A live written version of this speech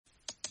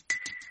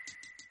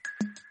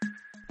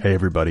Hey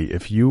everybody,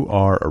 if you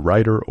are a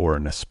writer or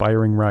an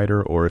aspiring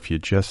writer, or if you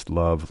just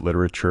love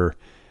literature,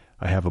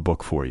 I have a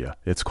book for you.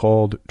 It's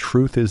called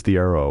Truth is the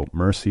Arrow,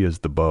 Mercy is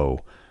the Bow,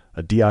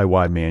 a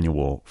DIY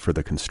manual for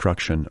the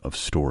construction of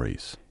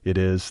stories. It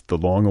is the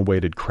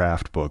long-awaited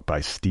craft book by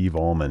Steve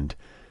Almond,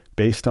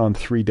 based on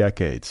 3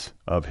 decades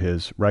of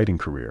his writing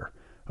career,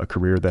 a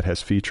career that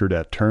has featured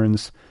at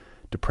turns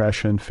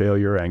depression,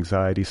 failure,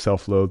 anxiety,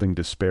 self-loathing,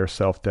 despair,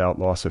 self-doubt,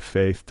 loss of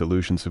faith,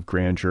 delusions of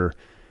grandeur,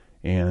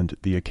 and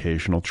the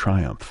occasional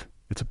triumph.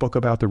 It's a book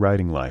about the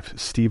writing life.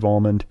 Steve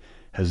Almond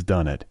has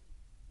done it.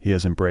 He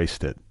has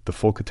embraced it, the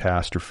full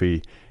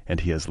catastrophe, and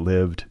he has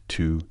lived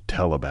to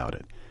tell about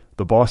it.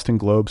 The Boston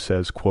Globe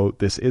says, quote,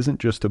 "This isn't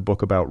just a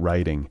book about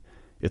writing,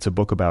 it's a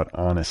book about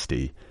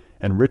honesty."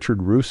 And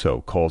Richard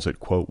Russo calls it,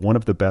 quote, "one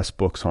of the best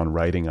books on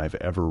writing I've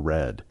ever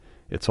read.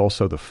 It's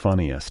also the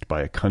funniest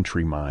by a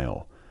country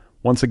mile."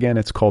 Once again,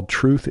 it's called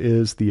Truth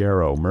is the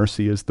Arrow,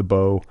 Mercy is the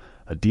Bow,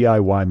 a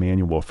DIY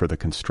manual for the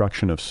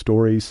construction of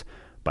stories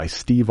by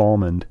Steve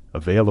Almond,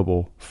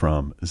 available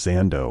from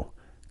Zando.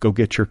 Go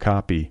get your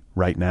copy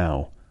right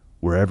now,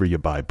 wherever you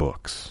buy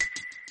books.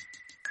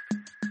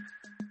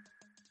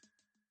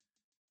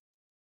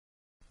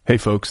 Hey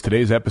folks,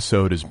 today's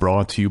episode is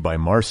brought to you by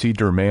Marcy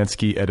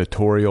Dermansky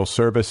Editorial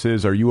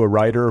Services. Are you a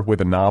writer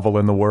with a novel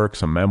in the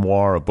works, a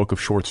memoir, a book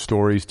of short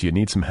stories? Do you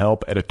need some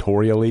help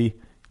editorially?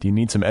 Do you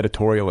need some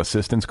editorial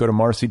assistance? Go to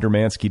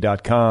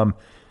marcydermansky.com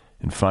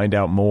and find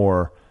out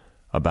more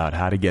about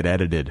how to get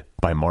edited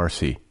by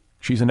Marcy.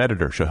 She's an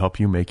editor. She'll help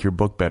you make your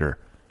book better.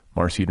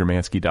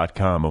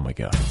 marcydermansky.com. Oh my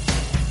God.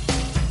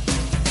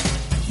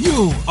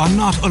 You are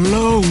not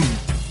alone.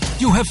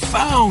 You have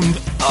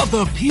found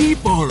other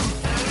people.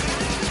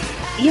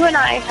 You and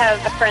I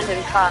have a friend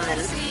in common.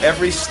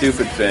 Every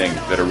stupid thing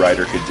that a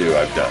writer could do,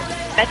 I've done.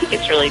 I think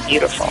it's really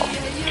beautiful.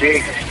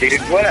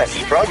 Dude, what a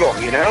struggle,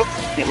 you know?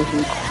 It was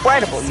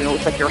incredible. You know,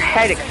 it's like your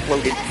head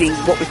exploded seeing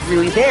what was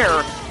really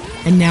there.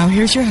 And now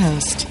here's your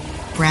host,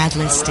 Brad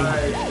Listy.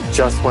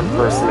 Just one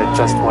person at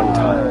just one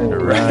time. All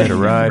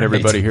right,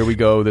 everybody. Here we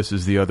go. This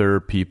is the Other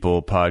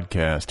People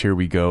podcast. Here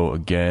we go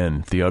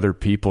again. The Other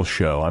People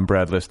show. I'm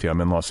Brad Listy.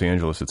 I'm in Los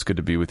Angeles. It's good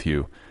to be with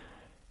you.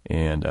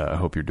 And I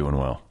hope you're doing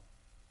well.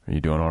 Are you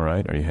doing all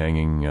right? Are you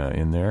hanging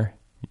in there?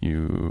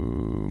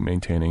 You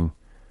maintaining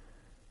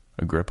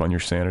a grip on your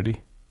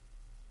sanity?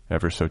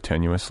 Ever so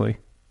tenuously?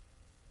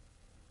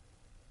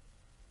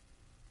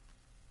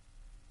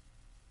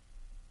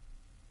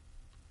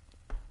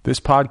 This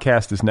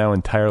podcast is now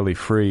entirely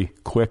free.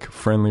 Quick,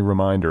 friendly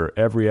reminder,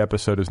 every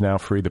episode is now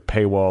free. The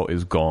paywall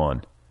is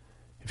gone.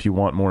 If you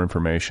want more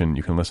information,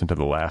 you can listen to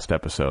the last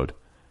episode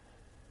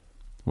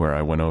where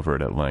I went over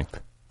it at length.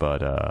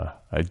 But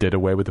I did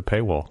away with the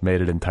paywall,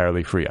 made it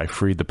entirely free. I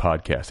freed the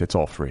podcast. It's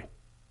all free.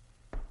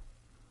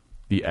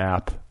 The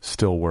app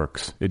still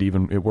works.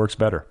 It works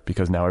better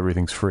because now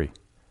everything's free.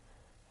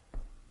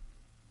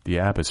 The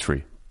app is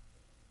free.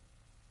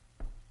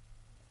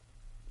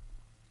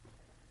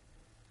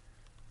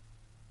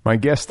 My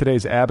guest today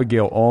is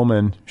Abigail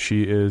Allman.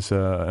 She is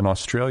an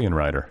Australian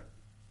writer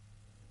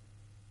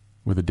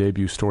with a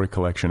debut story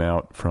collection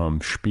out from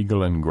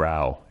Spiegel and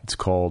Grau. It's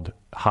called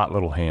Hot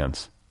Little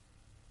Hands.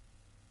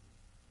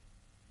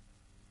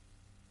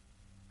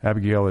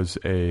 Abigail is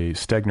a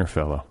Stegner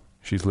Fellow.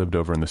 She's lived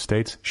over in the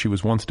States. She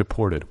was once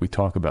deported. We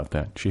talk about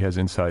that. She has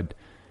inside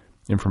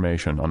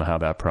information on how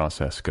that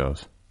process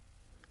goes.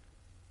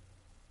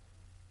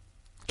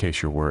 In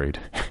case you're worried.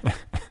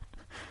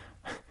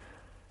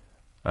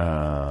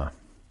 I've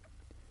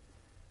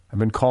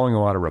been calling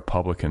a lot of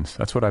Republicans.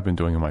 That's what I've been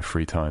doing in my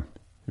free time.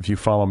 If you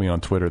follow me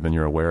on Twitter, then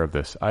you're aware of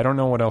this. I don't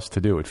know what else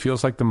to do. It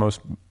feels like the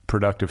most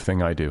productive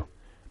thing I do.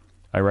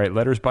 I write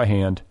letters by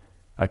hand.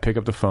 I pick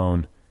up the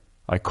phone.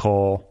 I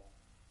call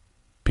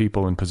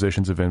people in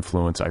positions of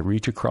influence. I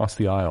reach across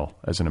the aisle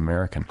as an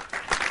American.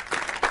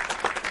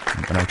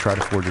 And I try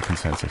to forge a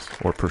consensus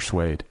or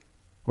persuade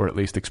or at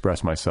least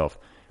express myself.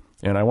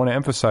 And I want to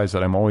emphasize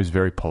that I'm always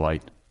very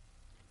polite.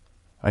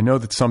 I know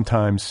that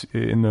sometimes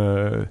in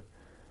the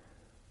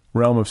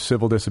realm of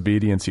civil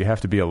disobedience, you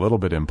have to be a little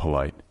bit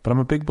impolite. But I'm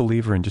a big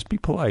believer in just be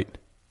polite.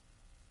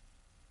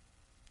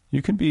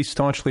 You can be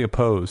staunchly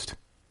opposed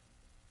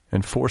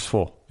and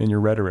forceful in your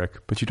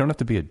rhetoric, but you don't have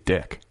to be a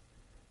dick.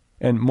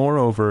 And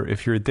moreover,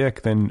 if you're a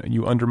dick, then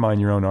you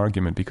undermine your own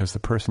argument because the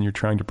person you're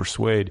trying to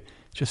persuade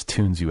just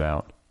tunes you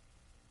out.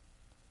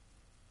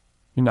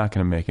 You're not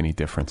going to make any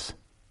difference.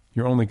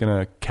 You're only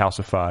going to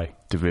calcify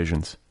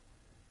divisions,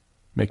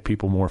 make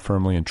people more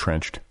firmly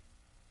entrenched.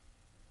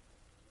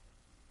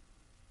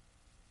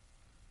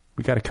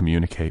 We got to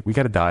communicate. We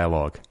got to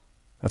dialogue.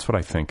 That's what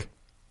I think.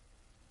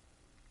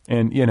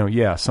 And,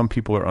 some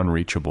people are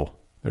unreachable.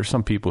 There's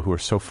some people who are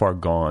so far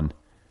gone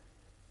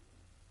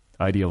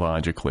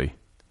ideologically,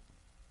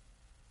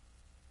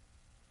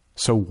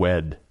 so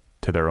wed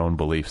to their own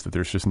beliefs that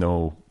there's just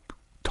no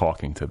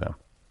talking to them.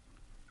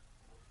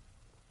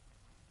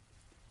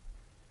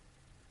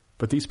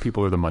 But these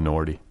people are the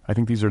minority. I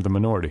think these are the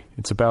minority.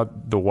 It's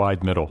about the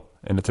wide middle,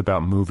 and it's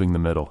about moving the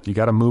middle. You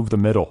got to move the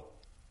middle.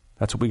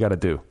 That's what we got to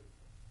do.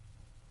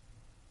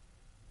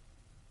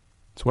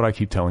 It's what I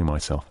keep telling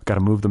myself. Got to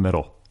move the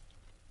middle.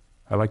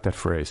 I like that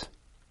phrase.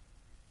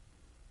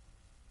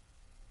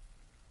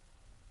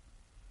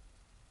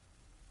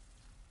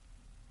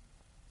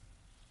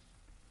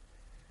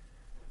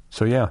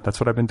 So yeah, that's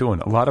what I've been doing.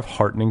 A lot of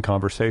heartening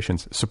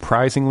conversations,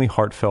 surprisingly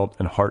heartfelt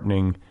and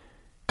heartening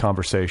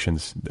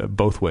conversations,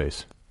 both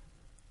ways,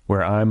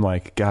 where I'm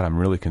like, God, I'm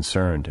really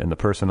concerned. And the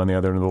person on the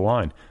other end of the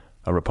line,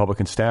 a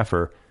Republican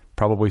staffer,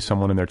 probably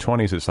someone in their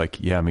 20s, is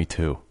like, yeah, me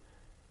too.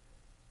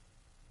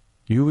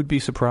 You would be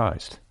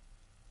surprised.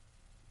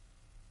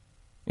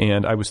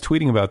 And I was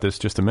tweeting about this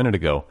just a minute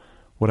ago.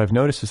 What I've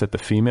noticed is that the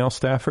female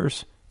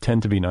staffers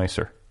tend to be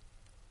nicer.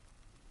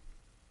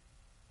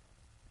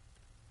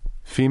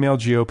 Female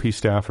GOP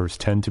staffers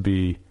tend to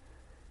be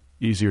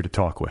easier to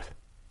talk with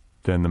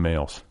than the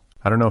males.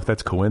 I don't know if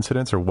that's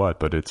coincidence or what,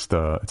 but it's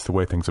the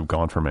way things have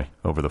gone for me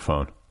over the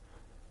phone.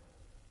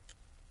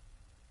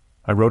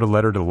 I wrote a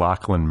letter to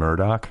Lachlan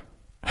Murdoch.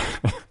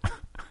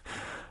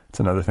 It's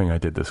another thing I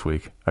did this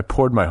week. I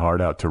poured my heart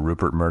out to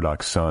Rupert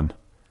Murdoch's son.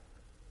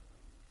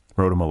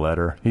 Wrote him a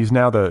letter. He's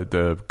now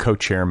the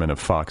co-chairman of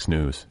Fox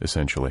News,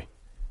 essentially.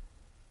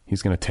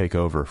 He's going to take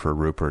over for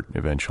Rupert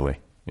eventually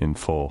in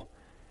full.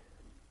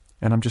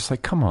 And I'm just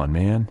like, come on,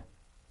 man.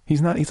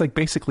 He's like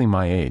basically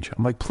my age.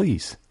 I'm like,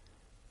 please,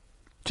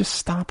 just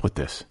stop with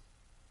this.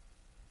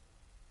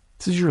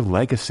 This is your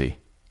legacy. Can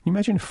you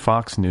imagine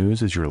Fox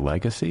News is your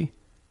legacy?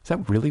 Is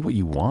that really what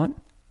you want?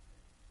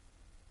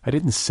 I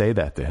didn't say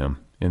that to him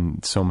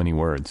in so many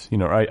words. You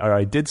know,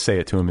 I did say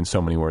it to him in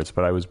so many words,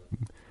 but I was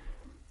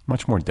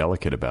much more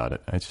delicate about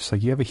it. It's just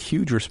like, you have a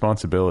huge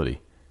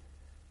responsibility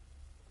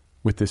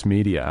with this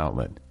media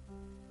outlet.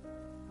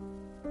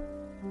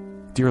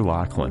 Dear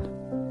Lachlan,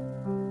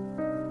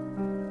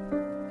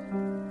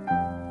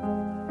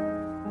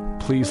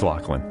 please,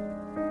 Lachlan,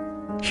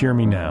 hear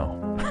me now.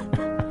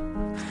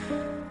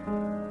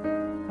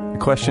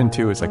 The question,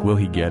 too, is like, will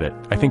he get it?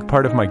 I think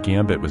part of my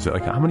gambit was that,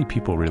 like, how many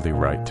people really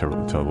write to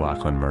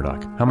Lachlan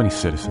Murdoch? How many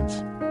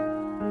citizens?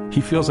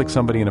 He feels like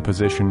somebody in a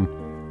position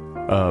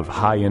of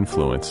high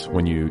influence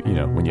when you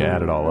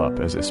add it all up,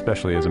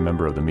 especially as a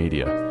member of the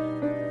media.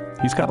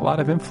 He's got a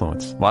lot of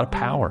influence, a lot of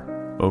power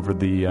over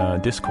the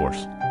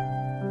discourse.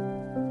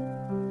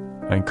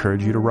 I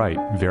encourage you to write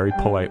very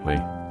politely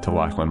to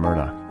Lachlan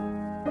Murdoch.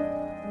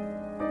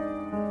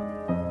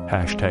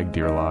 #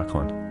 Dear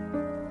Lachlan.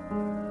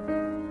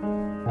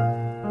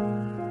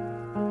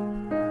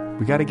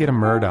 We got to get a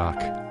Murdoch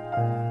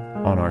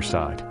on our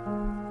side.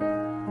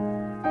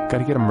 Got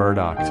to get a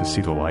Murdoch to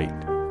see the light.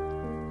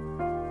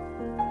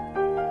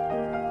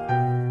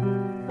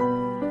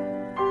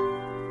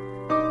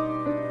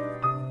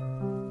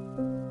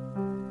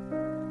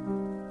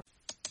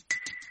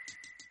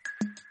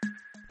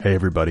 Hey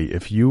everybody,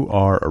 if you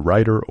are a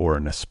writer or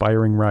an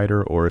aspiring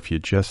writer, or if you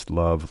just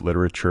love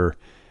literature,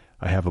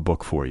 I have a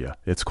book for you.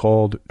 It's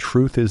called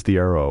Truth is the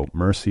Arrow,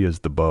 Mercy is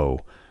the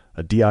Bow,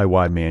 a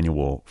DIY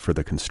manual for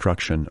the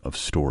construction of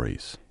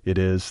stories. It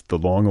is the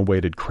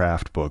long-awaited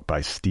craft book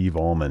by Steve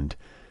Almond,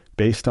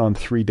 based on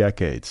 3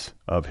 decades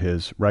of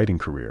his writing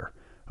career,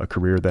 a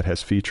career that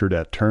has featured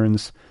at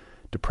turns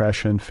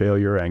depression,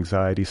 failure,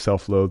 anxiety,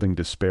 self-loathing,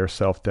 despair,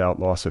 self-doubt,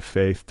 loss of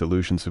faith,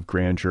 delusions of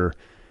grandeur,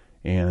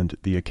 and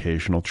the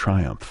occasional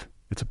triumph.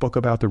 It's a book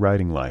about the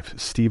writing life.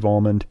 Steve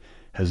Almond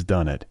has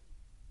done it.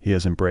 He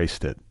has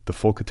embraced it, the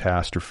full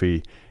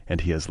catastrophe,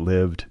 and he has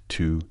lived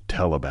to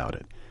tell about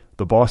it.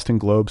 The Boston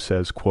Globe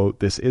says,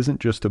 quote, "This isn't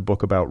just a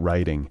book about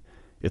writing,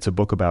 it's a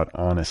book about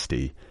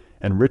honesty."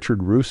 And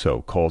Richard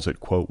Russo calls it,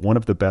 quote, "one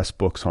of the best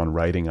books on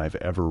writing I've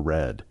ever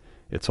read.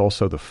 It's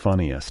also the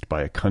funniest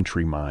by a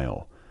country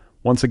mile."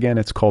 Once again,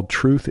 it's called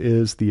Truth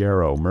is the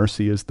Arrow,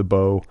 Mercy is the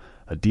Bow,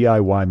 a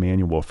DIY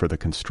manual for the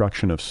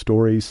construction of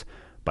stories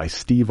by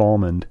Steve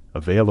Almond,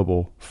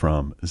 available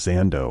from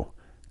Zando.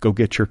 Go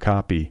get your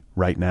copy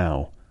right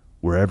now,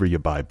 wherever you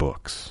buy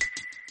books.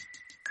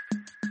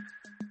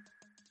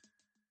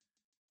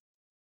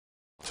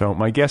 So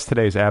my guest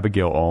today is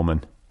Abigail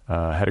Allman.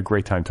 Had a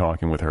great time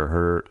talking with her.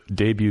 Her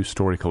debut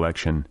story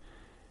collection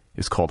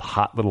is called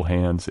Hot Little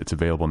Hands. It's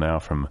available now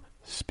from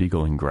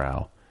Spiegel and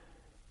Grau.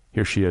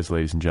 Here she is,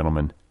 ladies and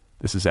gentlemen.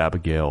 This is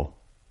Abigail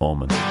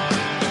Allman.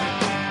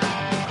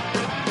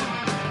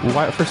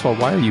 First of all,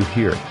 why are you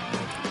here?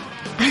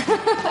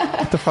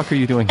 What the fuck are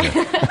you doing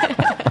here?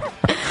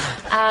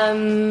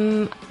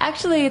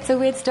 Actually, it's a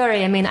weird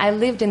story. I mean, I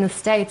lived in the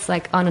States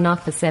like on and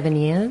off for 7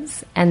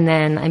 years, and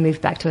then I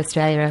moved back to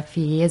Australia a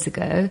few years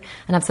ago,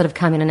 and I've sort of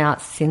come in and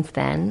out since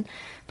then.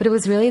 But it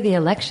was really the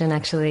election,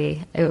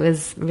 actually. It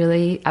was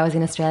really, I was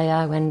in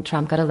Australia when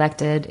Trump got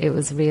elected. It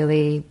was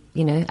really,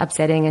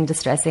 upsetting and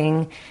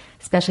distressing,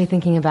 especially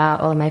thinking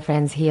about all of my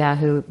friends here,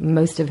 who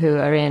most of who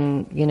are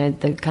in,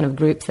 the kind of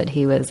groups that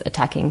he was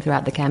attacking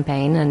throughout the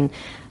campaign, and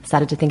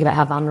started to think about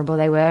how vulnerable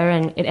they were.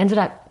 And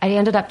I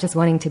ended up just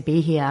wanting to be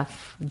here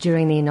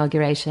during the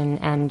inauguration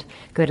and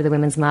go to the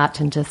Women's March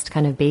and just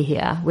kind of be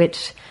here,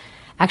 which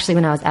actually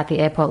when I was at the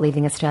airport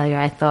leaving Australia,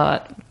 I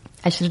thought,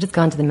 I should have just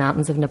gone to the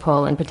mountains of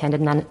Nepal and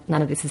pretended none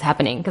of this is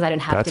happening, because I don't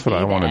have That's to be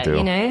what I want to there, do.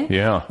 you know?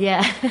 Yeah.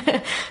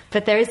 Yeah.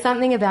 But there is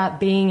something about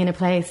being in a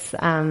place,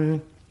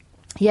 when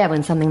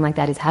something like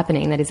that is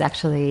happening, that is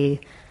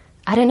actually,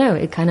 I don't know,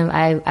 it kind of,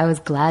 I was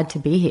glad to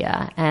be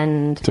here.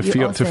 And to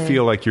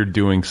feel like you're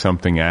doing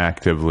something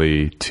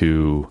actively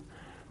to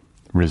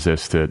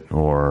resist it,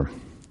 or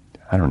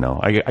I don't know.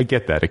 I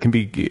get that. It can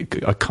be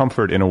a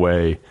comfort in a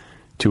way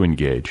to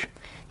engage.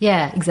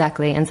 Yeah,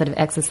 exactly. And sort of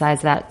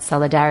exercise that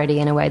solidarity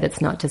in a way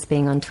that's not just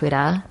being on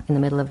Twitter in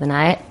the middle of the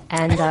night.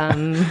 And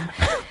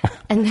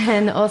and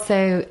then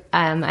also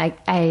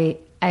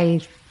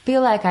I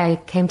feel like I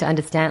came to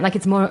understand, like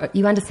it's more,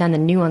 you understand the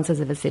nuances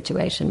of a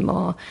situation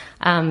more,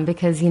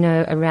 because, you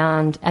know,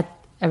 around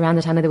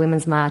the time of the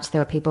Women's March, there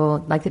were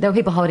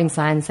people holding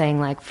signs saying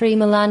like "Free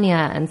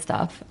Melania" and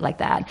stuff like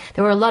that.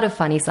 There were a lot of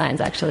funny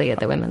signs actually at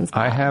the Women's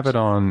March. I have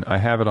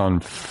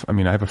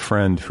a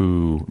friend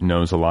who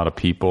knows a lot of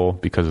people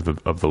because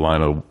of the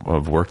line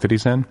of work that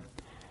he's in,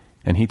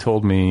 and he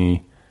told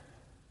me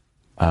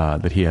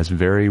that he has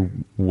very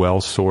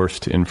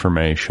well-sourced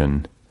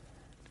information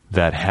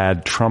that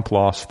had Trump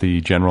lost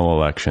the general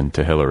election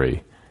to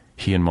Hillary,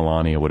 he and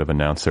Melania would have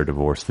announced their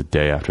divorce the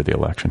day after the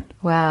election.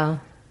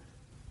 Wow.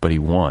 But he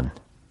won.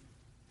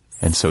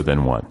 And so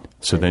then won.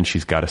 So then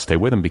she's got to stay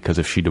with him, because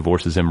if she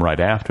divorces him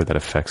right after, that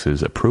affects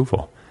his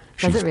approval.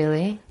 Does it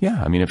really?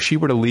 Yeah. I mean, if she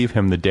were to leave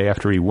him the day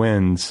after he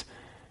wins,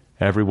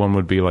 everyone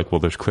would be like, well,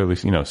 there's clearly,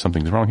 you know,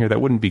 something's wrong here.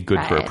 That wouldn't be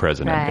good for a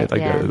president.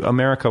 Right,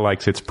 America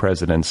likes its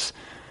presidents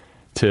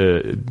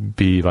to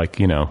be like,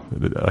 you know,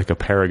 like a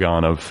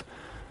paragon of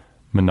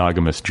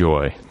monogamous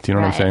joy. Do you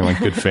know what I'm saying? Like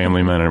good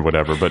family men or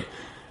whatever. But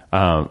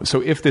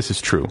so if this is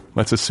true,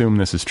 let's assume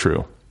this is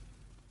true.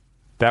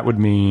 That would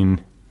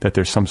mean that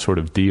there's some sort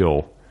of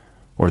deal,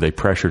 or they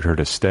pressured her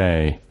to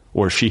stay,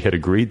 or she had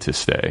agreed to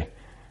stay.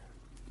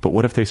 But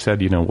what if they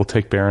said, you know, we'll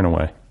take Barron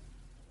away.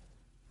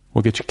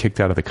 We'll get you kicked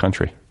out of the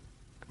country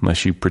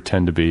unless you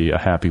pretend to be a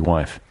happy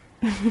wife.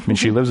 I mean,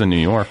 she lives in New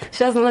York.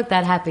 She doesn't look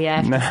that happy,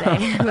 I have to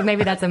say. But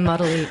maybe that's a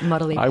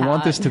modelly I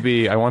want this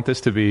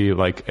to be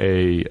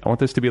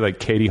like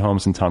Katie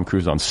Holmes and Tom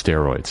Cruise on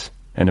steroids,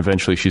 and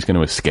eventually she's going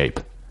to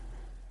escape.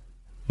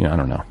 You know, I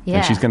don't know. Yeah.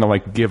 And she's going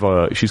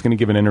to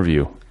give an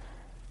interview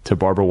to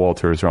Barbara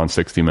Walters on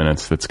 60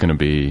 Minutes that's going to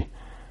be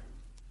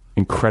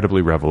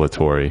incredibly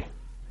revelatory,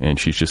 and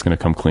she's just going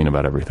to come clean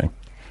about everything.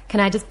 Can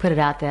I just put it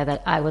out there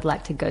that I would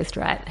like to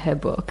ghostwrite her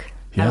book?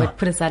 Yeah. I would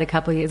put aside a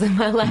couple of years of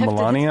my life.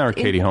 Melania or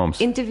Katie Holmes?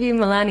 Interview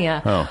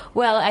Melania. Oh.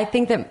 Well, I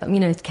think that, you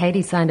know,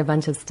 Katie signed a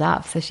bunch of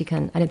stuff, so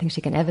I don't think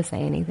she can ever say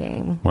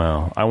anything.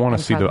 Well, I want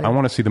to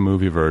see the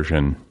movie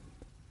version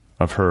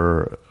of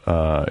her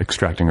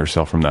extracting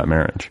herself from that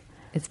marriage.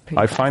 It's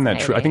pretty I find that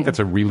true. I think that's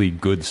a really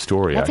good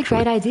story. That's actually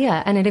a great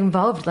idea, and it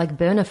involved like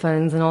burner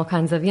phones and all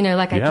kinds of, you know,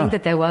 like I think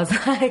that there was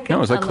like it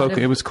was like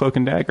it was Cloak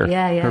and Dagger.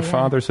 Her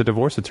father's a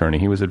divorce attorney.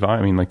 He was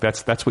I mean, like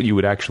that's what you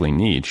would actually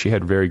need. She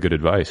had very good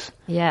advice.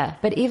 Yeah,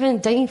 but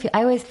even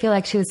I always feel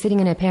like she was sitting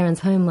in her parents'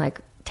 home, like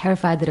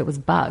terrified that it was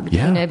bugged.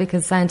 Yeah. You know,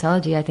 because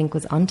Scientology, I think,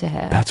 was onto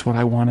her. That's what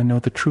I want to know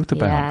the truth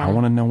about. Yeah. I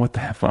want to know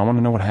I want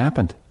to know what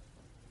happened.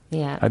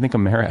 Yeah, I think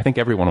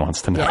everyone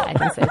wants to know. Yeah, I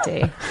think so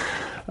too.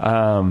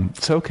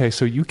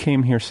 So you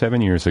came here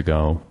 7 years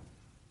ago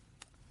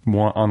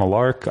on a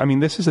lark. I mean,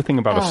 this is the thing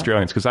about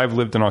Australians, because I've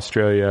lived in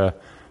Australia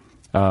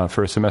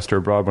for a semester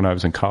abroad when I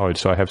was in college,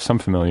 so I have some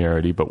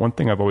familiarity. But one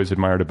thing I've always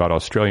admired about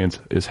Australians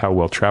is how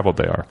well traveled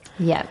they are.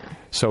 Yeah.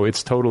 So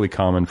it's totally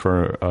common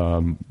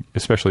for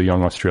especially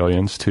young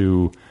Australians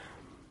to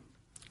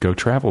go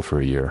travel for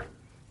a year.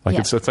 Like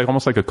it's like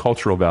almost like a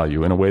cultural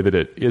value in a way that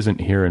it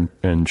isn't here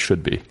and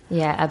should be.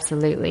 Yeah,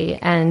 absolutely.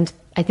 And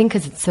I think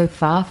because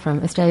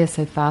Australia's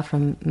so far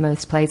from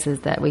most places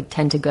that we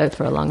tend to go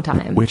for a long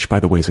time. Which, by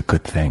the way, is a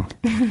good thing.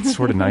 It's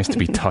sort of nice to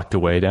be tucked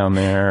away down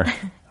there.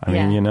 I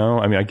mean, you know,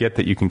 I get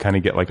that you can kind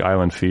of get like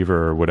island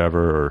fever or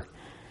whatever, or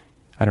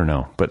I don't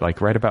know. But like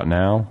right about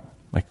now,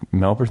 like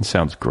Melbourne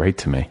sounds great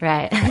to me.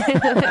 Right.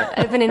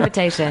 Open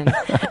invitation.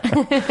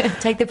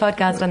 Take the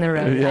podcast on the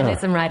road. Yeah. I know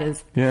some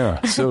writers. Yeah.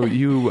 So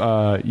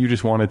you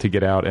just wanted to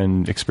get out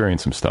and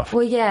experience some stuff.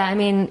 Well, yeah. I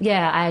mean,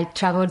 I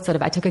traveled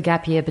I took a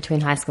gap year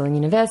between high school and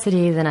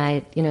university. Then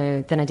I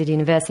did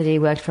university,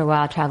 worked for a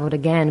while, traveled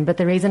again. But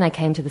the reason I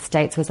came to the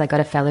States was I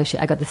got a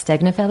fellowship. I got the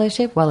Stegner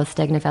Fellowship, Wallace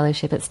Stegner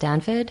Fellowship at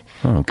Stanford.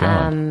 Oh,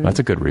 God. That's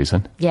a good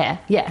reason. Yeah.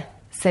 Yeah.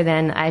 So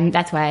then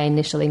that's why I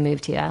initially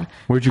moved here.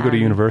 Where'd you go to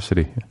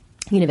university?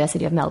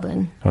 University of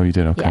Melbourne. Oh, you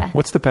did? Okay. Yeah.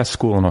 What's the best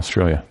school in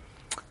Australia?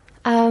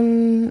 I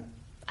don't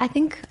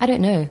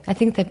know. I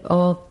think they're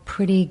all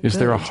pretty good. Is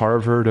there a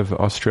Harvard of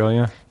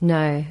Australia?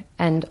 No.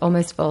 And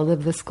almost all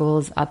of the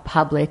schools are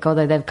public,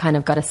 although they've kind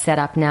of got a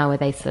setup now where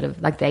they sort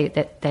of, like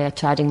they are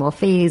charging more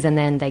fees, and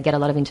then they get a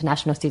lot of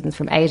international students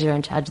from Asia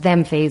and charge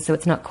them fees, so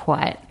it's not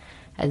quite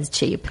as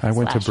cheap. I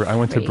went to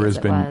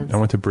Brisbane. I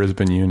went to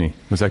Brisbane Uni.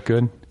 Was that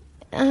good?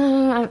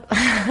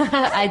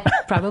 I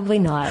probably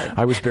not.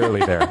 I was barely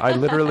there. I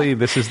literally,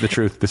 this is the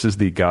truth. This is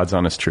the God's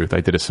honest truth.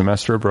 I did a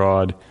semester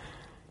abroad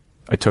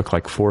I took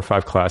like 4 or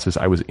 5 classes.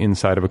 I was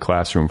inside of a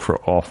classroom for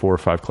all 4 or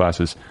 5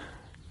 classes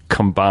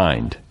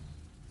combined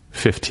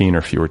 15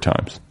 or fewer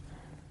times.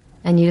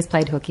 And you just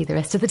played hooky the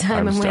rest of the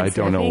time? I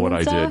don't know what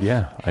I did.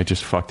 Yeah, I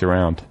just fucked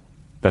around.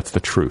 That's the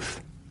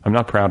truth. I'm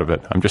not proud of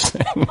it. I'm just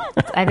saying.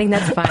 I think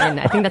that's fine.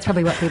 I think that's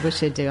probably what people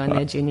should do on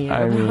their junior year.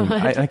 I mean,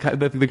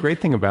 the great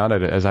thing about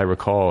it, as I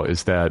recall,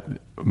 is that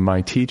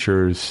my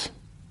teachers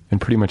and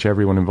pretty much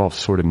everyone involved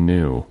sort of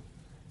knew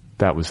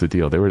that was the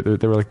deal. They were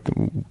like,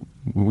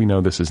 we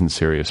know this isn't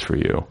serious for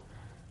you.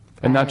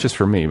 And not just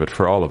for me, but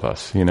for all of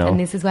us, you know. And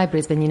this is why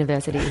Brisbane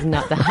University is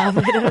not the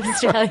Harvard of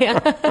Australia.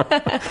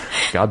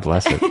 God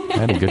bless it. I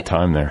had a good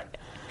time there.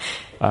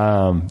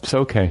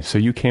 So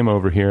you came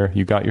over here,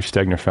 you got your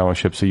Stegner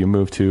Fellowship, so you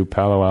moved to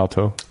Palo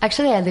Alto?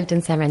 Actually, I lived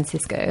in San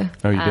Francisco.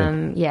 Oh, you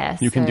did? Yeah.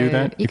 You can do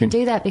that? You can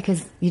do that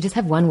because you just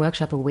have one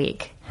workshop a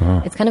week.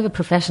 Oh. It's kind of a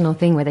professional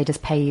thing where they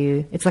just pay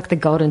you. It's like the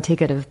golden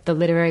ticket of the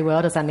literary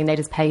world or something. They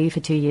just pay you for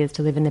 2 years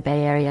to live in the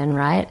Bay Area and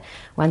write.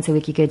 Once a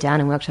week you go down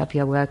and workshop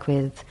your work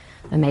with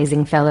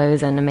amazing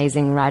fellows and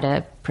amazing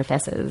writer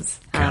professors.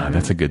 God,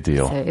 that's a good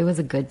deal. So it was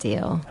a good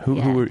deal. Who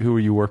were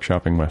you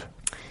workshopping with?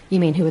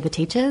 You mean who were the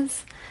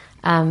teachers?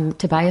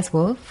 Tobias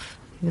Wolff,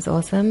 he was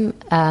awesome.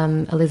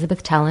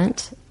 Elizabeth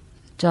Tallant,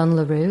 John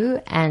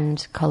LaRue,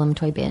 and Colm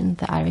Toybin,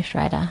 the Irish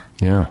writer.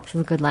 Yeah. This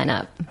is a good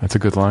lineup. That's a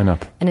good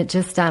lineup. And it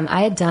just,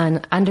 I had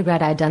done,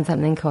 undergrad, I had done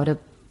something called a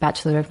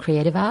Bachelor of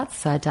Creative Arts.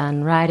 So I'd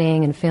done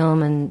writing and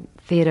film and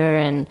theatre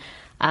and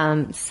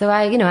so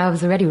I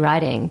was already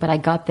writing, but I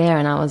got there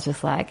and I was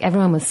just like,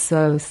 everyone was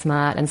so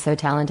smart and so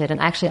talented. And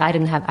actually, I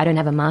don't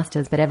have a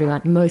master's,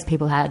 but most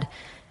people had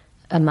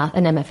an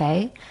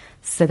MFA.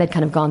 So they'd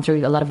kind of gone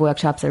through a lot of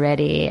workshops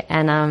already.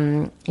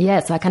 And,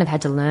 so I kind of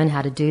had to learn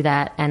how to do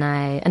that.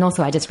 And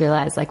also I just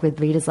realized, like, with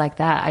readers like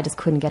that, I just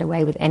couldn't get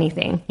away with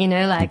anything,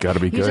 like, you gotta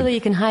be good. Usually you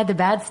can hide the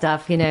bad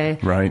stuff,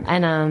 Right.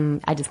 And,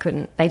 I just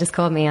couldn't. They just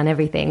called me on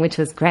everything, which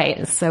was great.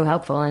 It's so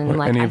helpful.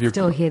 And I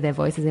still hear their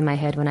voices in my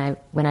head when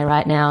I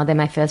write now. They're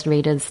my first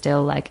readers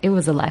still. Like, it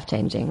was a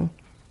life-changing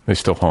They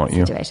still haunt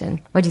you.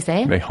 Situation. What'd you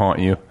say? They haunt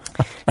you.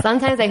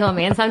 Sometimes they haunt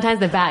me, and sometimes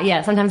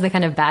sometimes they're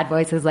kind of bad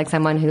voices, like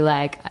someone who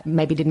like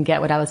maybe didn't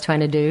get what I was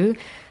trying to do,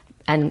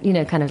 and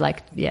kind of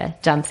like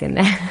jumps in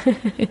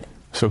there.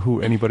 So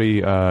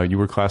anybody you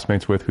were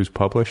classmates with who's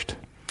published?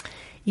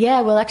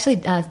 Yeah, well,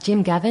 actually,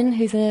 Jim Gavin,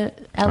 who's a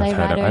LA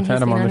writer, and he's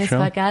been on this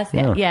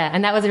podcast. Yeah,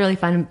 and that was a really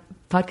fun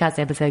podcast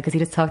episode because he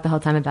just talked the whole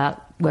time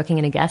about working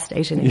in a gas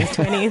station in his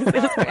 20s. It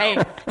was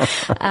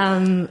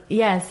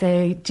great.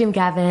 So Jim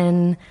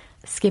Gavin,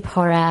 Skip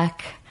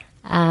Horak,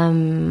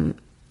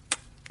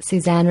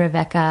 Suzanne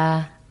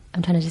Rebecca.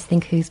 I'm trying to just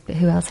think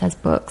who else has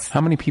books. How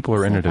many people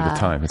are in it at a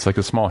time? It's like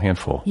a small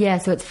handful. Yeah,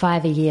 so it's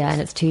 5 a year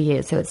and it's 2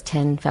 years, so it's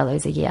 10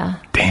 fellows a year.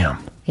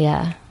 Damn.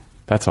 Yeah.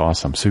 That's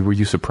awesome. So were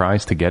you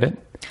surprised to get it?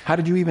 How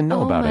did you even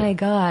know about it? Oh my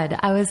God,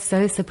 I was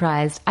so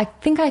surprised. I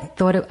think I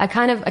thought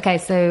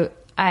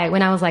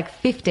when I was like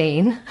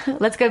 15,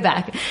 let's go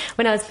back.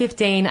 When I was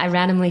 15, I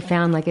randomly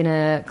found, like, in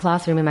a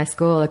classroom in my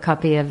school, a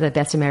copy of the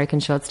Best American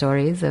Short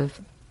Stories of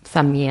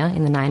some year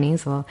in the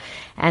 90s,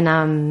 and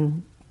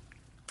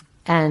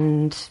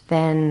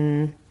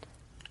then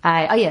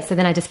so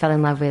then I just fell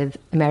in love with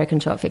American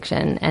short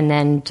fiction, and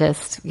then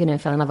just,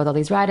 fell in love with all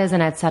these writers,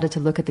 and I started to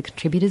look at the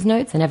contributors'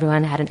 notes, and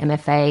everyone had an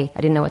MFA.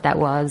 I didn't know what that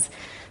was.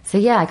 So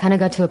I kind of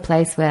got to a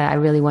place where I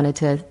really wanted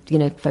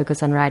to,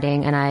 focus on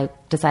writing, and I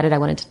decided I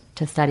wanted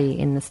to study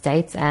in the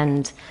States,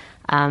 and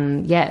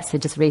so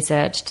just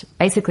researched.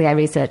 Basically, I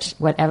researched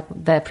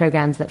the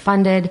programs that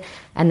funded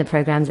and the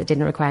programs that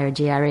didn't require a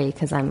GRE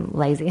because I'm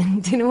lazy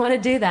and didn't want to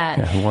do that.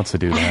 Yeah, who wants to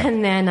do that?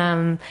 And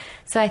then,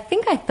 so I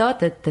think I thought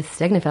that the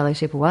Stegner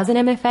Fellowship was an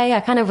MFA. I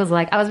kind of was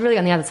like, I was really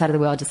on the other side of the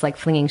world, just like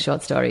flinging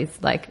short stories,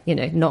 like,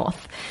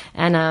 north.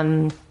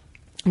 And,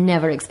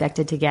 never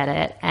expected to get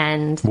it.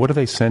 And what do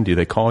they send you?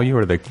 They call you,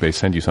 or they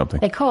send you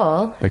something? They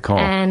call.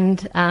 And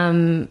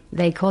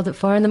they called at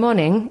 4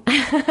 a.m.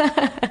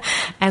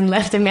 and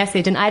left a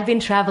message. And I'd been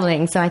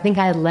traveling, so I think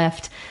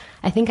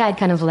I'd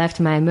kind of left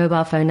my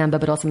mobile phone number,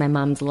 but also my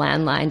mum's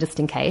landline,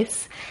 just in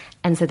case.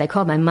 And so they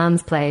called my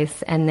mum's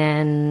place and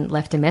then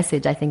left a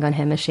message, I think, on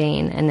her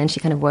machine. And then she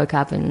kind of woke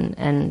up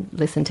and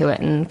listened to it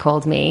and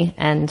called me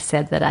and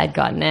said that I'd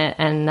gotten it.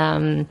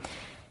 And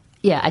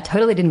I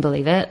totally didn't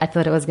believe it. I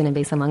thought it was going to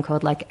be someone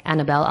called, like,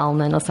 Annabelle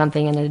Ullman or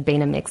something, and it had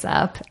been a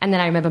mix-up. And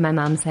then I remember my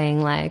mum saying,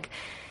 like,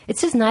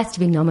 it's just nice to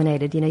be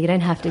nominated, you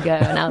don't have to go.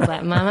 And I was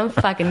like, Mum, I'm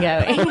fucking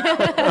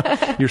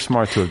going. You're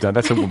smart to have done.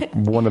 That's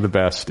one of the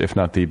best, if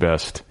not the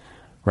best,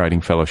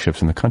 writing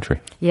fellowships in the country.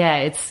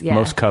 Yeah,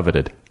 most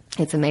coveted.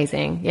 It's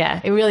amazing.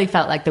 Yeah, it really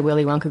felt like the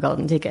Willy Wonka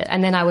golden ticket.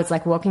 And then I was,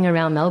 like, walking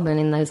around Melbourne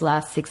in those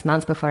last 6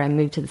 months before I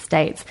moved to the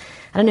States.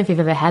 I don't know if you've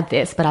ever had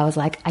this, but I was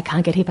like, I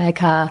can't get hit by a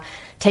car.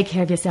 take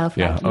care of yourself.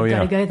 Yeah. Like, you've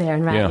got to go there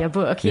and write your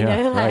book, you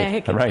know?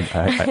 Right. Like, Right.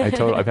 I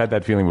totally, I've had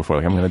that feeling before.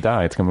 Like, I'm going to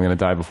die. I'm going to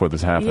die before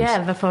this happens.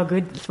 yeah,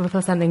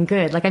 before something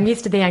good. Like, I'm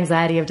used to the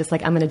anxiety of just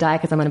like, I'm going to die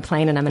because I'm on a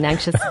plane and I'm an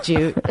anxious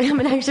Jew. I'm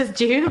an anxious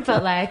Jew.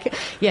 But like,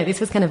 yeah, this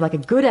was kind of like a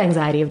good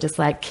anxiety of just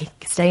like,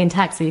 stay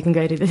intact so you can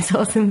go do this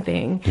awesome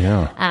thing.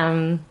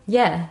 Yeah.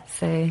 Yeah.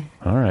 So.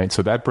 All right.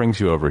 So that brings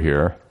you over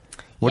here.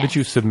 What did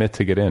you submit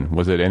to get in?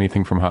 Was it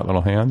anything from Hot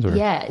Little Hands? Or?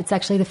 Yeah, it's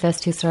actually the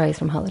first 2 stories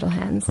from Hot Little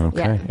Hands. Okay.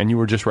 Yeah. And you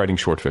were just writing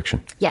short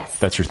fiction? Yes.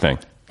 That's your thing?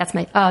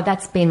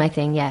 That's been my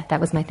thing, yeah. That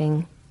was my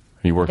thing.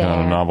 Are you working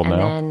on a novel now?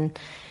 Then,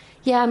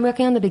 yeah, I'm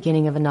working on the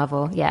beginning of a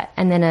novel, yeah.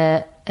 And then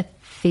a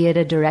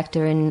theatre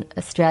director in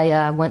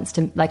Australia wants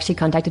to, like, she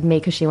contacted me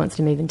because she wants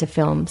to move into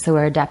film. So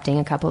we're adapting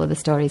a couple of the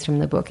stories from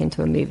the book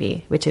into a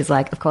movie, which is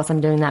like, of course,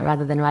 I'm doing that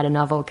rather than write a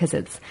novel because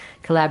it's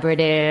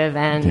collaborative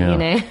and, you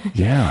know.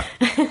 Yeah.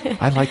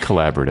 I like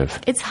collaborative.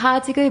 It's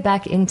hard to go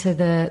back into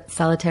the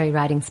solitary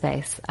writing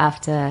space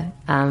after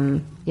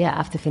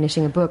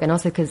finishing a book. And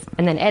also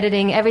and then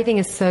editing, everything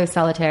is so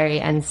solitary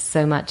and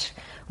so much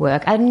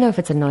work. I don't know if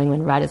it's annoying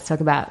when writers talk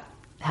about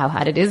how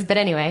hard it is, but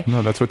anyway.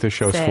 No, that's what this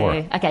show's for.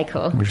 Okay,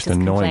 cool. We're just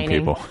annoying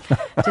people.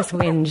 Just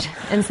whinge.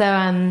 And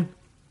so,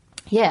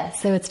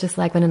 so it's just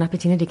like when an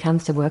opportunity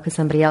comes to work with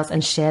somebody else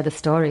and share the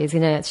stories, you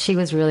know, she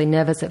was really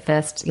nervous at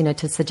first, you know,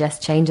 to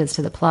suggest changes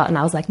to the plot. And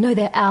I was like, no,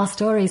 they're our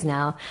stories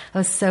now. I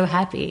was so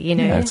happy, you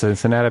know. Yeah,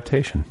 it's an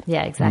adaptation.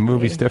 Yeah, exactly. The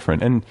movie's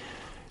different. And,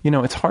 you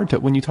know, it's hard to,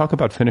 when you talk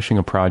about finishing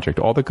a project,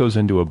 all that goes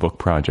into a book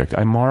project,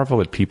 I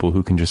marvel at people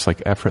who can just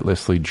like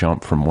effortlessly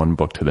jump from one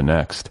book to the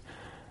next.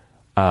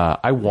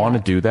 I want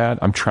to do that.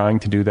 I'm trying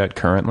to do that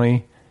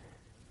currently.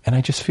 And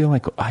I just feel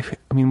like, I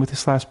mean, with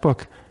this last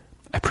book,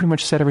 I pretty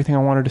much said everything I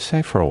wanted to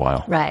say for a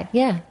while. Right.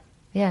 Yeah.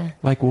 Yeah.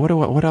 Like,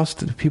 what else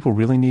do people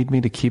really need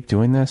me to keep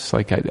doing this?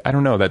 Like, I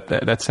don't know.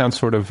 That sounds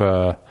sort of,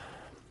 I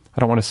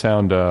don't want to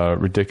sound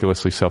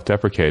ridiculously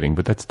self-deprecating,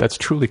 but that's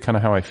truly kind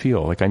of how I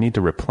feel. Like I need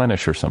to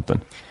replenish or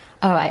something.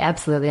 Oh, I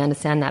absolutely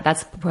understand that.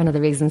 That's one of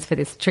the reasons for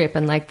this trip.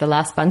 And like the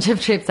last bunch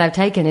of trips I've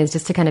taken is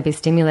just to kind of be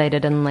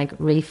stimulated and like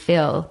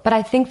refill. But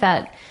I think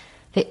that,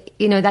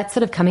 you know, that's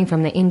sort of coming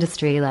from the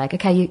industry. Like,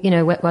 okay, you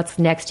know, what's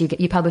next?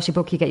 You publish a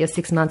book, you get your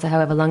 6 months or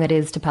however long it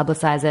is to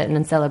publicize it and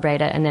then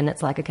celebrate it. And then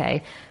it's like,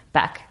 okay,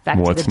 back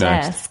to the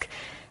desk.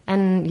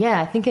 And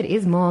yeah, I think it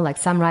is more like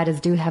some writers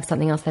do have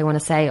something else they want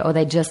to say, or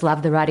they just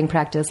love the writing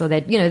practice, or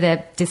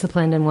they're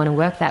disciplined and want to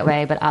work that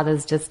way. But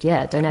others just,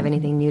 don't have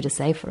anything new to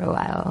say for a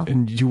while.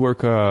 And you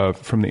work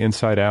from the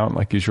inside out?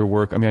 Like, is your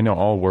work, I mean, I know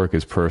all work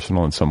is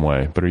personal in some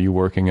way, but are you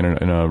working in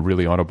a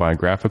really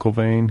autobiographical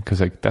vein? Because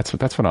like, that's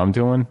what I'm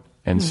doing.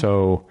 And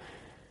so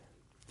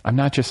I'm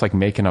not just like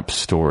making up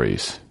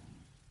stories.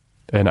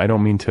 And I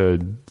don't mean to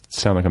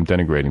sound like I'm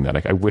denigrating that.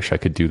 Like, I wish I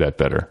could do that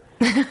better.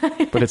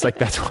 But it's like,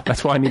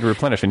 that's why I need to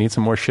replenish. I need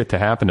some more shit to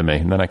happen to me,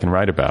 and then I can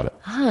write about it.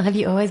 Have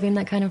you always been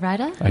that kind of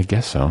writer? I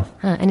guess so.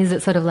 And is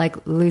it sort of like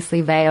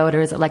loosely veiled,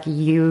 or is it like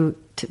you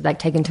like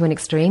taken to an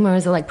extreme, or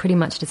is it like pretty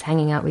much just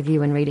hanging out with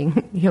you and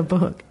reading your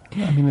book?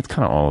 I mean, it's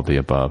kind of all of the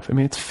above. I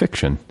mean, it's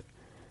fiction.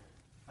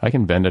 I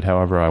can bend it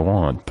however I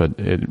want, but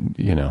it's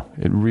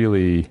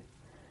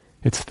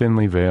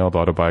thinly veiled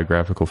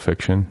autobiographical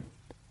fiction,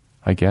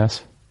 I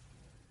guess.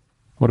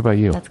 What about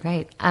you? That's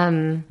great. I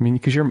mean,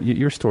 because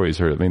your stories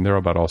they're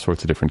about all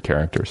sorts of different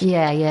characters.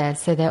 Yeah.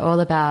 So they're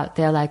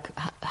like,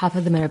 half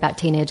of them are about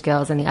teenage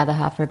girls and the other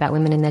half are about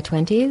women in their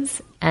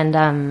 20s.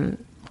 And,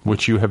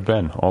 which you have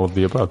been, all of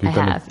the above. You've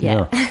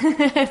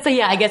yeah. So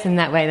yeah, I guess in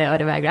that way they're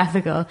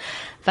autobiographical.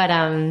 But,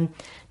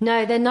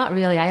 no, they're not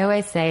really. I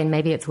always say, and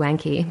maybe it's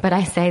wanky, but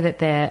I say that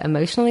they're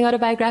emotionally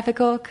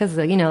autobiographical because,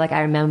 like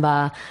I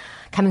remember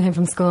coming home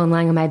from school and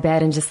lying on my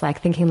bed and just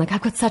like thinking like,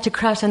 I've got such a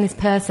crush on this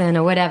person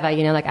or whatever,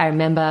 like I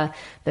remember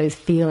those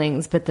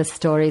feelings, but the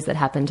stories that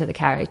happened to the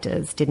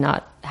characters did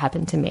not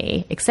happen to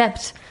me,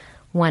 except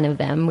one of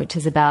them, which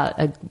is about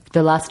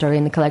the last story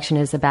in the collection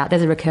is about,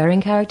 there's a recurring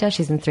character.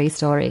 She's in 3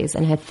 stories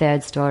and her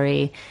 3rd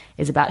story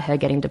is about her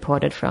getting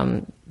deported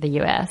from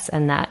the US.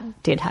 And that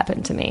did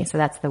happen to me. So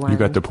that's the one. You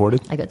got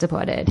deported? I got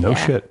deported. No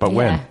shit. But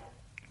when?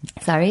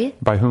 Sorry?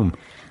 By whom?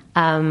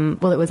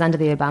 Well, it was under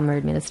the Obama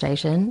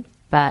administration.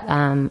 But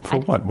for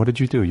what? What did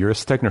you do? You're a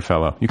Stegner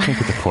fellow. You can't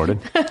get deported.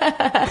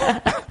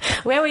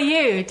 Where were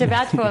you to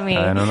vouch for me?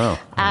 I don't know.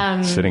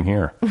 I'm sitting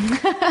here.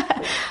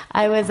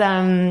 I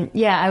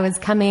was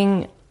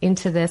coming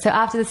into so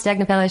after the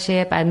Stegner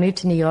Fellowship, I moved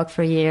to New York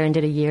for a year and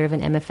did a year of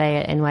an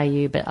MFA at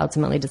NYU, but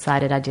ultimately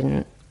decided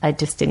I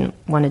just didn't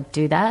want to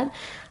do that.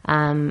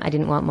 I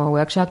didn't want more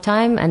workshop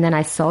time. And then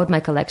I sold my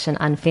collection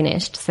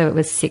unfinished. So it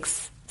was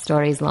 6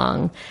 stories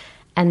long.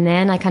 And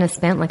then I kind of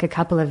spent like a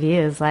couple of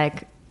years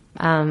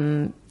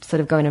sort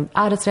of going to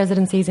artist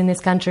residencies in this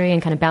country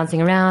and kind of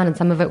bouncing around, and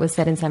some of it was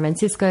set in San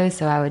Francisco,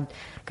 so I would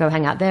go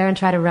hang out there and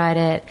try to write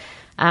it.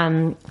 So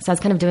I was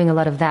kind of doing a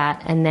lot of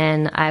that, and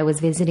then I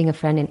was visiting a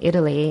friend in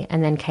Italy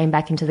and then came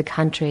back into the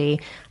country.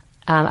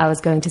 I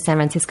was going to San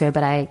Francisco,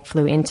 but I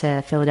flew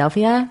into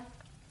Philadelphia,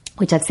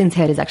 which I've since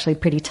heard is actually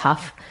pretty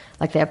tough.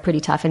 Like they're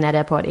pretty tough in that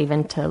airport,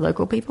 even to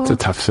local people. It's a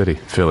tough city,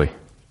 Philly.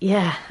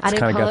 Yeah, I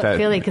don't call it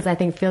Philly because I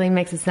think Philly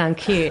makes it sound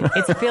cute.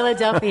 It's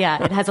Philadelphia.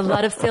 It has a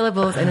lot of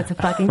syllables and it's a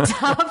fucking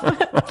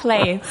tough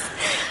place.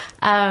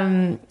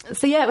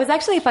 So yeah, it was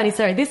actually a funny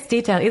story. This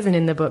detail isn't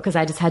in the book because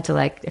I just had to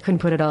I couldn't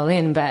put it all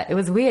in, but it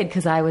was weird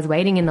because I was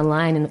waiting in the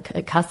line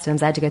at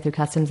customs. I had to go through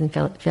customs in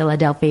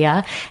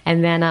Philadelphia,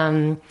 and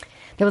then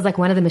there was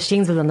one of the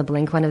machines was on the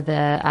blink, one of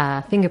the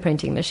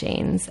fingerprinting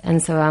machines.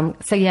 And so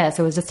it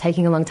was just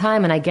taking a long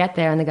time. And I get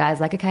there and the guy's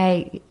like,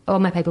 okay, all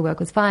my paperwork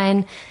was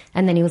fine.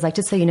 And then he was like,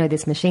 just so you know,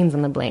 this machine's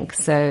on the blink.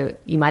 So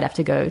you might have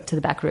to go to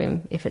the back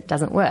room if it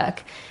doesn't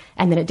work.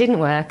 And then it didn't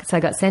work. So I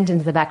got sent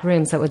into the back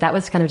room. So that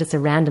was kind of just a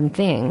random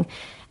thing.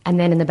 And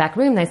then in the back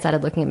room, they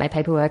started looking at my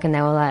paperwork and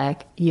they were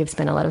like, you've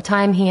spent a lot of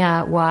time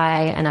here.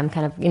 Why? And I'm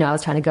kind of, I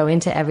was trying to go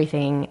into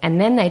everything.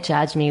 And then they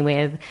charged me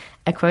with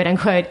a quote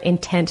unquote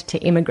intent to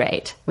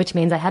immigrate, which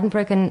means I hadn't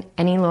broken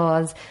any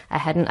laws.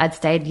 I'd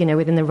stayed,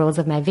 within the rules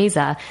of my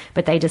visa,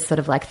 but they just sort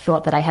of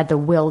thought that I had the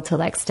will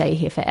to stay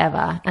here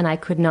forever. And I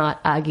could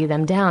not argue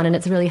them down. And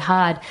it's really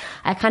hard.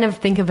 I kind of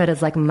think of it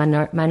as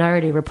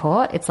Minority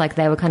Report. It's like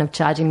they were kind of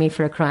charging me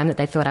for a crime that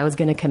they thought I was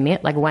going to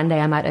commit. Like one day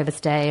I might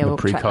overstay or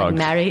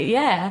marry.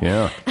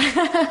 Yeah.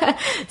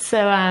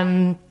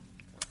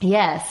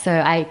 Yeah. So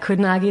I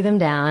couldn't argue them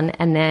down.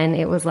 And then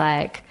it was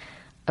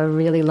a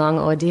really long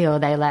ordeal.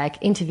 They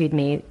interviewed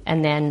me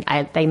and then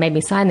they made me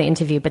sign the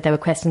interview, but there were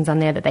questions on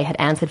there that they had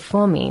answered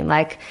for me.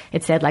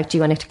 It said, do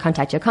you want to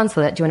contact your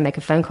consulate? Do you want to make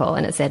a phone call?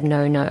 And it said,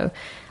 no.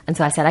 And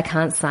so I said, I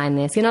can't sign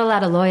this. You're not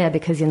allowed a lawyer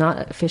because you're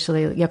not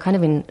officially, you're kind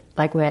of in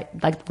where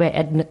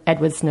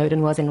Edward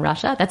Snowden was in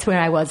Russia. That's where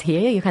I was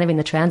here. You're kind of in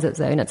the transit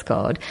zone, it's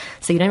called.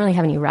 So you don't really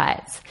have any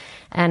rights.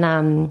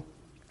 And,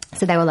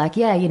 so they were like,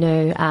 so I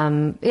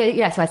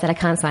said, I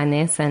can't sign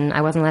this, and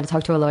I wasn't allowed to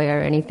talk to a lawyer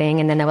or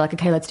anything. And then they were like,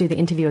 okay, let's do the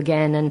interview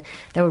again. And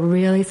they were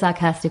really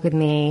sarcastic with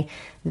me.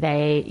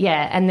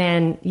 And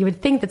then you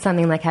would think that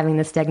something like having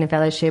the Stegner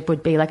Fellowship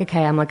would be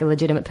okay, I'm a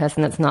legitimate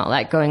person that's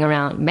not going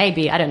around.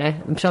 Maybe, I don't know.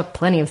 I'm sure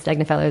plenty of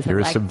Stegner Fellows You're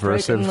have a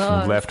subversive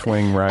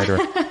left-wing writer.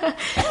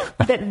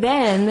 But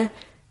then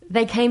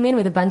they came in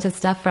with a bunch of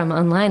stuff from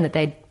online that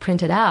they'd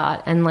printed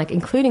out and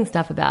including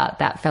stuff about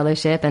that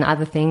fellowship and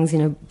other things,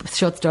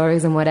 short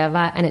stories and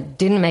whatever. And it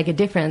didn't make a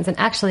difference. And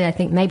actually, I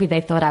think maybe they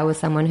thought I was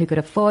someone who could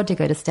afford to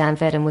go to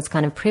Stanford and was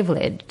kind of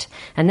privileged.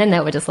 And then they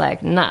were just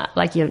nah,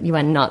 you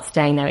are not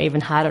staying there,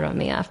 even harder on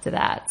me after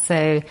that.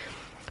 So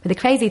but the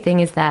crazy thing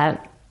is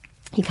that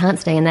you can't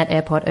stay in that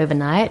airport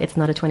overnight. It's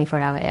not a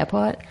 24-hour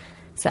airport.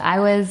 So I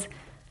was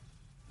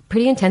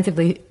pretty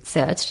intensively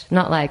searched,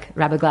 not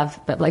rubber gloves,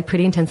 but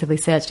pretty intensively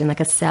searched in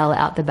a cell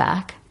out the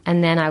back.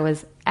 And then I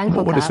was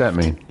ankle cuffed. What does that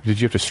mean?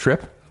 Did you have to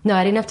strip? No,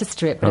 I didn't have to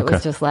strip, but it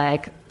was just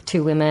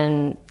two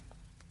women,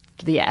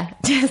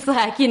 just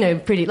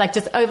pretty,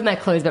 just over my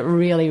clothes, but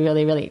really,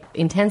 really, really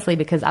intensely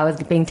because I was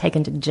being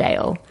taken to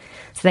jail.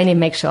 So they need to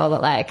make sure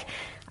that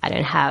I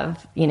don't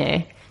have,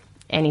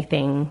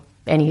 anything,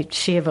 any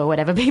shiv or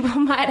whatever people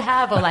might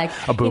have, or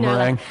a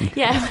boomerang.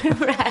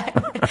 Boomerang.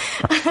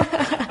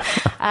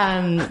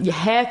 Your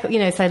hair,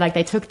 so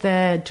they took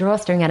the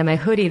drawstring out of my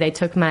hoodie, they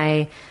took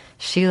my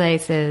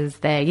shoelaces,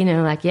 they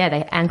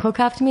ankle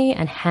cuffed me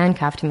and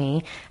handcuffed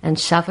me and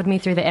shuffled me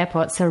through the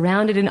airport,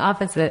 surrounded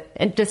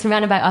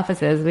by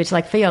officers, which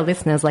for your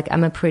listeners,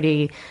 I'm a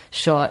pretty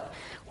short,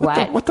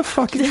 white. What the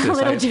fuck is this?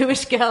 Little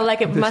Jewish girl.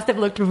 It must have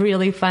looked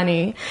really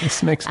funny.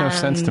 This makes no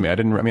sense to me.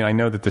 I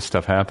know that this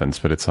stuff happens,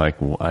 but it's I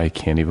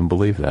can't even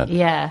believe that.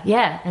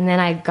 Yeah. And then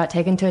I got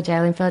taken to a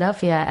jail in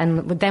Philadelphia,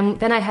 and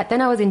then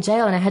I was in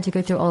jail, and I had to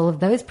go through all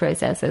of those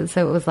processes.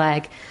 So it was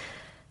I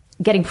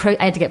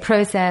had to get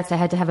processed. I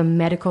had to have a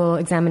medical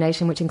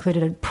examination, which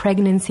included a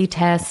pregnancy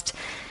test.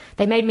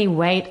 They made me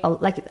wait.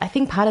 I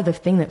think part of the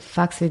thing that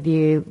fucks with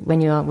you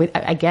when you're with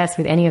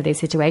any of these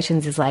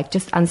situations is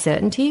just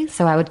uncertainty.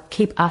 So I would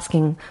keep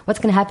asking, what's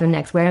going to happen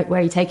next? Where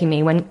are you taking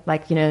me? When,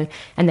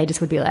 and they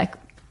just would be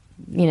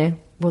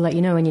we'll let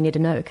you know when you need to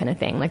know, kind of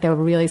thing. They were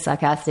really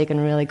sarcastic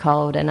and really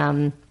cold.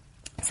 And,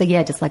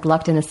 just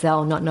locked in a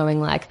cell, not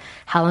knowing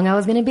how long I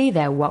was going to be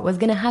there, what was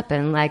going to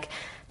happen.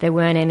 There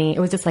weren't any, it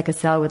was just a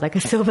cell with a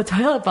silver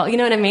toilet bowl. You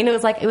know what I mean? It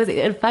was it was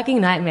a fucking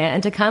nightmare.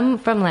 And to come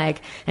from an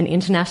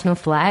international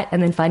flight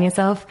and then find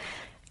yourself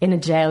in a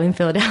jail in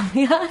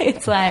Philadelphia,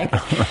 it's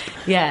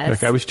yeah.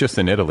 I was just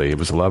in Italy. It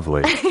was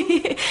lovely.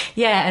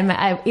 Yeah.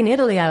 And in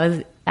Italy, I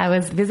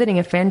was visiting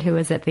a friend who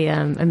was at the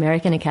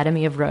American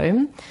Academy of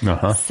Rome.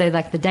 Uh-huh. So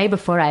the day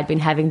before I'd been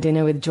having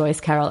dinner with Joyce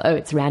Carol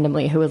Oates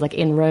randomly, who was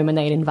in Rome, and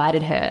they'd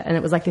invited her. And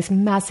it was this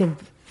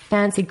massive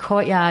fancy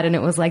courtyard, and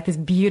it was this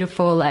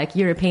beautiful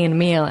European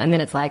meal, and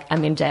then it's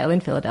I'm in jail in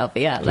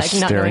Philadelphia, just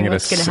not staring knowing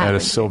what's going to happen. at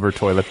a silver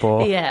toilet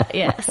bowl.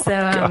 Yeah. So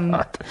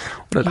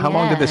How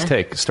long did this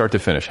take, start to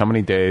finish? How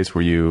many days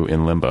were you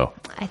in limbo?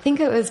 I think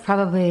it was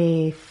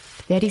probably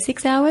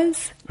 36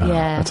 hours.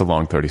 Yeah. That's a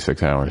long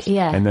 36 hours.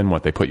 Yeah. And then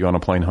what? They put you on a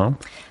plane home?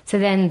 So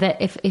then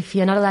if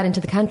you're not allowed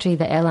into the country,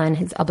 the airline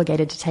is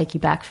obligated to take you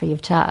back free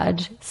of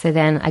charge. So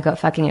then I got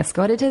fucking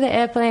escorted to the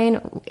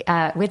airplane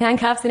with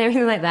handcuffs and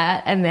everything like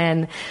that. And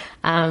then,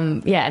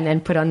 and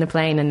then put on the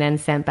plane and then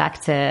sent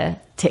back to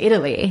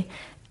Italy.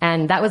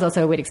 And that was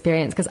also a weird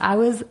experience because I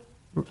was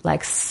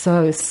like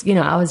so,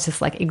 I was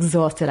just like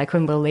exhausted. I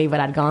couldn't believe what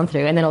I'd gone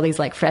through. And then all these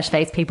like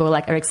fresh-faced people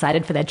like are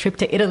excited for their trip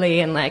to Italy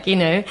and like,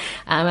 and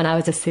I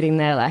was just sitting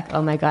there like,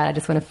 oh my God, I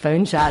just want a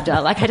phone charger.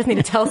 Like I just need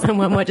to tell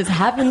someone what just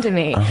happened to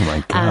me. Oh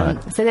my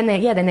God. So then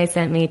they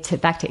sent me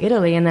back to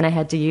Italy, and then I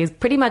had to use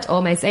pretty much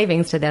all my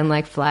savings to then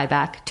like fly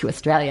back to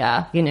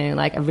Australia,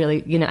 like a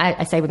really,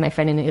 I stayed with my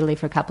friend in Italy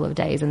for a couple of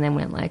days and then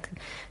went like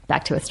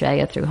back to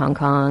Australia through Hong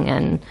Kong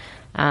and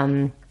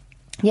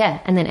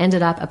then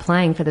ended up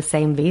applying for the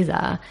same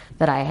visa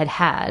that I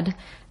had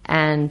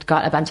and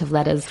got a bunch of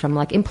letters from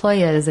like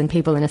employers and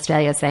people in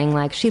Australia saying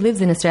like, she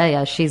lives in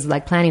Australia. She's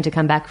like planning to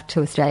come back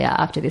to Australia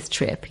after this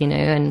trip,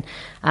 and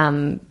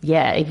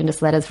even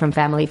just letters from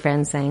family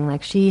friends saying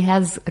like, she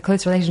has a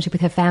close relationship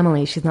with her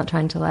family. She's not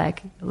trying to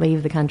like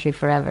leave the country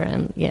forever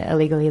and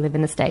illegally live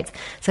in the States.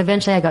 So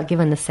eventually I got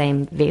given the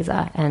same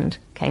visa and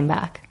came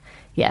back.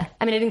 Yeah.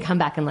 I mean, I didn't come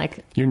back and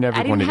like... You're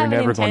never going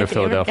to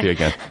Philadelphia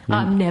again.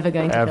 I'm never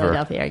going to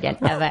Philadelphia again.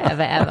 Ever,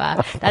 ever,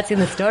 ever. That's in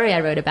the story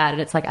I wrote about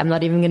it. It's like, I'm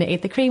not even going to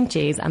eat the cream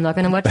cheese. I'm not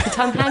going to watch the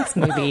Tom Hanks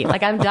movie.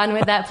 Like, I'm done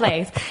with that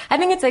place. I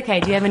think it's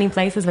okay. Do you have any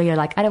places where you're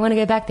like, I don't want to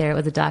go back there? It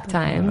was a dark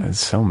time. There's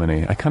so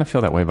many. I kind of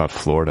feel that way about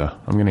Florida.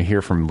 I'm going to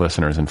hear from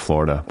listeners in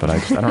Florida, but I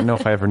don't know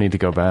if I ever need to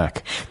go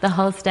back. The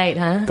whole state,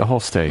 huh? The whole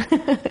state.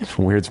 It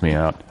weirds me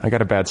out. I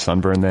got a bad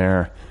sunburn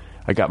there.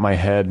 I got my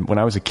head... When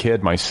I was a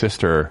kid, my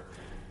sister...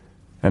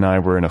 and I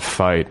were in a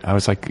fight. I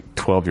was like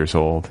 12 years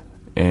old,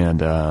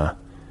 and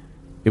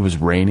it was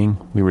raining.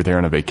 We were there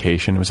on a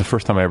vacation. It was the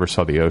first time I ever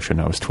saw the ocean.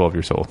 I was 12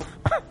 years old.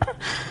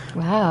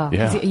 Wow.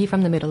 Yeah. Are you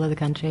from the middle of the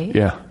country?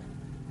 Yeah.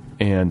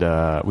 And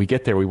we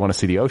get there, we want to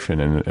see the ocean,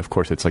 and of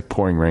course it's like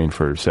pouring rain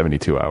for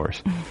 72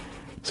 hours.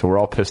 So we're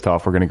all pissed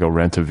off. We're going to go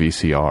rent a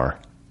VCR.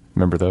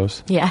 Remember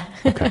those? Yeah.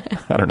 Okay.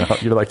 I don't know.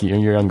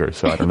 You're younger,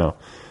 so I don't know.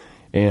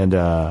 And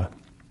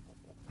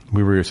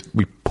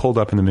we pulled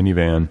up in the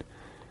minivan.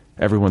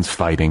 Everyone's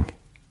fighting,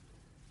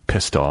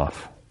 pissed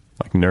off,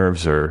 like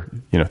nerves are,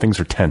 things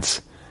are tense.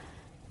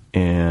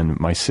 And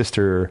my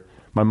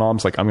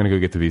mom's like, I'm going to go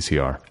get the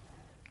VCR.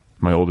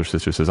 My older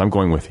sister says, I'm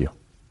going with you.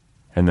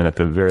 And then at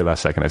the very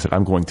last second, I said,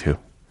 I'm going too.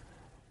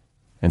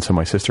 And so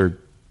my sister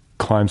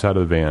climbs out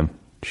of the van.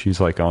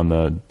 She's like on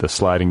the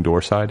sliding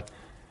door side.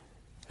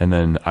 And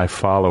then I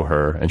follow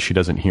her, and she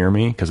doesn't hear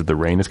me because the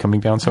rain is coming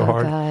down so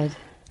hard. God.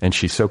 And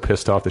she's so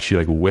pissed off that she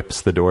like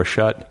whips the door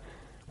shut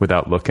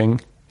without looking.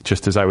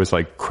 Just as I was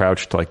like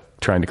crouched, like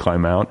trying to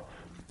climb out.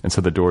 And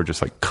so the door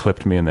just like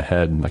clipped me in the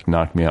head and like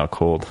knocked me out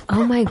cold.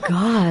 Oh my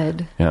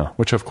God. Yeah.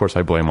 Which of course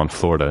I blame on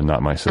Florida and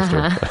not my sister.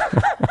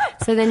 Uh-huh.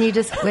 So then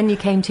when you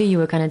came to, you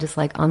were kind of just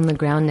like on the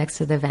ground next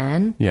to the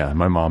van? Yeah.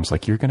 My mom's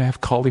like, you're going to have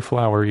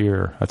cauliflower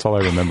ear. That's all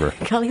I remember.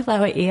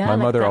 Cauliflower ear? My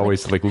mother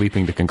always like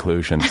leaping to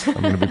conclusions.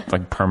 I'm going to be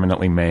like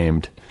permanently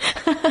maimed.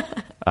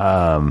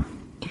 Yeah.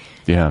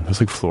 It was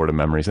like Florida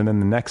memories. And then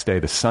the next day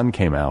the sun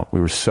came out. We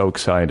were so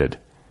excited.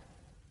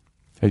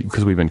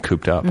 Because we've been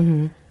cooped up.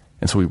 Mm-hmm.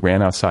 And so we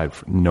ran outside.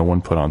 No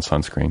one put on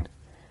sunscreen.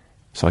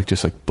 So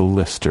just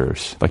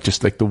blisters.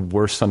 Just the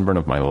worst sunburn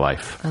of my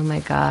life. Oh my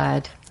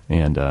God.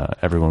 And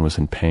everyone was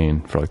in pain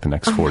for the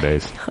next 4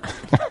 days.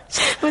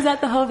 Was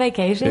that the whole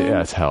vacation?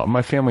 Yeah, it's hell.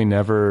 My family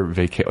never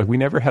we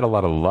never had a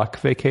lot of luck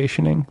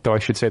vacationing. Though I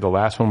should say the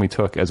last one we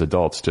took as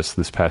adults just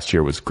this past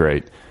year was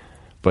great.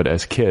 But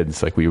as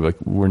kids, we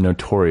were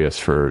notorious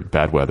for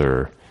bad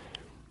weather.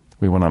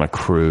 We went on a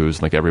cruise,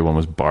 everyone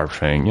was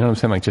barfing, you know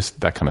what I'm saying?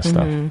 Just that kind of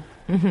stuff.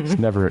 Mm-hmm.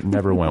 Mm-hmm. It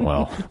never went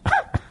well.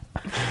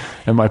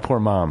 And my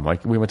poor mom,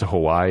 we went to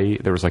Hawaii,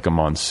 there was a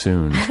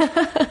monsoon.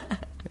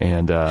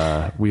 And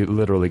we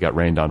literally got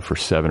rained on for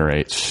 7 or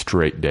 8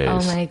 straight days.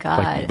 Oh my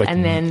God.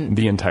 And then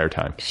the entire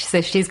time.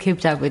 So she's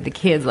cooped up with the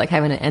kids,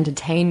 having to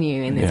entertain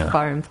you in this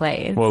foreign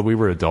place. Well, we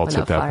were adults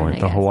at that point.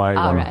 The Hawaii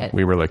one, right.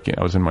 We were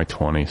I was in my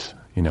 20s.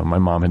 My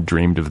mom had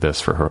dreamed of this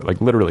for her,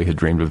 literally had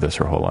dreamed of this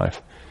her whole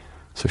life.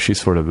 So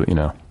she's sort of,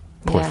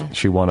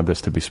 she wanted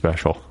this to be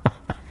special.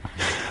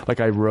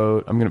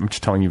 I'm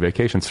just telling you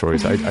vacation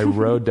stories. I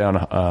rode down,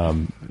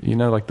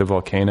 the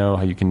volcano,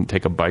 how you can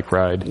take a bike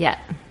ride. Yeah.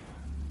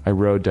 I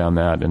rode down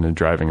that in the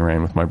driving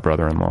rain with my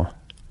brother-in-law.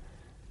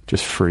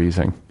 Just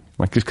freezing.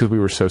 Just because we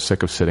were so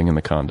sick of sitting in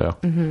the condo.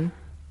 Mm-hmm.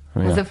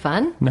 Was it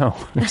fun? No.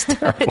 It was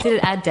terrible. Did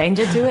it add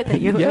danger to it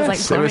that you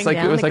yes, were falling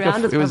down the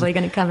ground? It's probably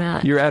going to come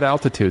out. You're at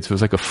altitude, so it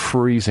was like a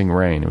freezing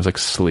rain. It was like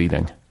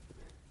sleeting.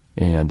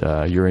 And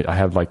I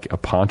have a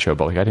poncho,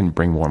 but I didn't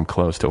bring warm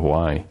clothes to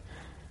Hawaii.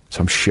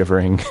 So I'm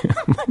shivering.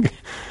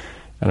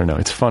 I don't know.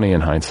 It's funny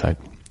in hindsight.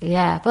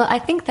 Yeah. Well, I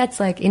think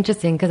that's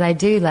interesting because I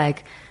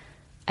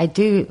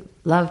do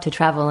love to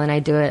travel and I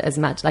do it as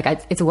much.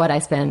 It's what I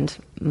spend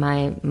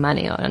my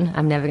money on.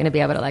 I'm never going to be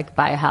able to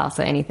buy a house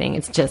or anything.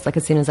 It's just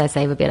as soon as I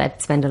save a bit, I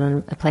spend it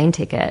on a plane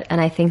ticket. And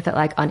I think that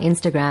on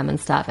Instagram and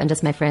stuff and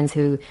just my friends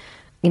who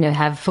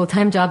have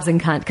full-time jobs and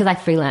can't, because I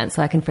freelance,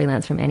 so I can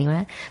freelance from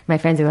anywhere. My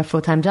friends who have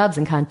full-time jobs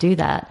and can't do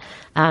that.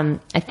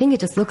 I think it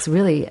just looks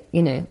really,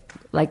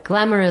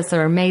 glamorous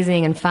or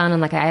amazing and fun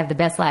and I have the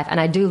best life. And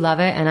I do love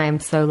it and I am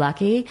so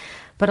lucky.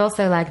 But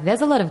also, like,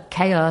 there's a lot of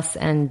chaos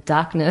and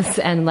darkness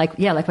and, like,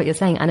 yeah, like what you're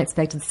saying,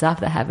 unexpected stuff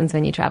that happens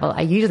when you travel.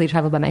 I usually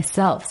travel by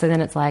myself, so then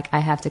it's like I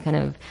have to kind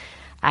of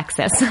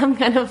access some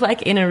kind of,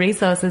 like, inner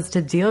resources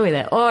to deal with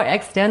it, or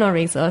external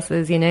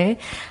resources, you know?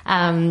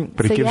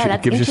 But so,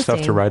 it gives you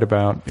stuff to write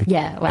about.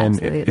 Yeah, well, and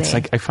absolutely. it's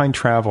like, I find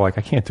travel, like,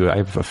 I can't do it. I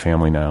have a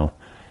family now.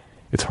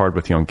 It's hard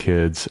with young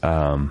kids.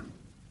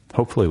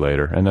 Hopefully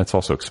later. And that's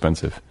also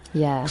expensive.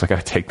 Yeah. Because I got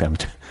to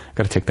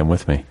take them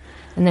with me.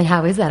 And then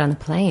how is that on a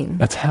plane?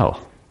 That's hell.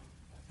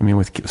 I mean,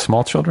 with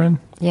small children?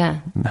 Yeah.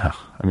 No.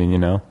 I mean, you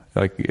know,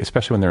 like,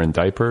 especially when they're in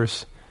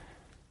diapers.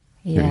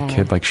 Yeah. Your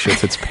kid, like,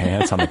 shits its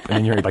pants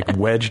and you're, like,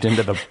 wedged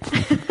into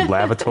the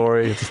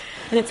lavatory.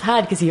 And it's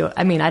hard because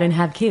I don't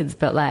have kids,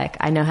 but, like,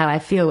 I know how I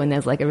feel when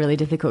there's, like, a really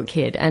difficult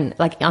kid and,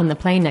 like, on the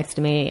plane next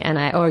to me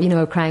or, you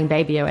know, a crying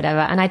baby or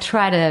whatever. And I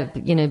try to,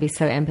 you know, be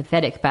so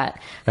empathetic, but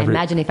I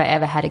imagine if I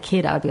ever had a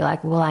kid, I would be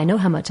like, well, I know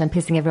how much I'm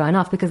pissing everyone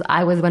off because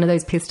I was one of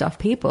those pissed off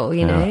people,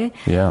 you know?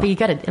 Yeah. But you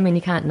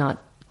can't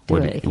not do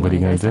it if you what are you want to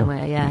going go to do?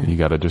 somewhere, yeah. You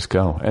got to just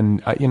go.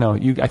 And, you know,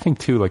 I think,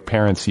 too, like,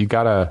 parents, you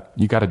gotta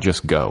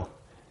just go.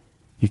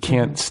 You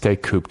can't stay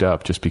cooped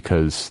up just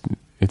because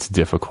it's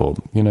difficult.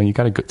 You know, you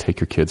got to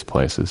take your kids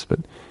places, but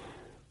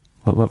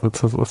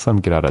let's let them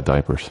get out of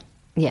diapers.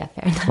 Yeah,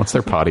 fair enough. Once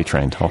they're potty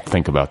trained, I'll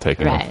think about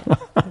taking Right. them.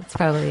 That's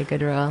probably a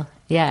good rule.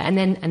 Yeah, and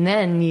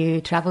then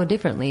you travel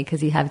differently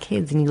because you have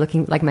kids and you're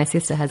looking, like my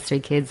sister has 3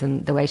 kids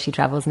and the way she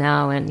travels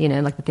now and, you know,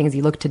 like the things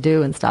you look to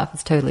do and stuff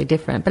is totally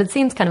different. But it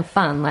seems kind of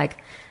fun, like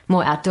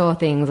more outdoor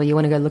things, or you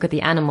want to go look at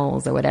the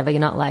animals or whatever. You're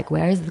not like,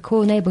 where is the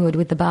cool neighborhood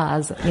with the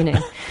bars, you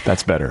know?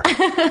 That's better,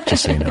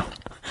 just so you know.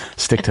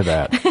 Stick to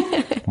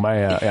that.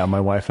 My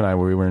wife and I,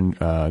 we were in,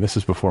 this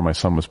is before my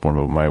son was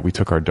born, but we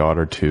took our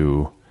daughter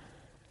to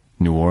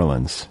New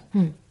Orleans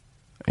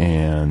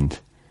and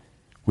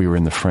we were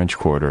in the French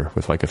Quarter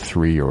with like a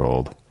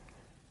 3-year-old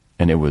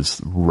and it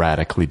was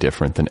radically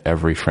different than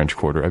every French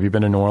Quarter. Have you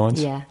been to New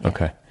Orleans? Yeah.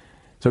 Okay.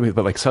 So,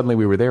 but like suddenly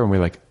we were there and we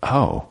were like,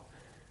 oh,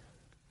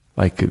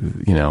 like,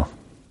 you know,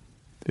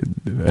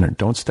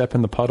 don't step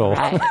in the puddle.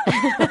 Right.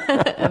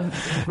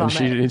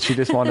 And she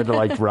just wanted to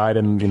like ride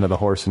in, you know, the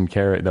horse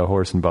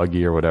and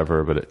buggy or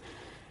whatever. But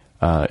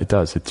it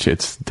does.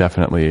 It's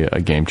definitely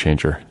a game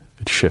changer.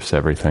 It shifts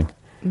everything.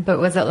 But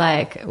was it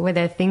like, were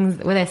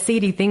there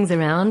seedy things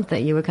around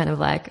that you were kind of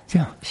like,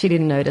 yeah, she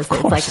didn't notice?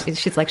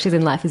 It's like she's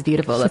in Life is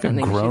Beautiful or like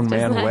something. A grown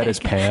man like, wet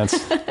his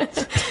pants.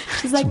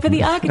 She's like, but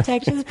the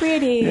architecture's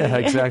pretty. Yeah,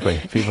 exactly.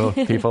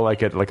 People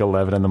like at like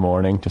 11 in the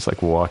morning, just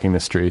like walking the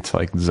streets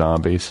like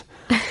zombies.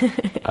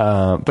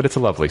 But it's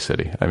a lovely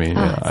city. I mean,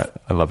 I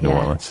love New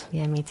Orleans.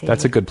 Yeah, me too.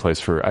 That's a good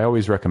place I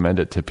always recommend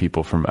it to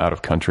people from out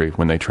of country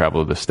when they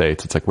travel to the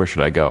States. It's like, where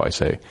should I go? I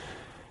say,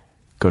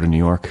 go to New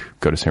York,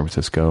 go to San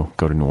Francisco,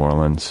 go to New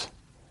Orleans,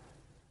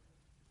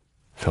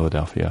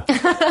 Philadelphia.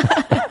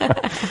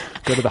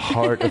 Go to the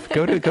heart of,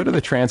 go to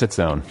the transit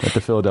zone at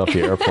the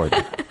Philadelphia airport.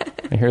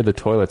 I hear the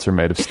toilets are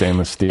made of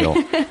stainless steel.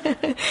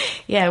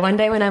 Yeah, one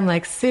day when I'm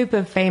like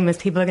super famous,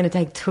 people are going to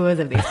take tours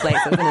of these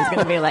places and it's going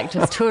to be like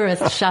just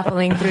tourists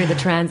shuffling through the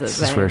transit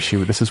zone.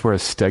 This is where a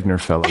Stegner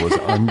fellow was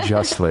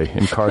unjustly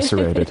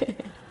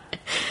incarcerated.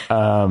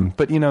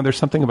 But, you know, there's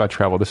something about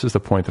travel. This is the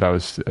point that I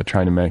was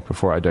trying to make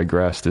before I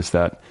digressed, is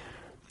that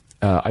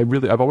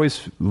I've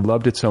always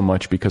loved it so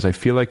much because I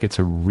feel like it's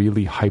a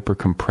really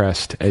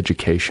hyper-compressed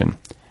education.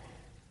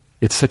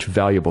 It's such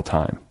valuable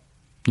time.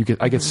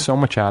 I get so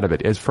much out of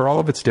it, as for all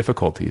of its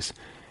difficulties.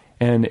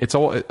 And it's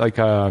all like,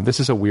 this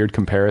is a weird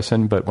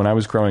comparison, but when I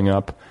was growing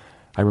up,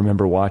 I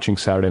remember watching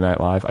Saturday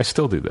Night Live. I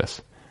still do this.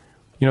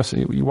 You know, so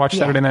you watch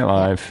Saturday Night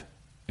Live.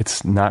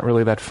 It's not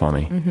really that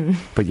funny,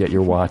 but yet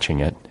you're watching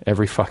it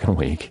every fucking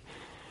week.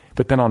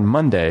 But then on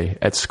Monday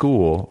at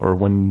school, or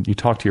when you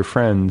talk to your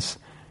friends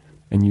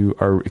and you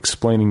are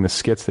explaining the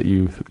skits that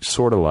you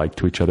sort of like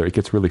to each other, it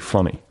gets really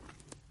funny.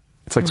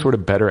 It's like sort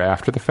of better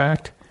after the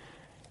fact.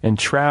 And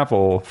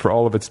travel, for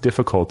all of its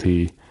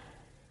difficulty,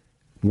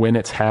 when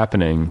it's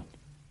happening,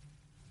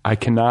 I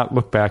cannot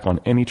look back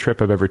on any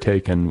trip I've ever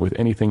taken with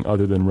anything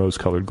other than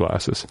rose-colored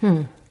glasses.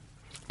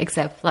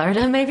 Except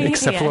Florida, maybe?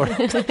 Except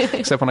Florida.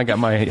 Except when I got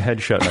my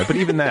head shut. But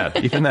even that.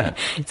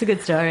 It's a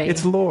good story.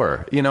 It's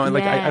lore. You know, and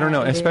like, I don't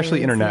know,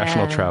 especially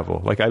international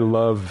travel. Like, I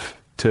love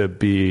to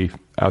be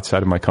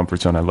outside of my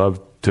comfort zone. I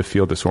love to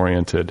feel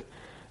disoriented.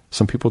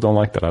 Some people don't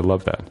like that. I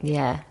love that.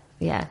 Yeah,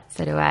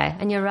 so do I.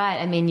 And you're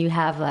right. I mean, you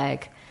have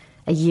like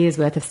a year's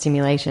worth of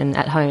stimulation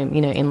at home,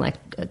 you know, in like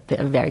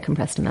a very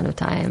compressed amount of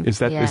time. Is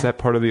that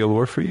part of the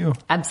allure for you?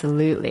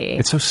 Absolutely.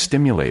 It's so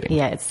stimulating.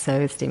 Yeah, it's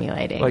so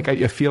stimulating. Like,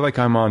 I feel like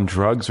I'm on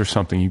drugs or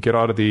something. You get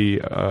out of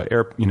the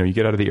you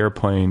get out of the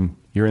airplane.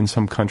 You're in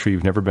some country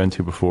you've never been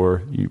to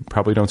before. You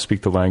probably don't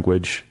speak the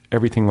language.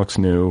 Everything looks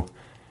new.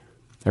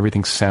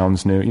 Everything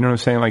sounds new. You know what I'm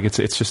saying? Like, it's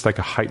just like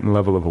a heightened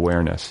level of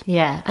awareness.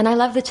 Yeah, and I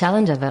love the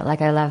challenge of it. Like,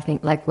 I love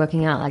like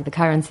working out like the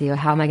currency, or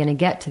how am I going to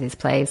get to this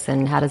place,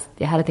 and how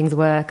do things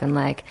work? And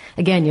like,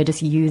 again, you're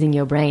just using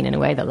your brain in a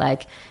way that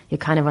like you're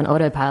kind of on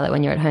autopilot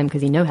when you're at home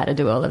because you know how to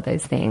do all of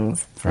those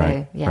things. So,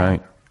 right. yeah.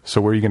 Right. So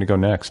where are you going to go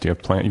next? Do you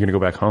have plan? You're going to go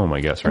back home,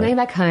 I guess, I'm right? going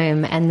back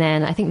home, and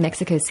then I think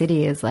Mexico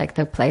City is like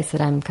the place that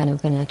I'm kind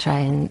of going to try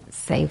and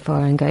save for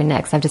and go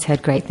next. I've just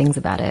heard great things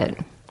about it.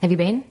 Have you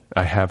been?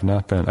 I have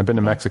not been. I've been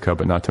to Mexico,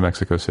 but not to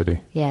Mexico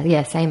City.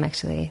 Yeah, same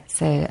actually.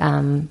 So,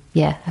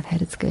 yeah, I've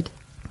heard it's good.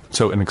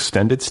 So an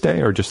extended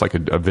stay or just like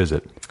a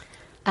visit?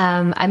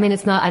 I mean,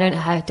 it's not, I don't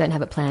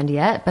have it planned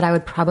yet, but I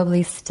would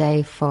probably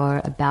stay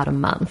for about a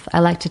month. I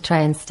like to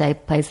try and stay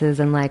places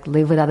and like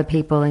live with other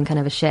people in kind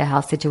of a share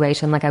house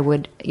situation like I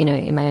would,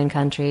 in my own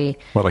country.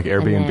 What, like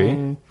Airbnb?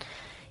 Then,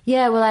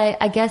 yeah, well,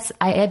 I guess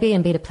I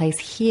Airbnb'd a place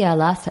here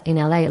in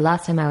LA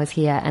last time I was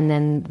here, and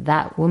then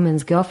that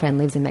woman's girlfriend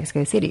lives in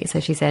Mexico City.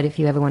 So she said, if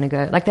you ever want to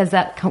go, like there's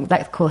that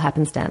cool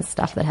happenstance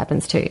stuff that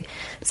happens too.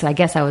 So I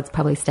guess I would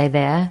probably stay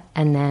there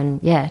and then,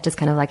 yeah, just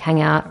kind of like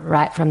hang out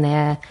right from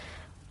there.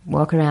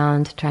 Walk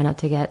around, try not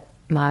to get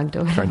mugged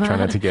or whatever. Try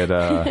not to get,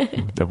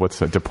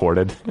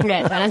 deported.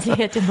 Yeah, try not to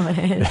get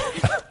deported.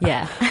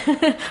 Yeah.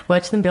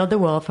 Watch them build the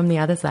wall from the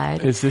other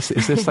side. Is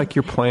this like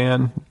your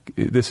plan?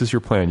 This is your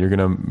plan. You're going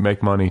to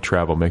make money,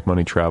 travel,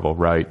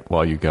 right,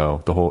 while you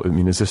go.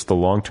 Is this the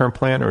long-term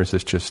plan or is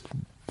this just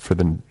for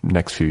the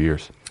next few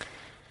years?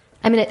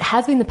 I mean, it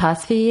has been the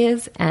past few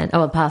years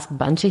the past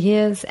bunch of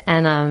years.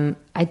 And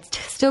I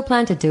still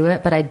plan to do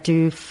it, but I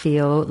do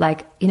feel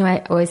like,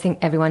 I always think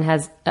everyone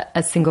has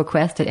a single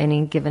quest at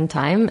any given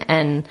time.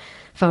 And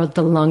for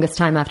the longest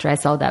time after I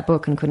sold that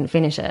book and couldn't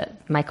finish it,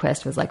 my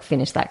quest was like,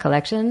 finish that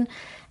collection.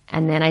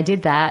 And then I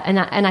did that. And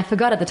I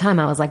forgot at the time,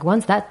 I was like,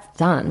 once that's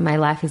done, my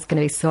life is going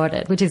to be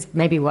sorted, which is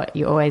maybe what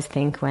you always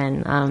think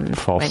when...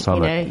 False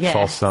summit.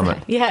 False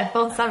summit. Yeah,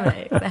 false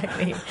summit,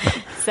 exactly.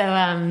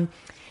 So...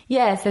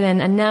 yeah, so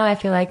then, and now I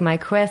feel like my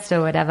quest or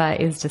whatever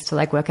is just to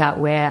like work out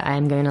where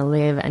I'm going to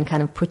live and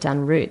kind of put down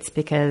roots,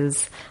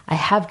 because I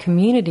have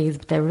communities,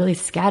 but they're really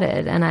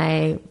scattered. And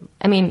I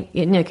mean,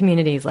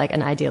 community is like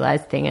an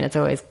idealized thing and it's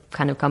always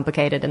kind of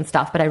complicated and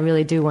stuff, but I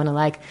really do want to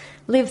like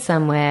live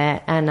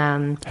somewhere and,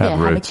 have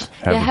roots,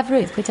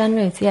 put down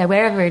roots. Yeah.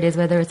 Wherever it is,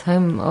 whether it's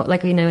home or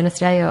like, in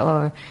Australia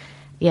or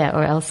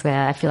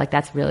elsewhere, I feel like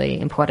that's really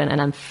important.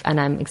 And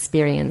I'm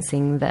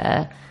experiencing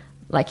the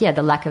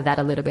lack of that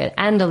a little bit,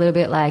 and a little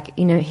bit like,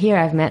 here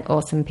I've met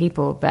awesome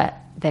people, but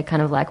they're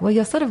kind of like, well,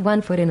 you're sort of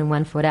 1 foot in and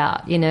 1 foot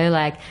out,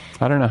 like.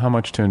 I don't know how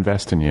much to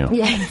invest in you.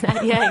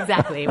 Yeah,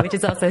 exactly. Which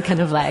is also kind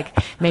of like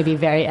maybe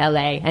very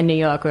LA and New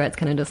York, where it's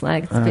kind of just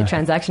like, it's a bit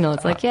transactional.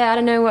 It's like, I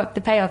don't know what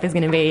the payoff is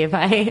going to be if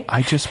I.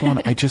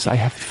 I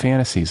have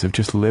fantasies of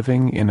just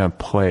living in a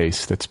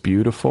place that's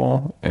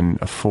beautiful and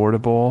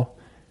affordable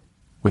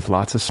with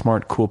lots of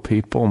smart, cool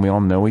people, and we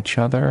all know each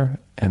other,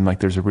 and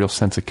like there's a real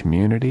sense of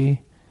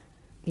community.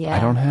 Yeah.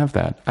 I don't have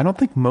that. I don't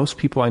think most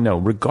people I know,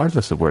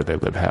 regardless of where they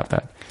live, have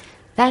that.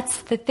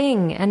 That's the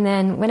thing. And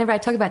then whenever I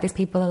talk about this,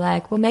 people are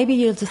like, well, maybe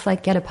you'll just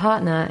like get a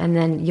partner and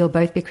then you'll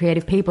both be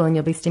creative people and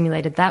you'll be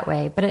stimulated that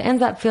way. But it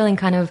ends up feeling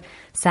kind of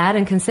sad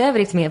and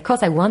conservative to me. Of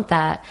course I want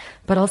that,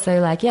 but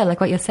also like, yeah,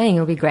 like what you're saying,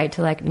 it'll be great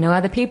to like know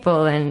other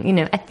people. And,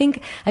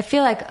 I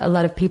feel like a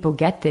lot of people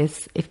get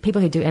this. If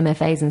people who do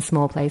MFAs in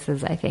small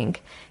places, I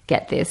think,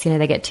 get this,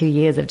 they get 2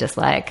 years of just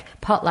like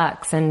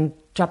potlucks and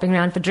dropping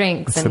around for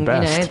drinks and,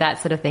 that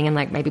sort of thing. And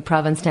like maybe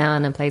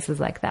Provincetown and places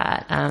like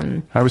that.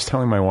 I was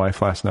telling my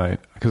wife last night,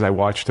 because I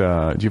watched,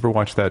 do you ever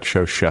watch that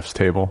show Chef's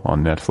Table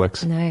on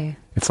Netflix? No.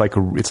 It's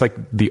like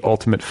the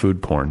ultimate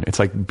food porn. It's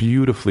like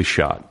beautifully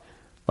shot.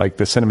 Like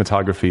the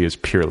cinematography is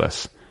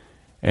peerless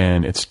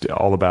and it's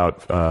all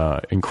about,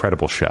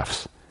 incredible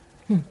chefs.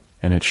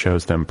 And it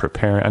shows them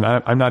preparing. And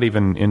I'm not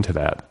even into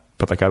that,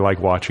 but like I like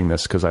watching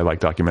this because I like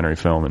documentary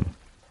film. And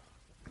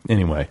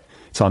anyway,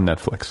 it's on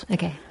Netflix.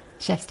 Okay.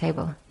 Chef's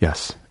Table.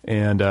 Yes.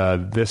 And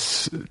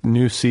this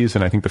new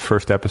season, I think the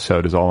first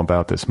episode is all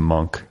about this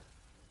monk.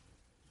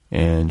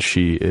 And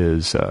she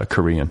is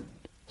Korean.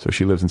 So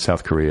she lives in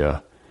South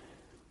Korea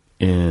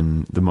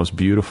in the most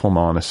beautiful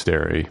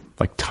monastery,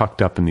 like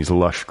tucked up in these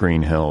lush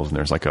green hills. And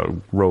there's like a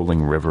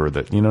rolling river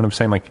that, you know what I'm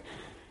saying? Like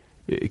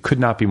it could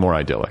not be more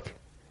idyllic.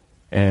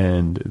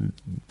 And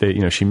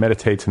she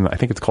meditates in, I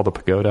think it's called a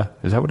pagoda.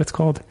 Is that what it's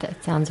called?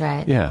 That sounds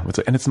right. Yeah.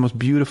 And it's the most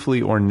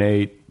beautifully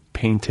ornate,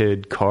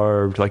 painted,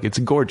 carved, like it's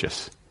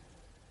gorgeous.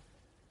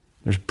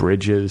 There's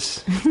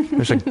bridges,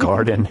 there's a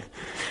garden.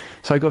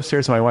 So I go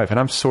upstairs to my wife and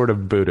I'm sort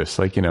of Buddhist,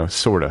 like,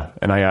 sort of,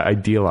 and I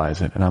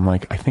idealize it. And I'm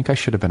like, I think I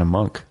should have been a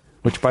monk,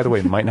 which by the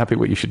way, might not be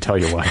what you should tell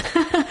your wife.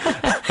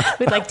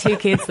 With like 2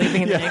 kids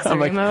sleeping in the next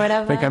room or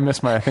whatever. I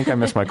think I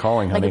miss my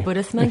calling, honey. Like a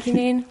Buddhist monk, you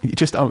mean?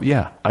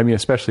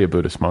 Especially a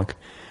Buddhist monk,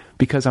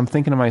 because I'm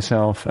thinking to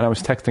myself, and I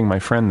was texting my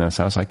friend this,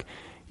 I was like,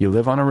 you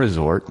live on a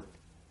resort,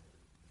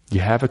 you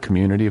have a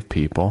community of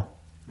people.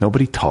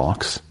 Nobody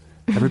talks.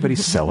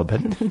 Everybody's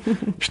celibate.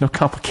 There's no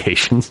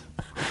complications.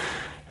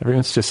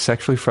 Everyone's just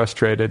sexually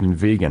frustrated and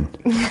vegan.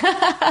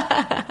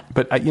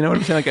 But you know what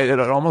I'm saying? Like it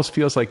almost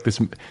feels like this.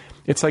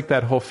 It's like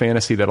that whole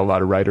fantasy that a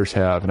lot of writers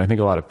have, and I think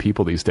a lot of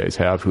people these days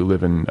have who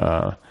live in,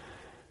 our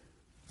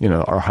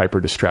hyper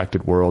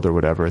distracted world or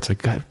whatever. It's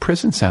like, God,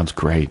 prison sounds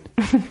great.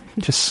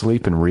 Just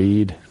sleep and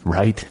read,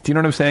 write. Do you know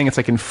what I'm saying? It's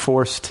like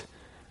enforced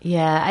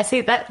Yeah, I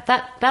see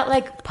that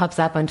like pops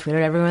up on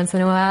Twitter every once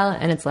in a while,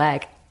 and it's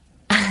like,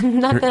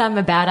 not that I'm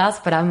a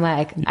badass, but I'm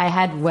like, I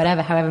had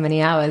however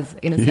many hours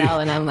in a cell,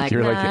 and I'm like,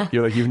 you're nah.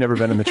 like, you've never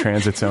been in the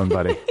transit zone,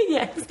 buddy.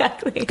 Yeah,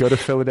 exactly. Go to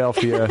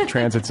Philadelphia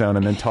transit zone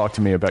and then talk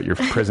to me about your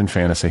prison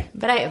fantasy.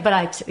 But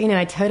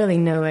I totally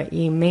know what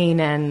you mean,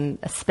 and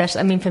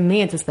especially, I mean, for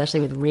me, it's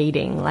especially with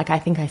reading. Like, I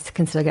think I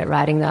can still get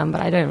writing done, but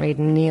I don't read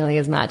nearly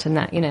as much. And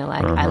that,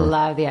 I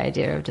love the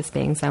idea of just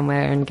being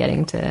somewhere and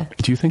getting to.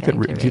 Do you think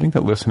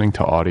that listening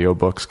to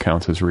audiobooks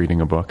counts as reading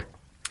a book?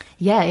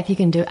 Yeah, if you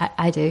can do,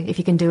 I do. If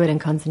you can do it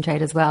and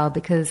concentrate as well,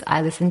 because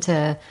I listen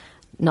to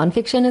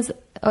nonfiction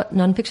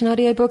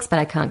audiobooks, but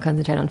I can't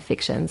concentrate on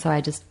fiction, so I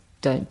just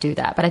don't do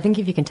that. But I think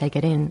if you can take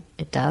it in,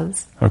 it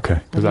does.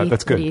 Okay,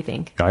 that's good. What do you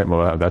think?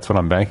 Well, that's what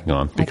I'm banking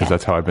on, because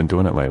that's how I've been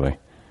doing it lately.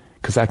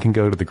 Because I can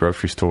go to the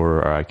grocery store,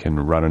 or I can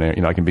run an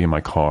errand. I can be in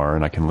my car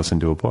and I can listen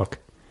to a book.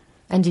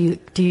 And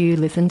do you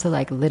listen to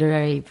like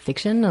literary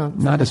fiction or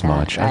not as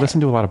much? Right. I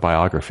listen to a lot of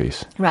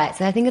biographies. Right.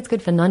 So I think it's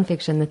good for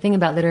nonfiction. The thing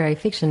about literary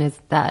fiction is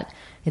that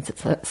it's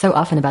so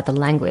often about the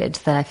language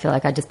that I feel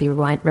like I'd just be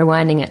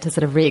rewinding it to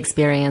sort of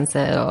re-experience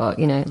it or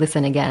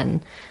listen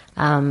again.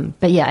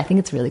 But yeah, I think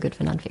it's really good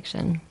for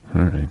nonfiction.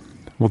 All right.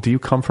 Well, do you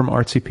come from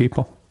artsy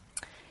people?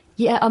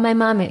 Yeah. Oh, my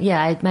mum.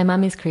 Yeah, my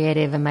mum is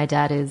creative and my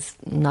dad is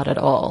not at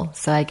all.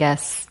 So I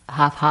guess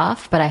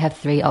half. But I have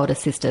 3 older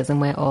sisters, and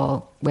we're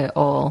all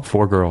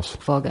 4 girls.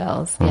 4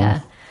 girls.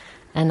 Yeah,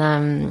 and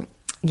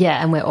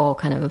and we're all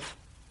kind of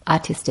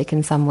artistic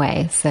in some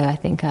way. So I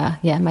think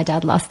my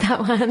dad lost that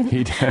one.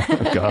 He did.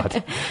 Oh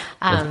God.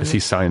 Is he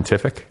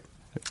scientific?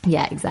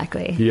 Yeah,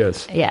 exactly. He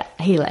is. Yeah,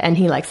 he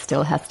like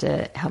still has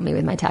to help me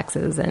with my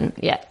taxes and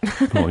yeah.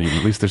 Well,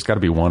 at least there's got to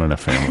be one in a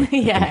family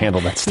who can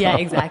handle that stuff. Yeah,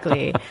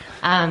 exactly.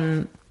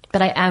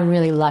 But I am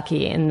really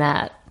lucky in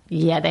that,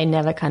 they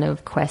never kind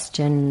of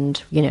questioned,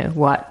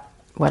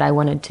 what I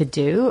wanted to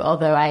do.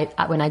 Although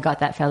when I got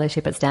that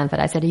fellowship at Stanford,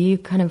 I said, are you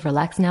kind of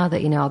relaxed now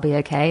that, I'll be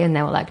okay? And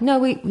they were like,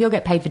 no, you'll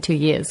get paid for 2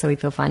 years. So we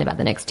feel fine about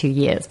the next 2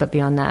 years. But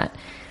beyond that,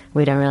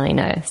 we don't really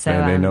know. So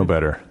they know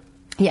better.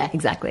 Yeah,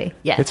 exactly.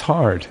 Yeah. It's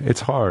hard.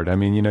 I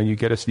mean, you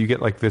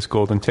get like this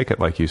golden ticket,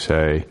 like you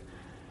say.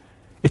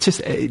 It's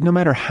just, no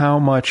matter how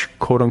much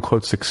quote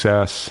unquote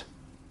success,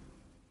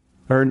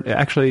 or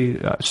actually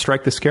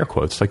strike the scare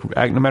quotes, like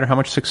no matter how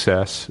much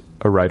success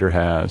a writer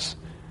has,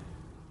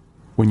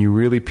 when you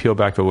really peel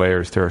back the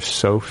layers, there are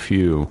so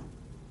few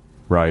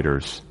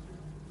writers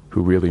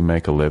who really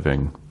make a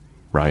living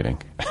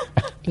writing.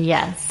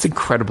 Yes. It's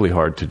incredibly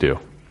hard to do.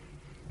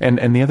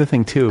 And the other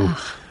thing too,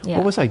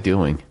 what was I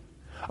doing?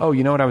 Oh,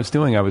 you know what I was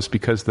doing? I was,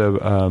 because the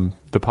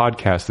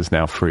podcast is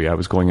now free, I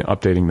was going and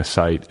updating the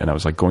site, and I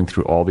was like going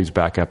through all these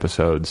back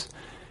episodes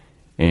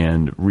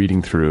and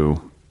reading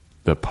through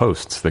the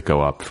posts that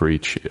go up for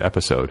each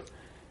episode.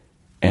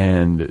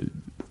 And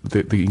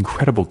the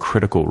incredible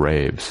critical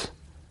raves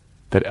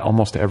that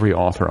almost every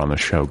author on the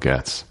show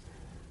gets,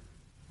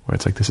 where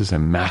it's like, this is a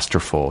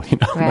masterful,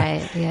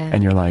 right? Yeah.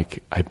 And you're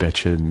like, I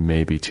bet you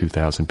maybe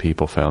 2,000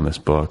 people found this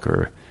book,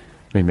 or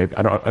I mean, maybe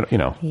I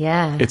don't.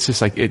 Yeah. It's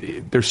just like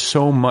there's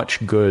so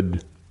much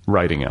good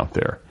writing out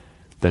there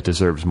that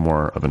deserves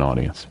more of an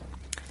audience.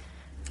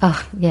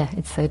 Oh yeah,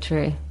 it's so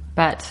true.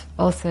 But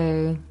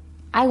also,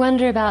 I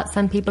wonder about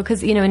some people,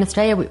 because, in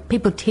Australia,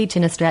 people teach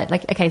in Australia.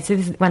 Like, okay, so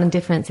this is one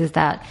difference is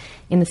that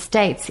in the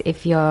States,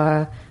 if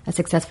you're a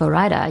successful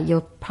writer,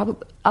 you'll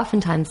probably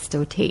oftentimes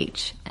still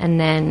teach. And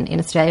then in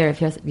Australia,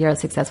 if you're a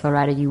successful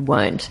writer, you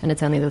won't. And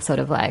it's only the sort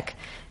of like,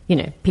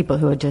 people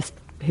who are just,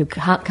 who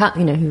can't,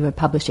 who are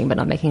publishing but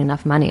not making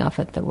enough money off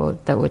it that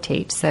will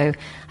teach. So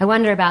I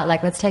wonder about,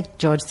 like, let's take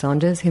George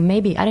Saunders, who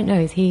maybe, I don't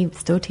know, is he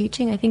still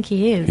teaching? I think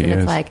he is.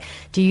 It's like,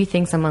 do you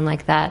think someone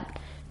like that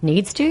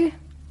needs to?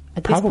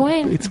 At this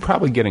point? It's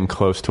probably getting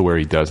close to where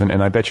he doesn't,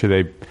 and I bet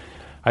you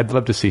I'd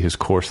love to see his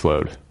course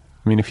load.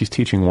 I mean, if he's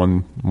teaching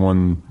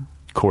one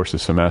course a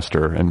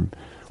semester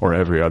or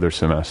every other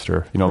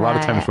semester, a lot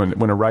of times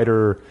when a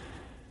writer,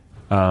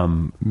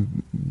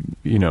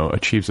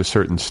 achieves a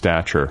certain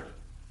stature,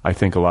 I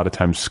think a lot of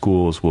times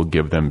schools will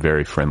give them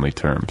very friendly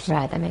terms.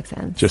 Right, that makes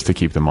sense. Just to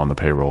keep them on the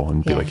payroll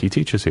and be like, he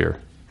teaches here.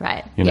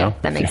 Right. Yeah,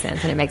 that makes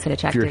sense, and it makes it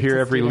attractive. If you're here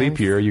every students. leap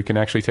year, you can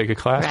actually take a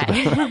class.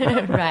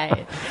 Right.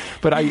 Right.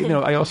 But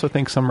I also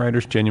think some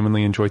writers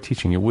genuinely enjoy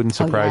teaching. It wouldn't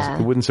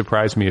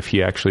surprise me if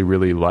he actually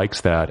really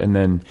likes that. And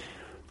then,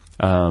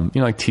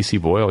 like T.C.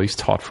 Boyle, he's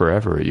taught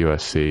forever at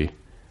USC.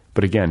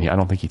 But again, I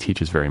don't think he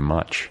teaches very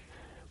much.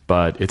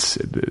 But it's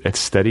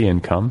steady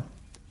income.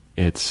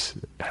 It's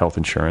health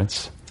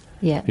insurance.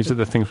 Yeah. These are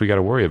the things we got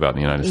to worry about in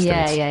the United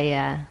States.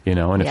 Yeah.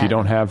 And if you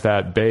don't have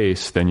that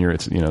base, then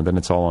then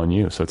it's all on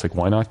you. So it's like,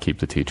 why not keep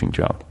the teaching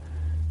job?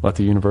 Let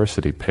the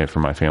university pay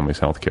for my family's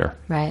health care.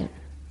 Right.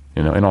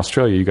 In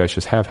Australia, you guys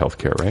just have health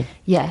care, right?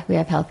 Yeah, we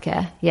have health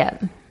care. Yeah.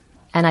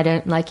 And I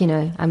don't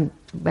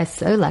we're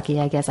so lucky,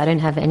 I guess. I don't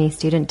have any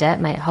student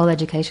debt. My whole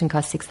education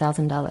cost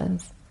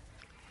 $6,000.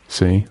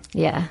 See?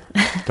 Yeah.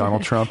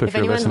 Donald Trump, if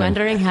you're anyone's listening.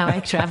 wondering how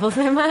I travel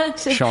so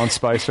much. Sean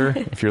Spicer,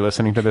 if you're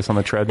listening to this on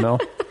the treadmill.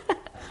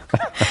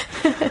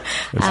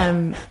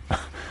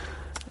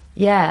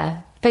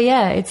 Yeah. But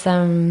yeah, it's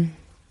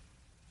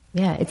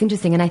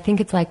interesting. And I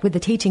think it's like with the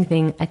teaching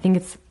thing, I think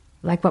it's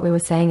like what we were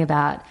saying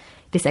about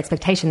this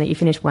expectation that you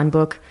finish one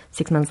book,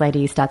 6 months later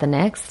you start the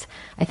next.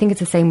 I think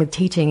it's the same with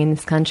teaching in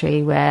this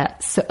country where,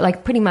 so,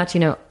 like, pretty much,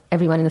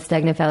 everyone in the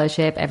Stegner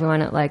Fellowship,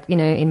 everyone at, like,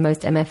 in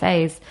most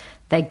MFAs,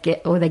 they're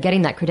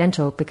getting that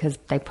credential because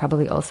they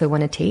probably also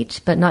want to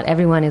teach, but not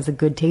everyone is a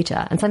good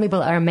teacher. And some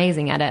people are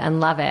amazing at it and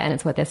love it and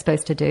it's what they're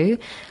supposed to do.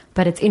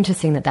 But it's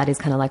interesting that is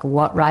kind of like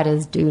what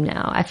writers do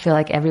now. I feel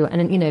like everyone,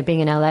 and, being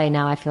in LA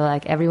now, I feel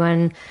like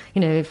everyone,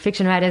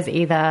 fiction writers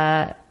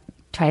either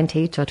try and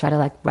teach or try to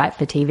like write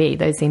for TV.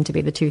 Those seem to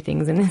be the two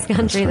things in this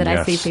country that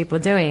I see people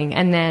doing.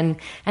 And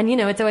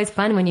it's always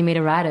fun when you meet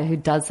a writer who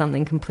does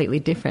something completely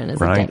different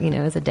as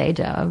as a day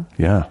job.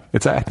 Yeah.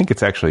 I think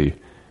it's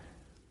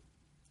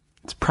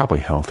probably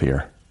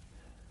healthier.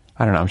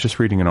 I don't know. I was just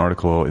reading an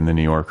article in the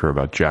New Yorker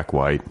about Jack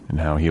White and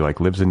how he like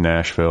lives in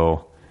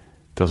Nashville,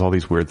 does all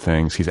these weird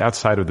things. He's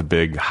outside of the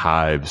big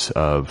hives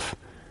of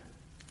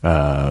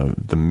the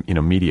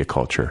media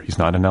culture. He's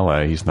not in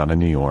LA. He's not in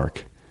New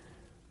York.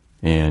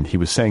 And he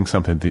was saying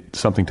something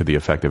to the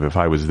effect of, if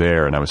I was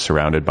there and I was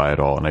surrounded by it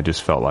all and I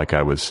just felt like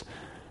I was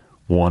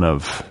one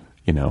of,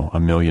 a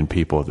million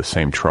people at the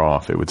same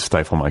trough, it would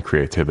stifle my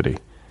creativity.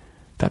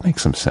 That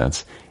makes some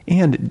sense.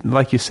 And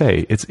like you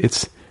say,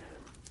 it's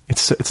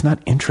not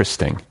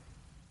interesting.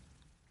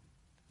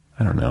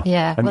 I don't know.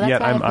 Yeah. And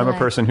yet I'm a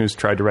person who's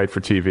tried to write for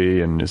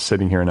TV and is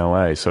sitting here in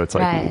LA. So it's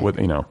like, right. Well,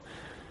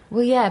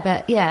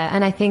 yeah,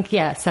 and I think,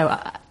 so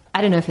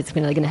I don't know if it's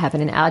really going to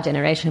happen in our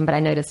generation, but I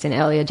noticed in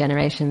earlier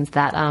generations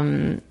that,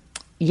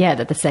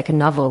 that the second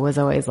novel was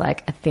always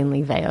like a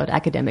thinly veiled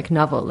academic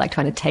novel, like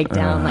trying to take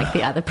down like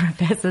the other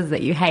professors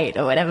that you hate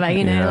or whatever, I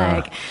don't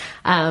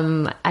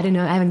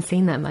know. I haven't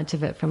seen that much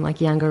of it from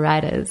like younger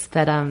writers,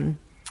 but, I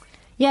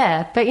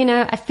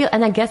feel,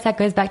 and I guess that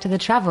goes back to the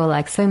travel,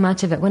 like so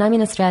much of it. When I'm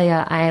in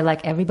Australia, I,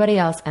 like everybody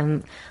else,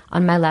 am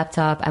on my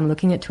laptop, I'm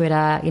looking at Twitter,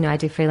 I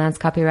do freelance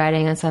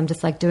copywriting, and so I'm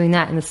just like doing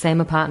that in the same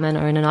apartment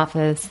or in an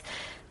office.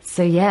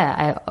 So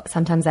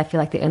sometimes I feel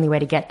like the only way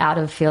to get out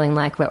of feeling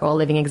like we're all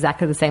living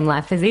exactly the same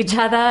life as each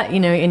other,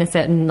 in a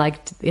certain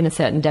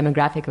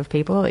demographic of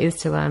people is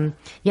to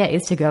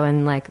go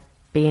and like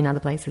be in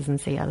other places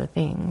and see other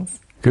things.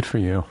 Good for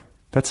you.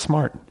 That's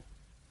smart.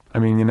 I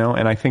mean,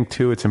 and I think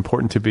too, it's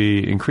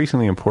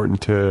increasingly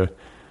important to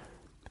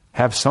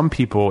have some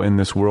people in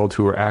this world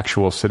who are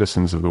actual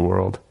citizens of the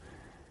world.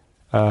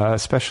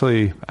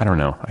 Especially, I don't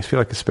know. I feel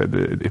like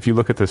if you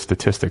look at the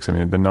statistics, I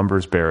mean, the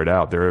numbers bear it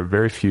out. There are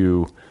very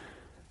few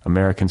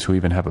Americans who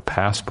even have a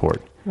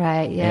passport.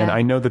 Right, yeah. And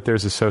I know that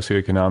there's a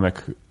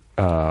socioeconomic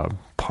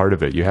part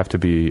of it. You have to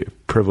be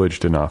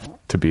privileged enough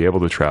to be able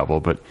to travel.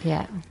 But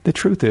the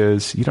truth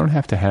is, you don't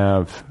have to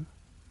have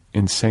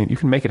insane... You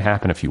can make it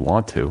happen if you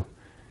want to,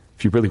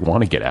 if you really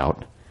want to get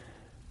out.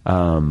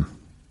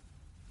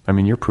 I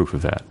mean, you're proof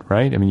of that,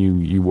 right? I mean,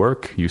 you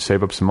work, you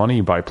save up some money,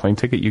 you buy a plane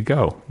ticket, you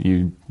go.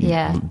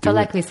 But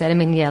like we said, I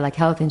mean, like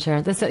health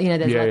insurance. There's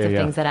lots of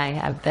things that I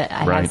have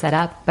have set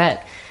up.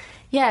 But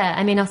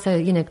I mean,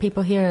 also,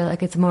 people here,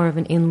 like it's more of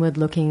an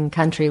inward-looking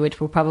country,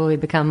 which will probably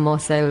become more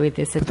so with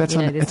this. But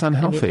it's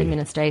unhealthy.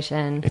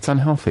 Administration. It's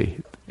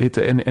unhealthy.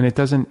 It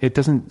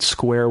doesn't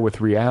square with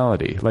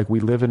reality. Like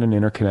we live in an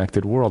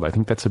interconnected world. I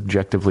think that's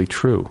objectively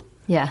true.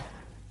 Yeah.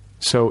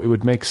 So it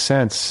would make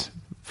sense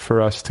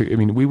for us to, I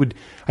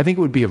think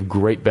it would be of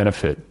great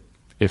benefit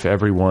if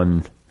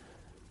everyone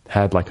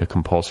had like a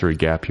compulsory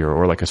gap year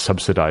or like a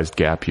subsidized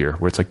gap year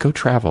where it's like, go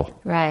travel.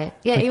 Right.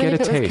 Yeah, like, even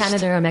if it was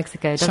Canada or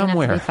Mexico, it doesn't have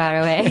to be far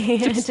away.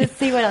 just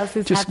see what else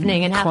is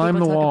happening and how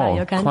people talk about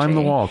your country. Climb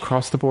the wall,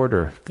 cross the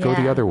border, go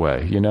the other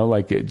way,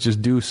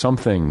 just do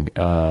something.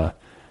 I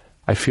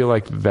feel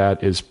like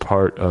that is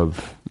part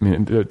of,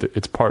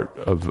 it's part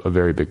of a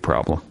very big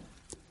problem.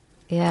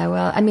 Yeah,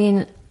 well,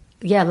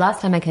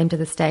 last time I came to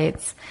the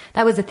States,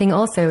 that was the thing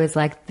also is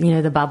like,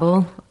 the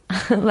bubble.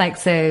 Like,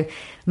 so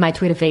my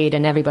Twitter feed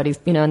and everybody's,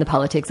 and the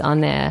politics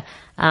on there.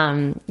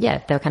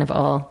 They were kind of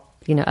all,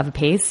 of a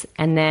piece.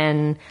 And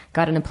then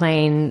got on a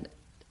plane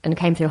and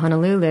came through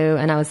Honolulu,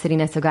 and I was sitting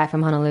next to a guy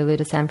from Honolulu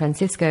to San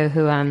Francisco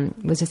who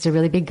was just a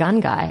really big gun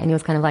guy, and he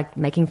was kind of like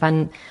making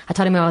fun. I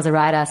told him I was a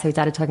writer, so he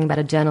started talking about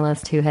a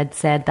journalist who had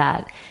said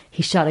that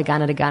he shot a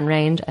gun at a gun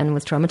range and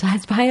was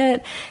traumatized by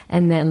it,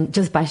 and then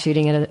just by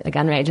shooting at a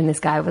gun range. And this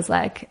guy was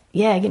like,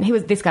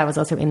 this guy was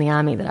also in the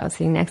army that I was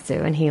sitting next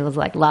to, and he was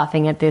like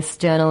laughing at this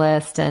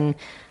journalist and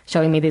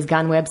showing me these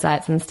gun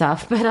websites and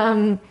stuff,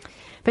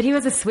 But he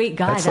was a sweet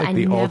guy. That's like I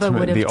never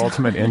would have. The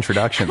ultimate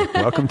introduction.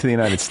 Welcome to the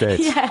United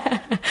States. Yeah.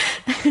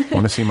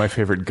 Want to see my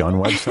favorite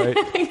gun website?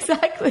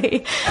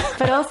 Exactly.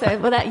 But also, he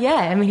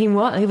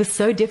was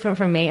so different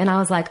from me, and I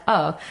was like,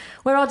 oh,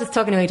 we're all just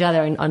talking to each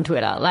other on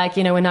Twitter. Like,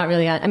 we're not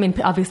really.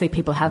 Obviously,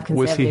 people have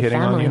conservative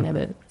family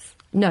members.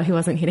 No, he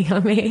wasn't hitting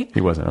on me.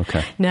 He wasn't.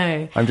 Okay.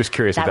 No. I'm just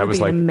curious if that would was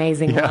be like an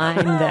amazing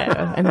line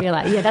though, and be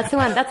like, yeah, that's the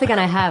one. That's the gun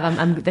I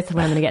have. That's the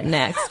one I'm going to get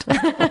next.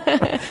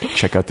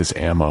 check out this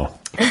ammo.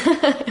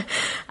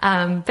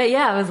 But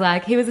yeah, I was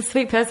like, he was a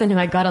sweet person who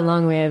I got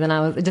along with, and I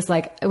was just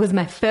like, it was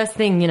my first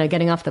thing,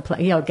 getting off the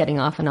plane, getting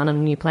off and on a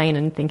new plane,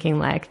 and thinking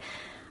like,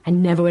 I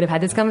never would have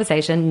had this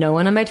conversation. No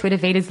one on my Twitter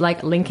feed is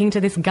like linking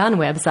to this gun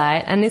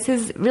website, and this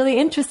is really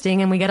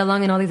interesting, and we get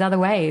along in all these other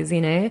ways,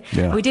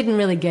 Yeah. We didn't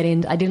really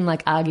I didn't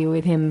like argue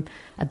with him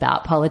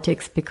about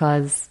politics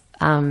because,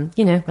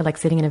 we're like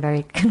sitting in a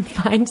very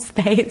confined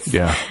space.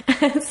 Yeah.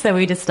 So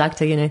we just stuck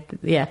to,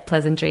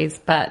 pleasantries.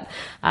 But,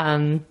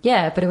 but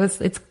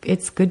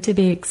it's good to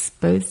be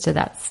exposed to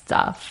that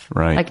stuff.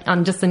 Right. Like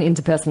on just an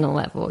interpersonal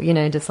level,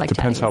 just like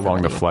Depends how chatting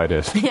with long the somebody. flight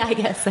is. Yeah, I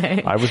guess so.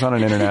 I was on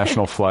an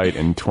international flight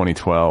in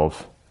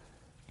 2012,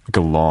 like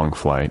a long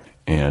flight,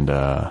 and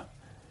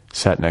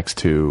sat next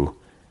to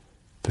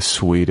the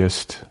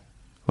sweetest,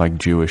 like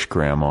Jewish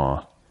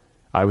grandma.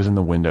 I was in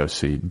the window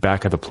seat,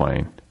 back of the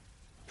plane,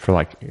 for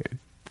like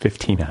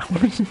 15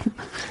 hours.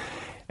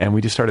 And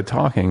we just started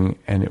talking,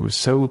 and it was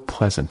so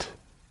pleasant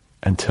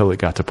until it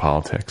got to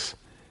politics.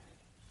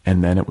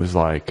 And then it was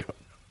like,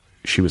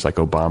 she was like,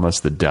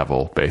 Obama's the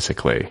devil,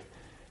 basically.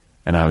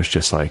 And I was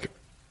just like,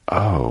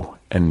 oh.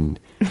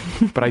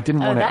 But I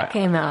didn't want to. That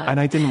came out. And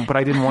I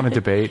didn't want to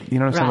debate. You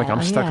know what I'm saying? Like,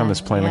 I'm stuck on this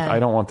plane. Like, I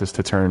don't want this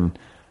to turn,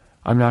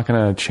 I'm not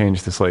going to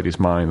change this lady's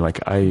mind. Like,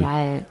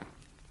 Right.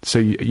 So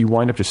you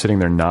wind up just sitting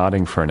there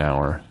nodding for an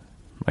hour.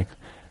 Like,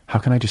 how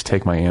can I just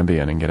take my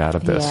Ambien and get out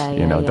of this?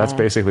 Yeah, That's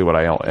basically what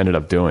I ended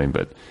up doing.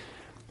 But,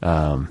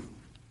 I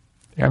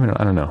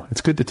don't know.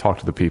 It's good to talk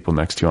to the people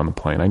next to you on the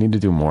plane. I need to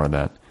do more of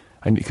that.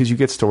 Because you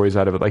get stories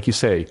out of it. Like you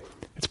say,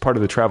 it's part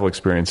of the travel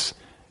experience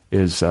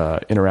is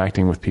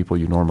interacting with people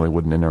you normally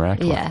wouldn't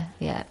interact with.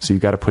 Yeah. So you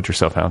got to put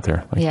yourself out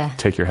there. Like, Yeah.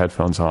 Take your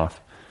headphones off.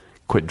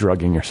 Quit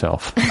drugging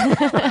yourself.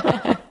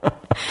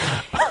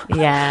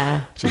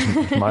 Yeah. It's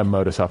just my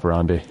modus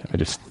operandi. I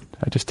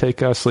just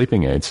take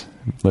sleeping aids,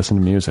 listen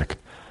to music.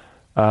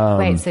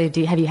 Wait, so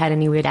have you had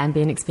any weird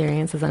ambient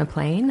experiences on a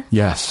plane?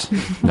 Yes.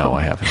 No,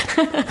 I haven't.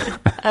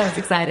 I was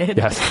excited.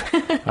 Yes.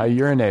 I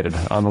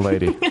urinated on the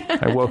lady.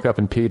 I woke up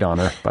and peed on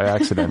her by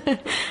accident.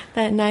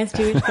 That nice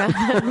Jewish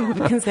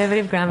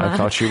conservative grandma. I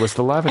thought she was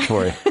the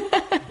lavatory.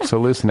 It's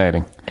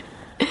hallucinating.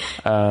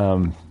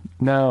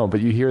 No, but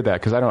you hear that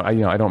because I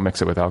don't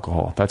mix it with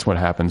alcohol. That's what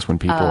happens when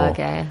people. Oh,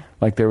 okay.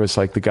 Like there was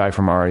like the guy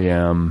from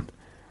REM.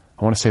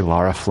 I want to say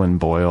Lara Flynn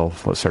Boyle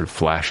started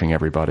flashing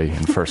everybody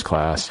in first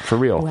class for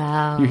real.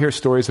 Wow. You hear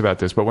stories about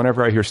this, but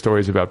whenever I hear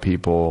stories about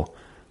people,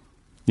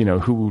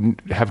 who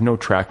have no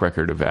track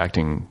record of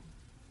acting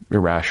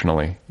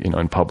irrationally,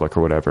 in public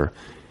or whatever,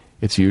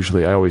 it's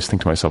usually, I always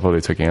think to myself, oh,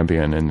 they took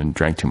Ambien and then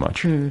drank too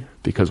much.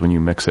 Because when you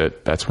mix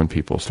it, that's when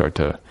people start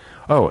to,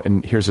 oh,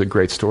 and here's a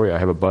great story. I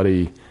have a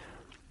buddy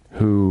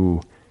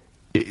who,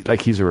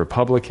 like, he's a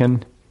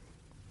Republican.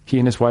 He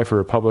and his wife are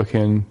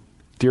Republican,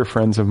 dear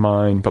friends of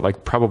mine, but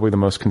like probably the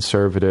most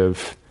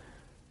conservative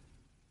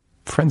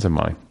friends of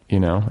mine,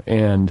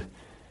 and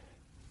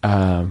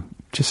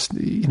just,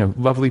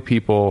 lovely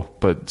people,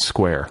 but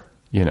square,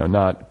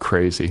 not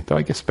crazy. Though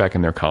I guess back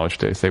in their college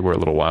days, they were a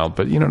little wild,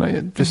 but,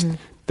 just,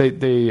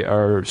 they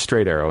are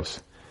straight arrows.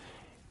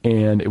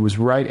 And it was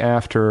right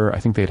after, I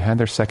think they'd had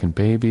their second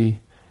baby.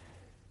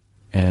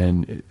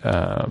 And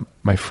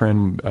my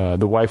friend,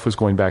 the wife was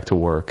going back to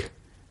work.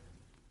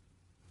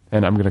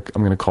 And I'm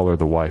gonna call her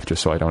the wife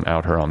just so I don't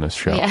out her on this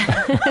show.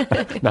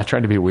 Yeah. Not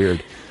trying to be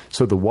weird.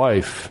 So the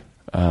wife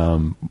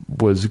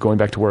was going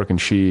back to work, and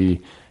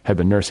she had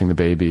been nursing the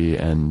baby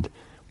and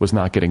was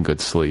not getting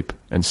good sleep.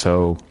 And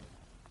so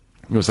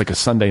it was like a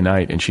Sunday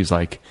night, and she's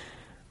like,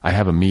 I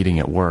have a meeting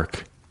at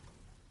work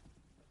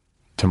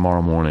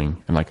tomorrow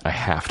morning, and like I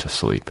have to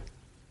sleep.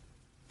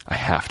 And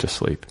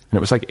it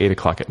was like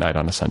 8:00 at night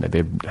on a Sunday.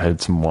 They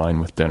had some wine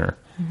with dinner.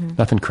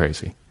 Nothing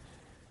crazy.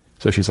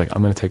 So she's like,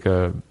 I'm going to take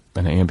an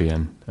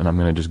Ambien, and I'm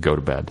going to just go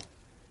to bed.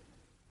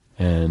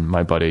 And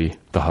my buddy,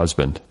 the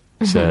husband,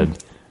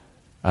 said,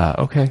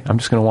 okay, I'm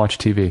just going to watch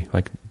TV.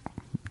 Like,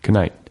 good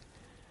night.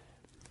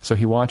 So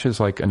he watches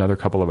like another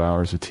couple of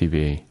hours of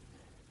TV,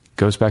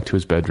 goes back to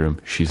his bedroom.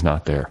 She's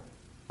not there.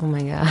 Oh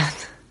my God.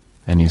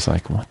 And he's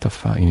like, what the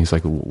fuck? And he's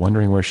like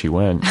wondering where she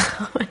went.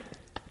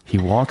 He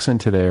walks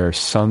into their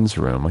son's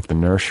room, like the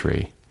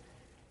nursery,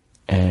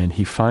 and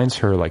he finds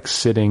her like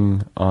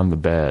sitting on the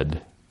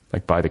bed,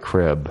 like by the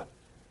crib,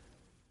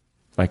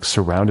 like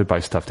surrounded by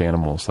stuffed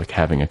animals, like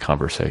having a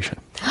conversation.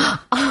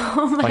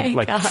 Oh my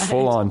God. Like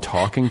full on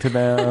talking to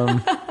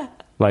them,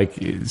 like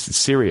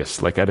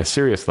serious, like at a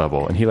serious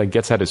level. And he like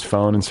gets out his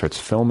phone and starts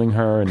filming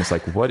her, and it's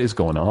like, what is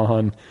going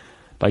on?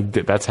 Like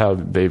that's how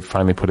they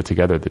finally put it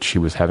together that she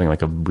was having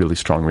like a really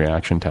strong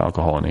reaction to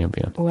alcohol and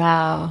Ambien.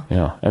 Wow.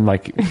 Yeah. And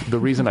like the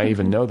reason I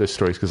even know this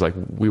story is because like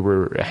we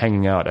were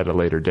hanging out at a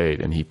later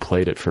date and he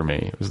played it for me.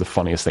 It was the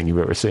funniest thing you've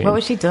ever seen. What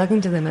was she talking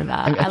to them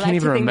about? I can't like even to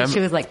think remember. that she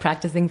was like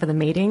practicing for the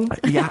meeting.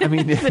 Yeah. I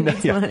mean,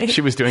 yeah,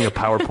 she was doing a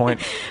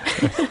PowerPoint.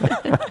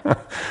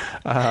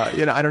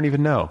 I don't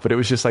even know, but it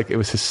was just like, it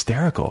was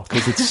hysterical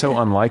because it's so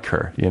unlike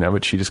her,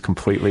 but she just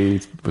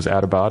completely was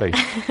out of body.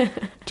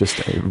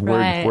 Just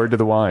word to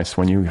the wise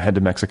when you head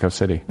to Mexico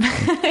City.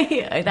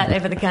 That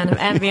over the kind of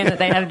ambient that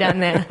they have down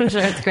there. I'm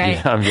sure it's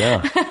great.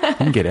 Yeah. You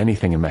can get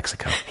anything in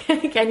Mexico.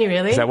 Can you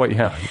really? Is that what you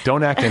have?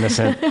 Don't act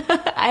innocent.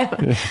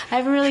 I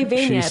haven't really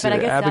been yet, but I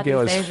guess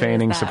Abigail is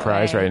feigning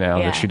surprise right now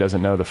that she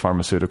doesn't know the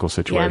pharmaceutical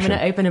situation. Yeah, I'm going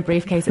to open a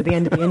briefcase at the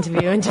end of the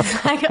interview and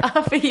just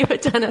offer you a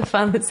ton of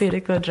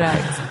pharmaceutical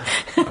drugs.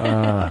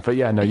 But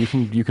yeah, no, you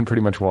can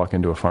pretty much walk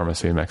into a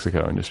pharmacy in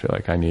Mexico and just be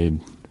like, I need,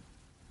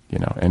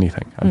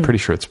 anything. I'm pretty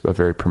sure it's a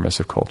very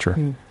permissive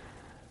culture.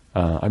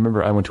 I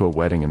remember I went to a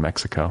wedding in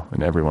Mexico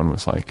and everyone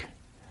was like,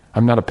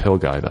 I'm not a pill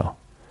guy though.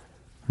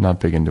 I'm not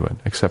big into it,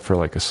 except for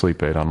like a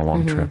sleep aid on a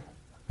long trip.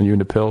 Are you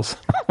into pills?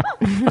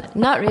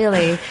 Not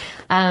really.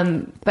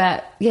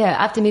 But yeah,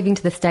 after moving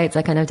to the States,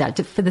 I kind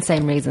of for the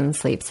same reason,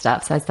 sleep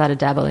stuff. So I started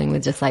dabbling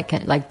with just like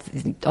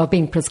or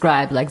being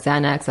prescribed like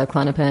Xanax or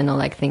Klonopin or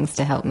like things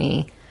to help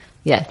me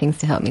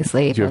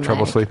sleep. Do you have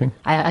trouble sleeping?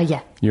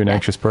 Yeah. You an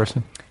anxious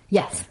person?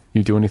 Yes.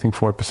 You do anything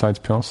for it besides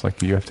pills?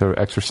 Like you have to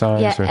exercise?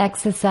 Yeah,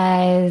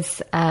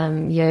 exercise,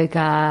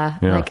 yoga,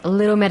 like a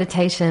little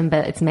meditation,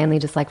 but it's mainly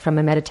just like from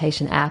a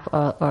meditation app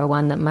or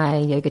one that my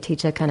yoga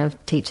teacher kind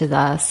of teaches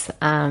us.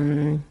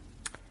 And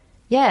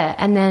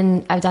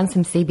then I've done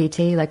some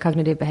CBT, like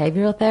cognitive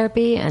behavioral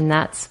therapy, and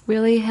that's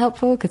really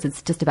helpful because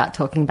it's just about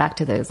talking back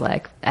to those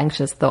like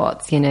anxious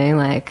thoughts,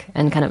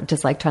 and kind of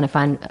just like trying to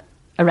find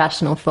a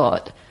rational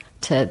thought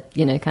to,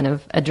 kind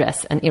of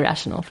address an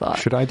irrational thought.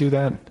 Should I do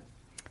that?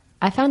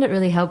 I found it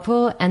really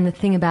helpful, and the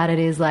thing about it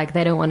is like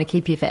they don't want to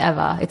keep you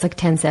forever. It's like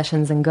 10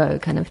 sessions and go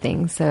kind of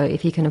thing. So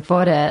if you can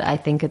afford it, I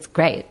think it's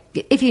great.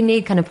 If you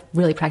need kind of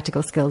really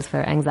practical skills for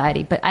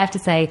anxiety. But I have to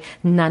say,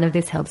 none of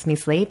this helps me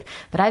sleep.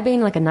 But I've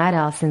been like a night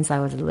owl since I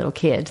was a little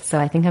kid. So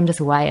I think I'm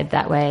just wired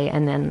that way.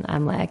 And then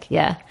I'm like,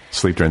 yeah.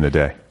 Sleep during the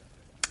day.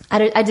 I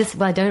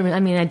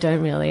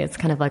don't really. It's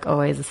kind of like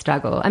always a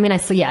struggle. I mean, I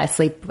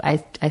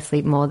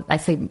sleep more. I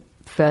sleep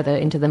further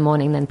into the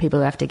morning than people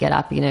who have to get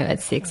up,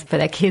 at 6 for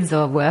their kids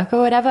or work or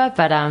whatever.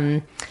 But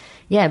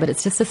but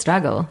it's just a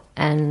struggle.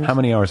 And how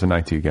many hours a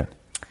night do you get?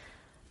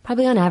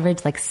 Probably on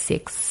average like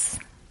 6.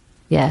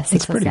 Yeah,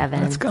 6 or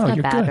 7. Let's go. It's not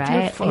You're bad, good.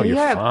 right?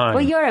 You're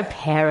fine. You're a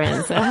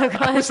parent. So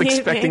I was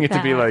expecting it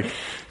to be like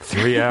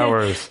 3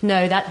 hours.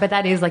 No, but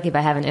that is like if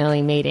I have an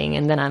early meeting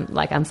and then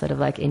I'm sort of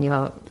like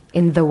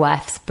in the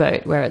wife's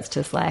boat where it's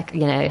just like,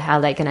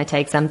 how late can I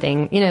take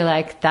something?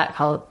 Like that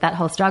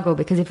whole struggle,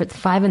 because if it's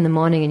 5 a.m.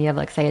 and you have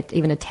like, say,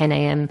 even a 10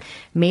 a.m.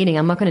 meeting,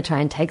 I'm not going to try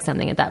and take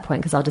something at that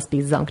point because I'll just be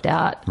zonked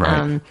out.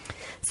 Right.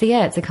 So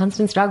yeah, it's a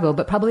constant struggle,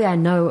 but probably I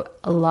know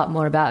a lot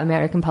more about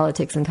American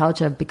politics and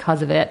culture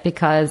because of it,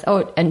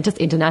 and just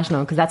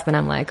international, because that's when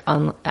I'm like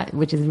on,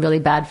 which is really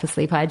bad for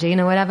sleep hygiene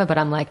or whatever, but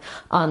I'm like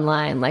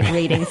online, like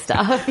reading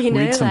stuff,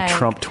 Read some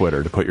Trump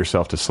Twitter to put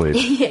yourself to sleep.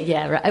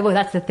 Yeah, right. Well,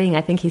 that's the thing.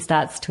 I think he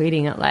starts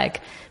tweeting at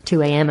like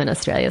 2 a.m. in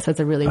Australia, so it's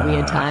a really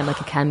weird time.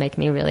 Like it can make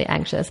me really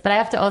anxious. But I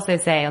have to also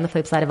say, on the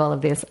flip side of all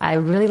of this, I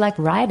really like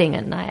writing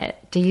at night.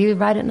 Do you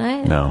write at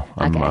night? No,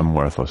 I'm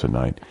worthless at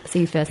night. So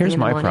you first Here's thing in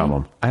the my morning?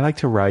 problem. I like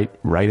to write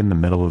right in the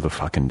middle of the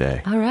fucking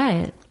day. All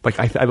right. Like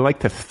I like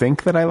to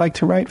think that I like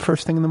to write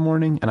first thing in the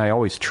morning, and I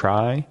always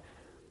try.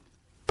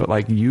 But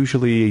like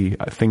usually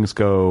things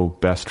go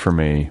best for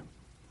me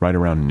right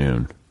around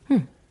noon.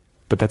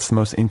 But that's the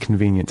most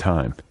inconvenient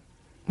time.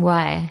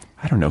 Why?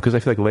 I don't know, because I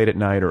feel like late at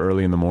night or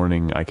early in the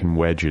morning I can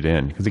wedge it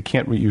in, because it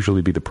can't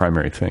usually be the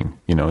primary thing.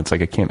 It's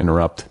like I can't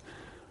interrupt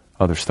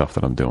other stuff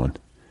that I'm doing.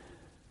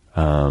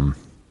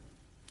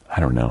 I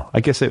don't know.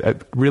 I guess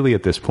really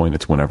at this point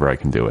it's whenever I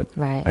can do it.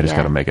 Right. I just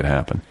got to make it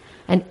happen.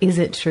 And is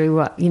it true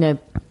what,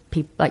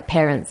 people like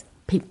parents,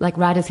 like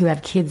writers who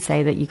have kids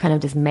say that you kind of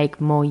just make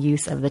more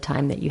use of the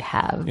time that you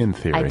have? In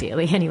theory.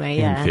 Ideally, anyway,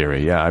 yeah. In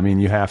theory, yeah. I mean,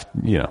 you have,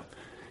 you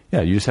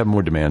just have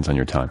more demands on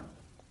your time.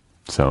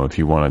 So if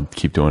you want to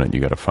keep doing it,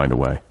 you got to find a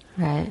way.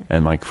 Right.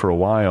 And like for a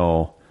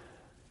while,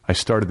 I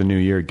started the new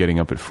year getting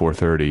up at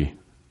 4:30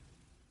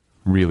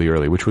 really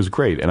early, which was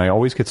great. And I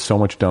always get so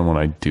much done when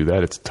I do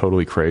that. It's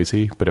totally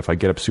crazy. But if I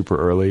get up super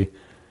early,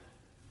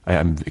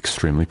 I'm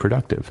extremely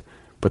productive.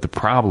 But the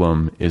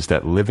problem is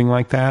that living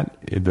like that,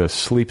 the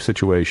sleep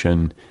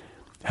situation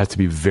has to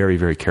be very,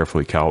 very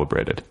carefully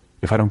calibrated.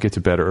 If I don't get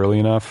to bed early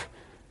enough,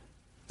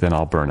 then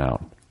I'll burn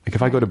out. Like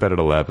if I go to bed at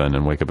 11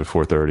 and wake up at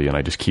 4:30 and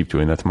I just keep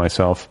doing that to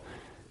myself,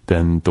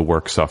 then the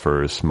work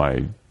suffers,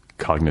 my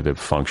cognitive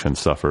function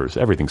suffers,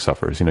 everything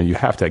suffers. You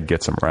have to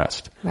get some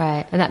rest.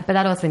 Right. But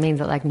that also means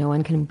that like no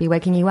one can be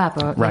waking you up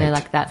or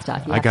like that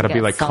stuff. I got to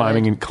be like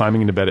climbing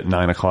into bed at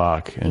 9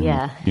 o'clock and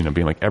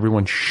being like,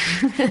 everyone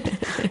shh.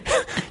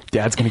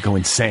 Dad's going to go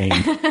insane.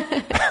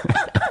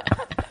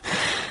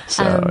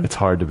 So it's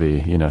hard to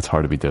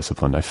be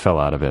disciplined. I fell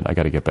out of it. I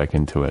got to get back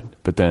into it.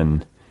 But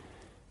then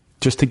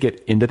just to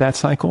get into that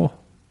cycle,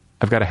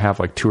 I've got to have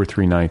like 2 or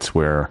 3 nights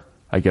where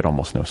I get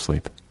almost no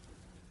sleep.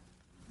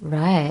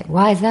 Right.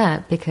 Why is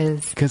that?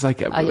 Because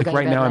like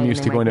right now I'm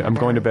used to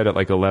going to bed at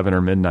like 11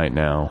 or midnight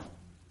now.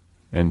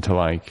 and to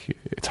like,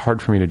 it's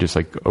hard for me to just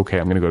like, okay,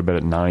 I'm going to go to bed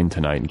at 9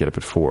 tonight and get up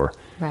at 4.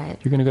 Right.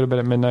 You're going to go to bed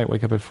at midnight,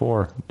 wake up at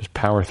 4, just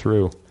power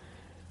through.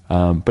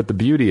 But the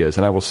beauty is,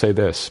 and I will say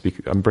this,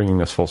 I'm bringing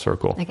this full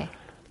circle. Okay.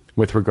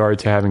 With regard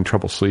to having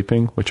trouble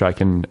sleeping, which I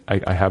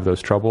have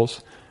those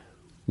troubles.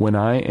 When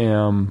I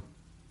am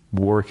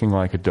working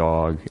like a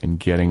dog and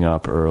getting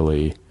up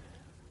early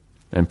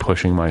and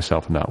pushing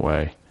myself in that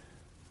way,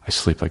 I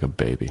sleep like a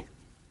baby.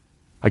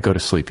 I go to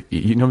sleep.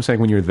 You know what I'm saying?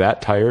 When you're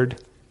that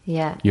tired,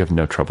 yeah, you have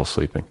no trouble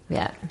sleeping.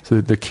 Yeah.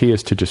 So the key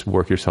is to just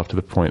work yourself to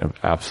the point of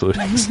absolute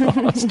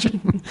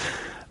exhaustion.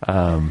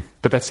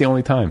 But that's the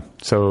only time.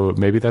 So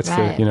maybe that's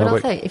right. the, But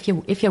also, if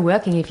you're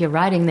working, if you're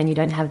writing, then you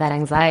don't have that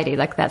anxiety.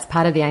 Like that's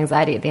part of the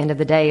anxiety at the end of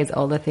the day is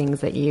all the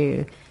things that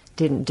you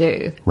didn't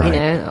do, right.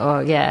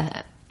 or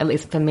yeah, at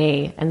least for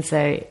me. And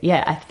so,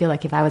 yeah, I feel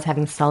like if I was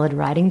having solid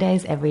writing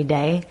days every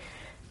day,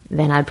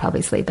 then I'd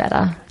probably sleep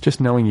better.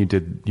 Just knowing you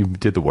did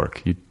the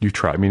work. You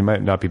try. I mean, it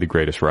might not be the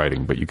greatest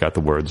writing, but you got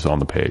the words on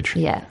the page.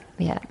 Yeah,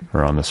 yeah.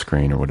 Or on the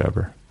screen or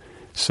whatever.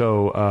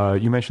 So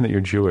you mentioned that you're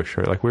Jewish,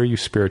 right? Like, where are you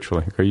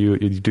spiritually? You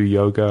do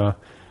yoga?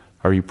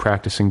 Are you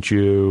practicing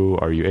Jew?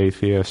 Are you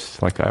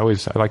atheist? Like, I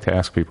like to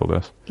ask people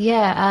this.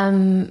 Yeah,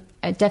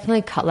 I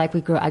definitely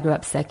I grew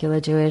up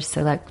secular Jewish,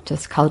 so like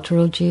just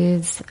cultural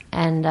Jews.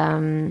 And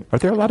are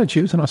there a lot of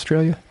Jews in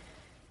Australia?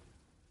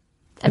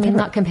 I mean,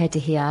 not compared to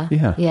here.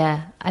 Yeah.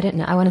 Yeah. I don't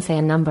know. I want to say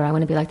a number. I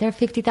want to be like, there are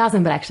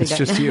 50,000, but actually it's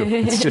just you.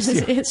 It's just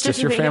you. It's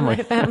just your me family.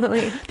 And my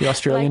family. The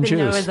Australian like the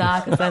Jews. Noah's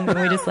Ark or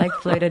something. We just like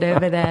floated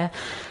over there.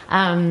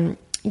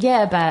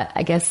 Yeah, but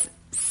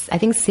I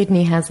think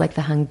Sydney has like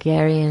the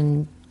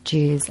Hungarian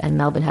Jews and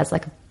Melbourne has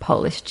like a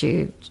Polish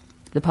Jew,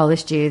 the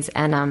Polish Jews.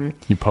 And,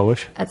 you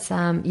Polish? It's,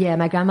 yeah,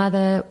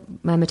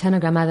 my maternal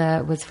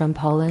grandmother was from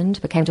Poland,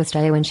 but came to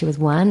Australia when she was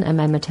 1. And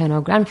my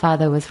maternal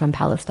grandfather was from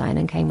Palestine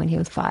and came when he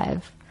was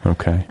 5.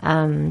 Okay.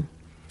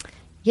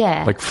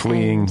 Yeah. Like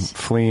fleeing.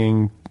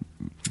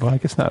 Well, I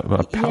guess not.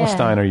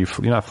 Palestine. Yeah.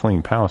 You're not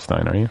fleeing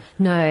Palestine, are you?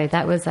 No,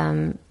 that was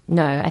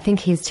no. I think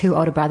his 2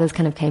 older brothers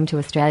kind of came to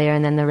Australia,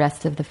 and then the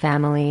rest of the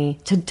family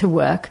to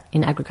work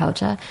in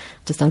agriculture,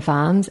 just on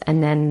farms.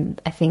 And then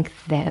I think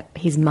that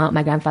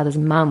my grandfather's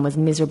mum, was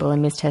miserable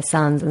and missed her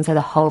sons, and so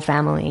the whole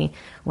family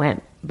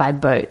went by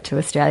boat to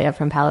Australia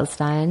from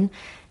Palestine,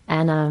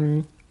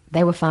 and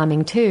they were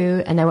farming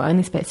too, and they were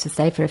only supposed to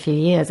stay for a few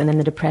years, and then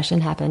the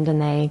Depression happened,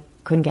 and they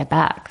couldn't get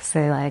back. So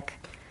like,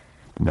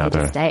 now they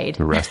just stayed.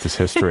 The rest is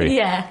history.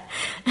 Yeah.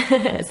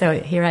 So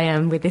here I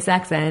am with this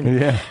accent.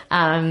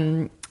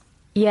 Yeah.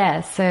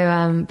 Yeah.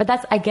 So, but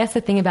that's, I guess,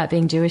 the thing about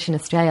being Jewish in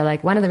Australia.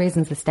 Like, one of the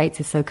reasons the States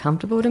is so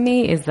comfortable to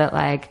me is that,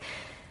 like,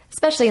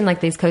 especially in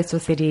like these coastal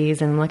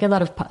cities and like in a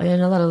lot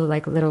of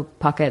like little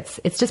pockets,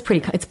 it's just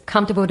it's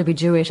comfortable to be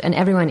Jewish, and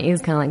everyone is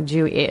kind of like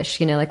Jewish.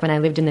 You know, like when I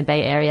lived in the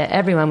Bay Area,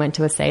 everyone went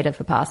to a Seder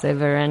for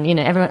Passover, and you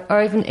know, everyone,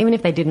 or even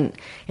if they didn't,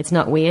 it's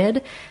not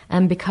weird.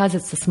 And because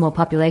it's a small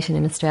population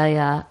in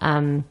Australia,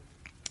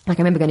 like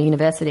I remember going to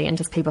university and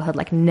just people had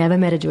like never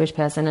met a Jewish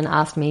person and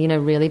asked me, you know,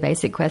 really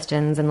basic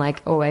questions, and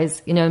like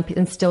always, you know,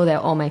 and still there,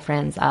 all my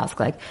friends ask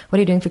like, what are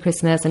you doing for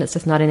Christmas? And it's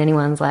just not in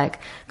anyone's like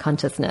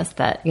consciousness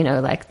that, you know,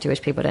 like Jewish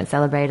people don't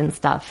celebrate and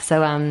stuff.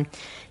 So,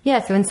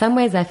 yeah, so in some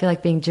ways I feel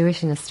like being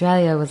Jewish in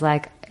Australia was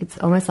like, it's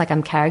almost like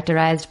I'm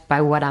characterized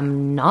by what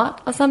I'm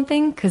not or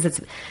something, because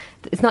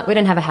it's not, we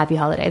don't have a happy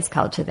holidays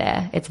culture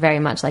there. It's very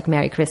much like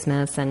Merry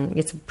Christmas, and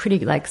it's pretty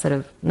like sort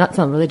of, it's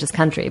not a religious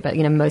country, but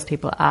you know, most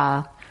people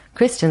are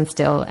Christian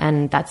still,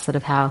 and that's sort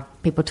of how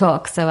people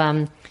talk. So,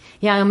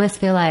 yeah, I almost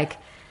feel like, it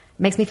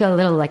makes me feel a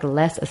little like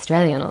less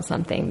Australian or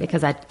something,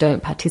 because I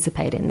don't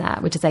participate in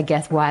that, which is, I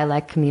guess, why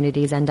like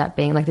communities end up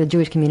being, like the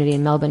Jewish community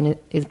in Melbourne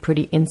is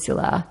pretty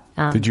insular.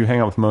 Did you hang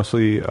out with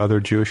mostly other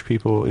Jewish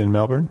people in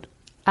Melbourne?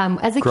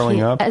 As a growing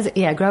kid, up?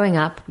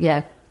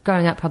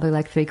 Growing up, probably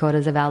like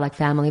 3/4 of our like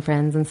family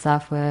friends and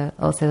stuff were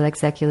also like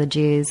secular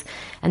Jews.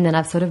 And then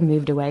I've sort of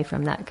moved away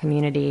from that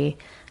community,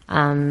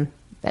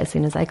 as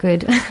soon as I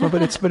could. Well,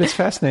 but it's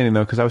fascinating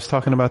though, because I was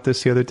talking about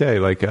this the other day.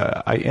 Like,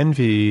 I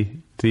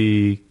envy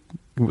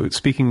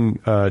speaking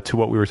to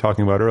what we were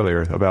talking about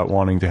earlier about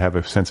wanting to have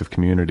a sense of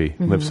community,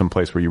 live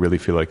someplace where you really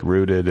feel like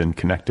rooted and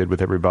connected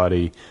with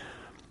everybody.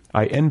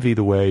 I envy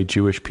the way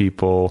Jewish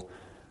people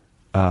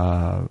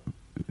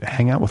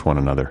hang out with one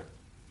another.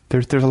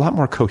 There's a lot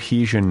more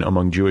cohesion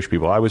among Jewish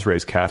people. I was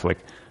raised Catholic.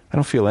 I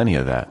don't feel any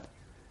of that.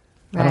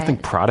 Right. I don't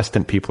think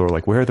Protestant people are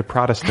like, where are the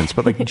Protestants?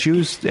 But like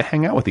Jews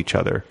hang out with each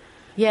other.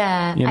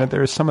 Yeah. You know,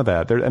 there's some of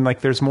that. And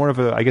like there's more of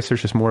I guess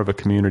there's just more of a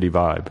community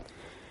vibe.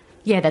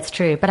 Yeah, that's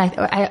true. But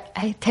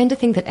I tend to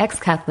think that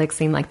ex-Catholics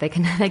seem like they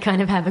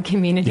kind of have a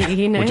community,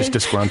 you know? We're just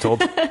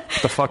disgruntled. What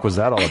the fuck was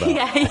that all about?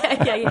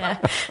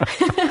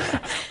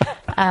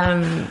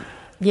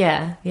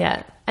 Yeah.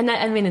 Yeah. And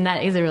that, I mean, and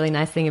that is a really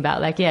nice thing about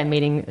like, yeah,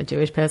 meeting a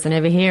Jewish person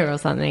over here or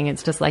something.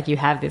 It's just like you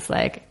have this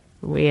like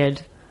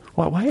weird.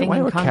 Why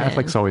are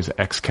Catholics always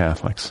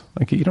ex-Catholics?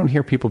 Like, you don't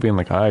hear people being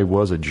like, I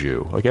was a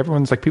Jew. Like,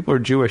 everyone's like, people are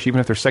Jewish, even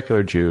if they're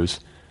secular Jews.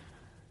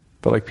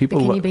 But like people,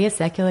 But can you be a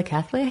secular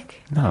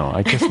Catholic? no,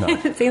 I guess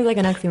not. It seems like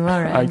an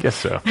oxymoron. I guess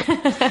so.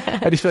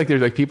 I just feel like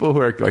there's like people who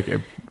are like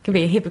Can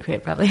be a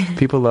hypocrite, probably.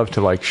 people love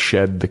to like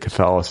shed the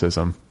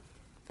Catholicism.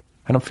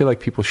 I don't feel like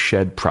people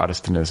shed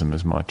Protestantism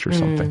as much or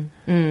something.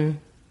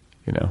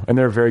 You know, and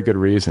there are very good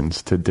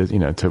reasons to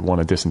to want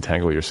to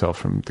disentangle yourself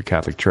from the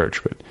Catholic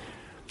Church. But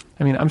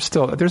I mean,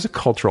 there's a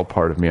cultural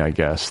part of me, I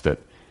guess, that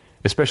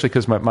especially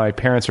because my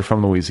parents are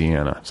from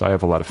Louisiana, so I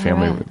have a lot of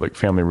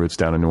family roots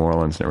down in New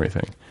Orleans and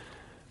everything.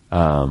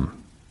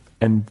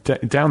 And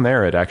down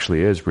there, it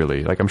actually is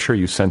really, like, I'm sure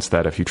you sense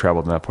that if you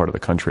traveled in that part of the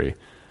country.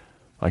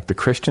 Like, the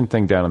Christian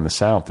thing down in the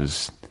South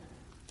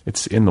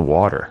it's in the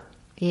water.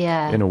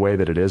 Yeah. In a way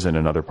that it isn't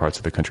in other parts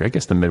of the country. I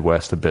guess the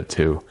Midwest a bit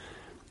too.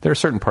 There are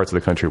certain parts of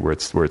the country where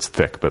it's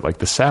thick, but like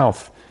the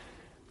South,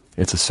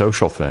 it's a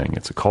social thing.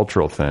 It's a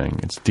cultural thing.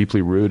 It's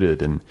deeply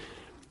rooted. And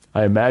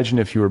I imagine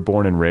if you were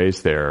born and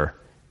raised there,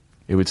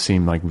 it would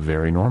seem like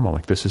very normal.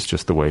 Like, this is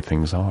just the way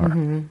things are.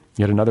 Mm-hmm.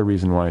 Yet another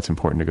reason why it's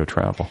important to go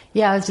travel.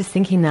 Yeah, I was just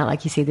thinking that,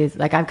 like, you see these,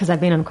 like, because I've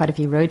been on quite a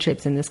few road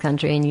trips in this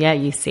country, and yeah,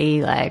 you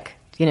see, like,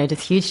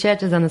 just huge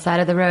churches on the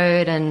side of the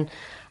road, and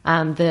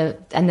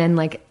then,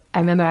 like, I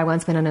remember I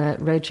once went on a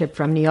road trip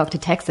from New York to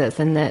Texas,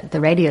 and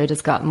the radio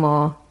just got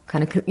more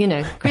kind of,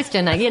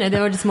 Christian. Like,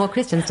 there were just more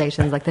Christian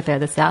stations, like, the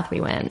further south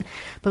we went.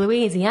 But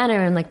Louisiana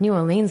and, like, New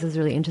Orleans was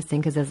really interesting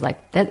because there's, like,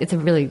 it's a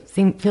really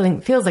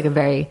feels like a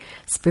very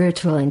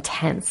spiritual,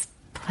 intense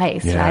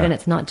place, right? And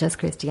it's not just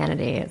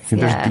Christianity.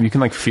 You can,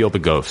 like, feel the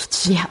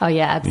ghosts. Yeah. Oh,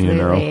 yeah,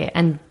 absolutely.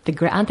 And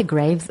aren't the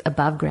graves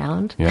above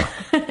ground? Yeah.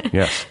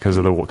 Yes, because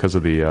of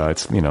the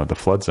it's the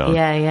flood zone.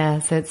 Yeah.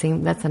 So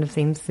that sort of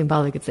seems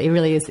symbolic. It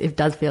really is. It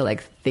does feel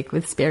like thick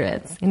with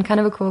spirits in kind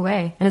of a cool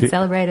way, and it's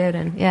celebrated.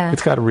 And yeah,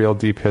 it's got a real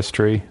deep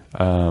history.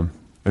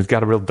 It's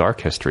got a real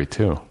dark history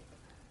too.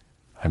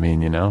 I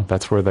mean,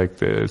 that's where like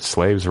the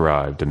slaves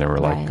arrived, and there were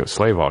like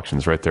slave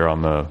auctions right there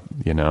on the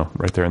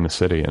right there in the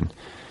city, and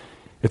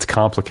it's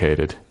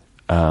complicated.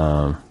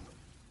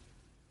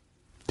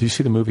 Did you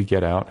see the movie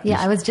Get Out?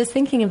 Yeah, I was just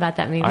thinking about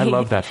that movie. I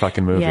love that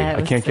fucking movie. Yeah,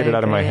 I can't get it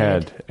out of my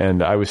head.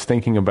 And I was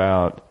thinking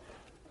about,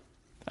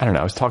 I don't know,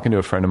 I was talking to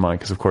a friend of mine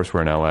because, of course,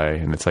 we're in LA,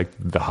 and it's like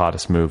the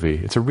hottest movie.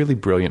 It's a really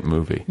brilliant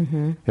movie.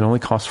 Mm-hmm. It only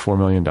cost $4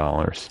 million.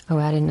 Oh,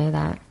 I didn't know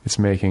that. It's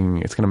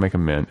going to make a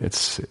mint.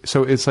 It's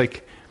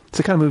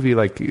the kind of movie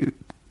like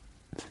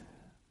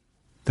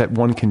that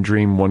one can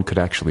dream one could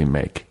actually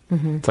make.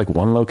 Mm-hmm. It's like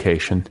one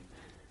location.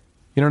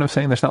 You know what I'm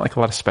saying? There's not like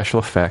a lot of special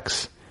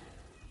effects.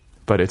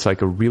 But it's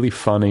like a really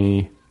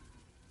funny,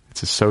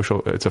 it's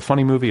a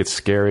funny movie. It's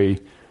scary,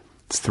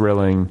 it's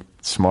thrilling,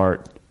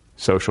 smart,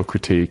 social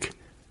critique,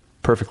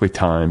 perfectly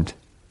timed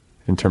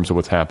in terms of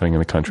what's happening in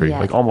the country. Yeah.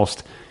 Like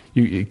almost,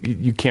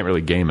 you can't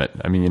really game it.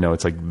 I mean,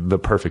 it's like the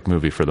perfect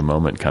movie for the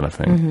moment kind of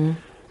thing. Mm-hmm.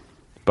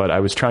 But I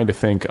was trying to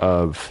think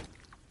of,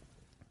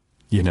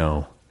 I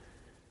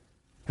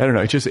don't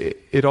know.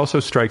 It also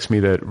strikes me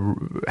that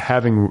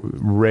having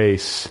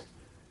race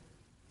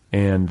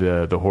and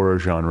the horror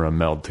genre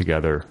meld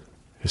together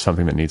is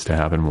something that needs to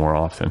happen more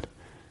often.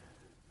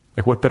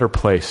 Like, what better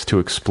place to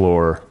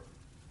explore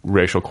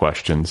racial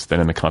questions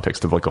than in the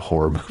context of like a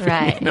horror movie?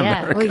 Right, yeah.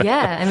 America? Well,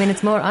 yeah. I mean,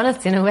 it's more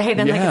honest in a way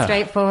than like a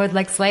straightforward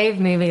like slave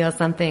movie or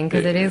something,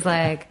 because it is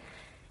like,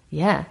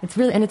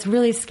 it's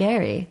really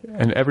scary.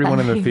 And everyone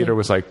in the theater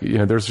was like,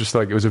 there's just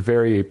like, it was a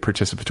very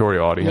participatory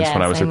audience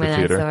when I was at the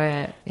theater. I saw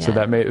it. Yeah.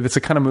 So it's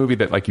the kind of movie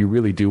that like you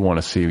really do want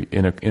to see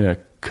in a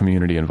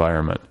community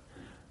environment.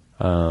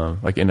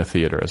 Like in a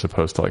theater, as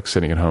opposed to like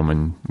sitting at home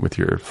and with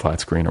your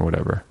flat screen or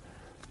whatever.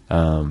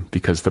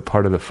 Because the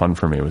part of the fun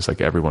for me was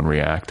like everyone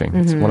reacting. Mm-hmm.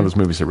 It's one of those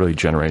movies that really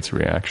generates a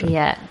reaction.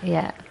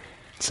 Yeah.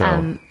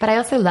 So, but I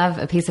also love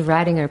a piece of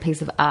writing or a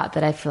piece of art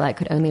that I feel like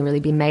could only really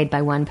be made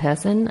by one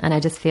person. And I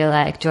just feel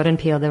like Jordan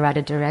Peele, the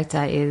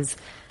writer-director, is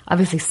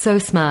obviously so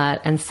smart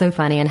and so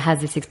funny and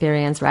has this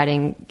experience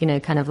writing,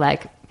 kind of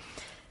like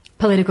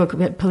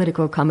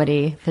political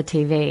comedy for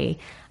TV.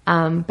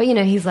 But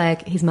he's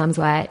like, his mum's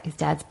white, his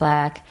dad's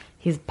black,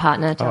 his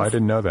partner. I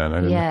didn't know that.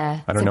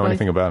 I don't know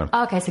anything about him.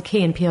 Oh, okay, so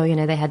Key and Peele,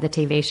 they had the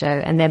TV show,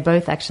 and they're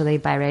both actually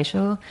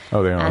biracial.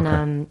 Oh, they are.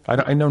 And,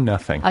 okay. I know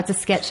nothing. Oh, it's a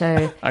sketch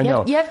show. I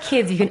know. You have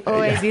kids, you can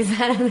always use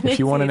that. If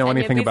you want to know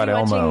anything about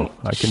Elmo,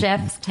 I can.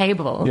 Chef's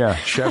Table. Yeah,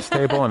 Chef's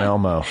Table and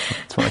Elmo.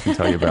 That's what I can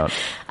tell you about.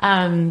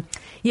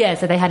 Yeah,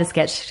 so they had a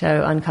sketch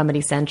show on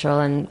Comedy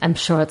Central, and I'm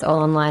sure it's all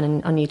online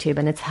and on YouTube,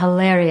 and it's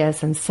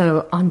hilarious and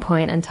so on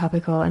point and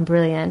topical and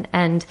brilliant.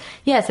 And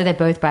yeah, so they're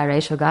both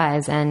biracial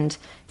guys, and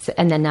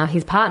then now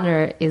his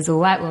partner is a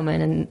white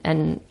woman,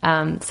 and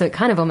so it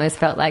kind of almost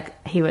felt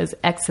like he was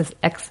I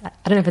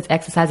don't know if it's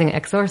exercising or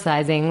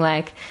exorcising,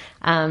 like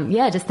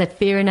just that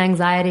fear and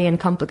anxiety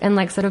and and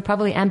like sort of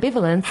probably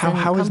ambivalence.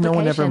 How has no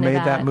one ever made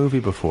that movie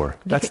before?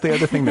 That's the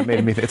other thing that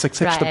made me think. It's like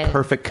such the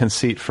perfect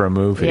conceit for a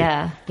movie.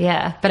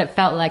 Yeah. But it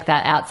felt like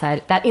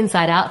that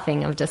inside out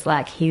thing of just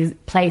like he's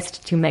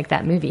placed to make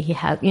that movie. He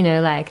has,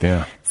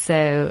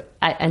 So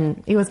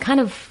and it was kind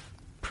of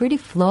pretty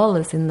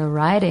flawless in the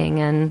writing,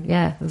 and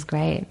it was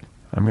great.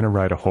 I'm going to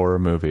write a horror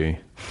movie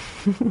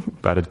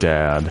about a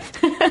dad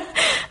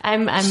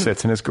I'm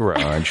sits in his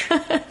garage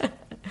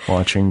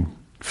watching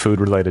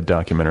food-related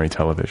documentary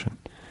television.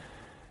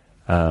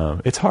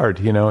 It's hard,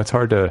 it's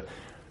hard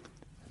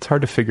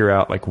to figure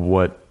out like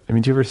what. I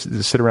mean, do you ever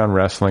sit around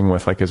wrestling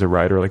with like as a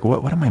writer, like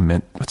what am I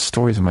meant? What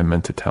stories am I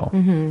meant to tell?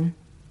 Mm-hmm. Am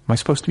I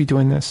supposed to be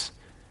doing this?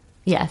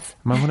 Yes.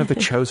 Am I one of the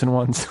chosen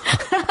ones?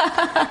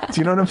 Do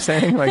you know what I'm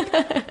saying? Like,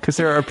 because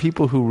there are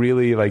people who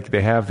really like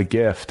they have the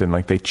gift and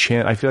like I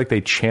feel like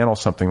they channel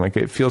something. Like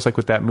it feels like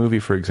with that movie,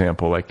 for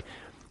example, like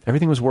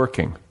everything was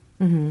working.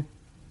 Mm-hmm.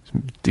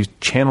 He's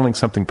channeling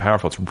something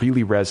powerful. It's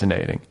really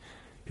resonating.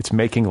 It's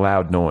making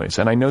loud noise.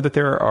 And I know that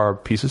there are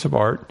pieces of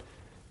art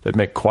that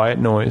make quiet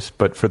noise,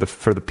 but for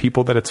the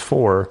people that it's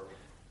for,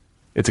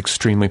 it's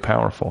extremely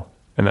powerful.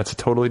 And that's a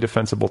totally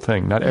defensible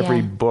thing. Not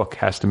every book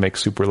has to make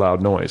super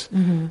loud noise.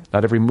 Mm-hmm.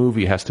 Not every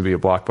movie has to be a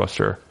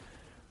blockbuster.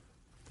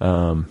 I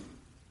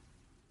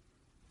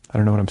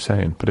don't know what I'm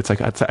saying, but it's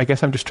like I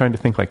guess I'm just trying to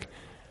think like,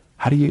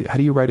 how do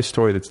you write a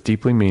story that's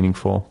deeply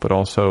meaningful but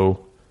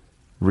also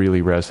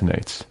really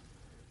resonates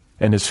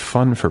and is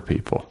fun for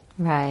people?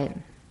 Right.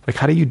 Like,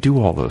 how do you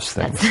do all those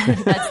things?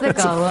 That's the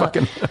goal.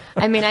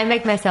 I mean, I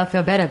make myself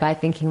feel better by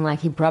thinking like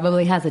he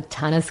probably has a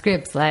ton of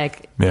scripts,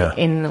 like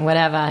in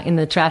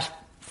the trash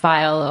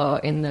file or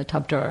in the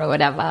top drawer or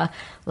whatever.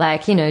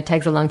 Like, it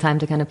takes a long time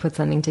to kind of put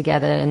something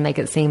together and make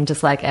it seem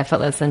just like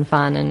effortless and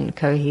fun and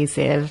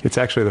cohesive. It's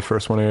actually the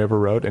first one I ever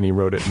wrote, and he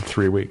wrote it in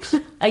 3 weeks.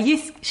 Are you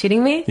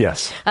shitting me?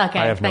 Yes. Okay,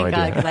 I have thank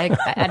no idea. God,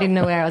 because I didn't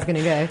know where I was going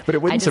to go. But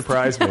it wouldn't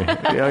surprise me.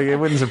 It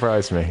wouldn't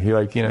surprise me.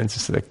 It's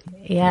just like...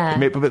 Yeah.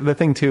 But the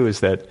thing, too,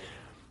 is that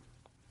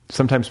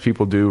sometimes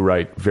people do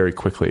write very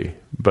quickly,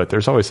 but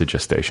there's always a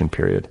gestation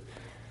period.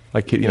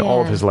 Like,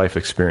 all of his life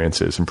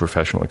experiences and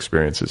professional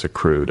experiences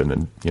accrued, and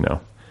then,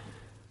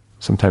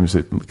 sometimes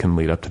it can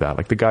lead up to that.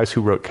 Like the guys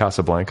who wrote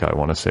Casablanca, I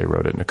want to say,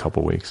 wrote it in a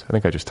couple weeks. I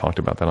think I just talked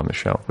about that on the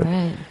show. But,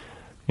 right.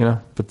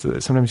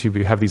 Sometimes you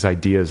have these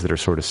ideas that are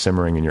sort of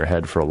simmering in your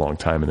head for a long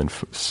time, and then,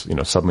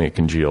 suddenly it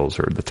congeals,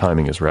 or the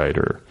timing is right,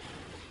 or,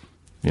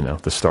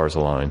 the stars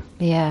align.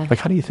 Yeah. Like,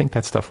 how do you think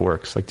that stuff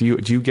works? Like, do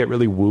you get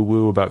really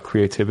woo-woo about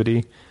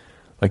creativity?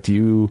 Like, do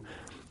you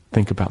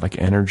think about like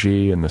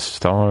energy and the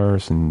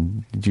stars,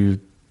 and do you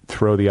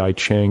throw the I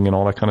Ching and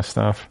all that kind of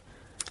stuff?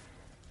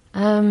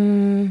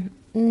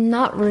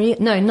 Not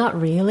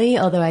really.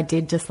 Although I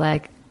did just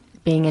like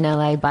being in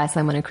LA buy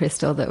someone a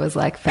crystal that was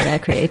like for their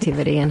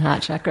creativity and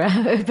heart chakra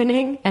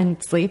opening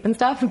and sleep and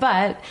stuff.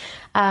 But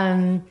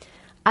I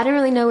don't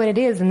really know what it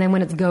is. And then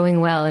when it's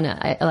going well, and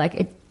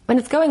when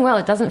it's going well,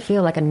 it doesn't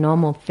feel like a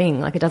normal thing.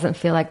 Like it doesn't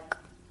feel like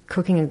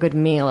cooking a good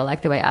meal or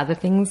like the way other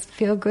things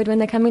feel good when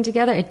they're coming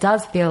together. It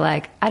does feel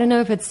like, I don't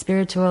know if it's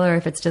spiritual or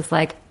if it's just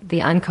like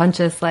the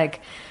unconscious,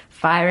 like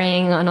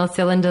firing on all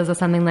cylinders or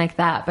something like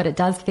that. But it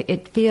does feel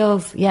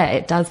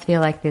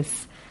like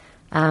this,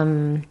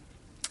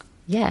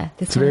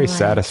 it's very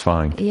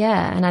satisfying.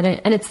 Yeah.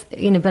 And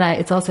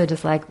it's also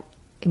just like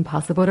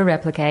impossible to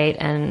replicate.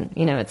 And,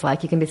 it's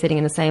like you can be sitting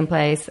in the same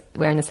place,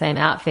 wearing the same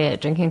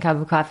outfit, drinking a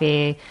cup of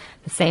coffee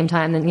the same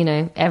time,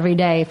 every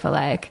day for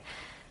like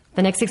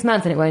the next 6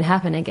 months, and it won't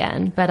happen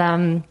again. But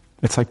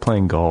it's like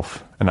playing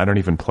golf, and I don't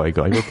even play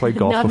golf. You ever played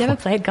golf? No, I've before?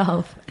 never played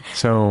golf.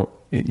 So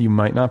you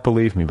might not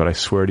believe me, but I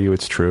swear to you,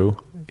 it's true.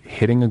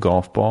 Hitting a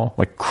golf ball,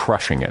 like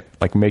crushing it,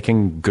 like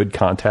making good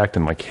contact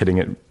and like hitting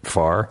it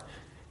far,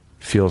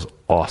 feels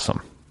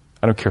awesome.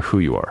 I don't care who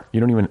you are. You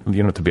don't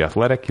have to be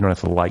athletic. You don't have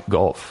to like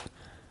golf.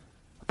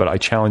 But I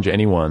challenge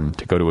anyone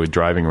to go to a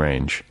driving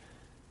range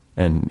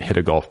and hit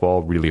a golf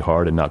ball really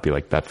hard and not be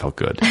like, that felt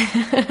good.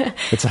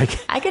 It's like...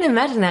 I can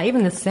imagine that.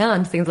 Even the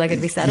sound seems like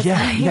it'd be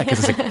satisfying. Yeah,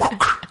 because it's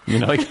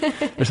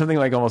like, there's something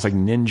like almost like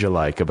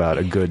ninja-like about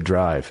a good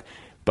drive.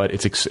 But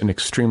it's an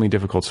extremely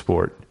difficult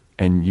sport,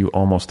 and you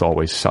almost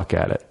always suck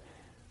at it.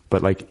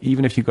 But like,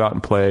 even if you go out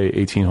and play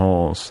 18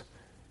 holes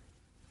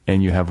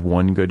and you have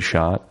one good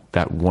shot,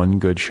 that one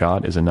good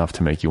shot is enough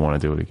to make you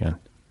want to do it again.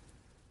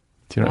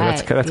 Do you know,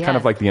 right. That's kind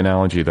of like the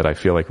analogy that I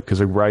feel like,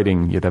 because of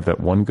writing, you'd have that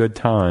one good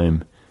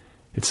time.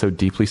 It's so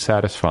deeply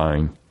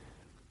satisfying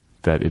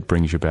that it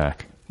brings you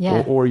back.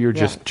 Yeah. Or you're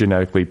just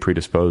genetically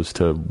predisposed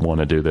to want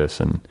to do this.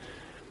 And,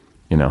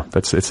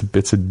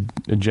 it's a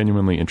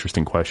genuinely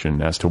interesting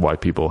question as to why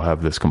people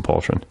have this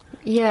compulsion.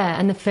 Yeah,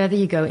 and the further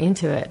you go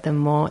into it, the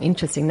more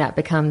interesting that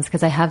becomes,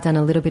 because I have done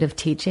a little bit of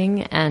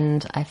teaching,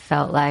 and I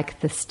felt like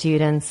the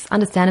students,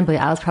 understandably,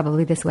 I was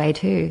probably this way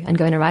too, and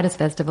going to writers'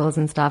 festivals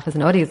and stuff as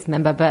an audience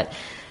member, but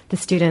the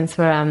students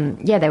were,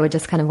 they would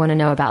just kind of want to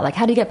know about, like,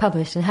 how do you get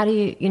published, and how do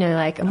you, and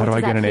how what do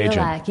I get an agent?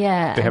 Like?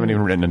 Yeah. They haven't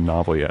even written a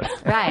novel yet.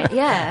 Right,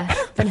 yeah.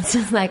 But it's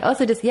just like,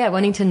 also just,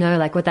 wanting to know,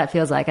 like, what that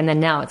feels like, and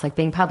then now it's like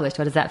being published,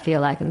 what does that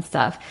feel like and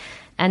stuff.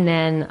 And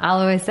then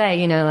I'll always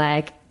say,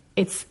 like,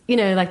 it's,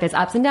 like there's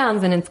ups and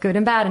downs, and it's good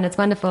and bad, and it's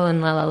wonderful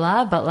and la la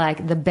la, but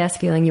like the best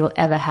feeling you will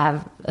ever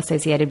have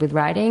associated with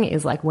writing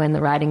is like when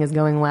the writing is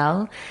going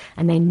well,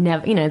 and they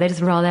never, they just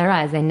roll their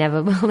eyes. They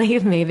never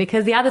believe me,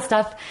 because the other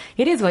stuff,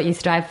 it is what you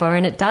strive for,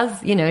 and it does,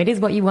 it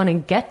is what you want to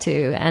get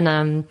to.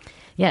 And,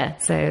 yeah,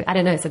 so I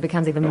don't know. So it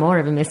becomes even more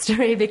of a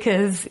mystery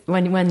because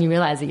when you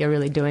realize that you're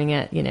really doing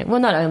it, well,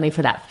 not only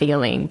for that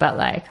feeling, but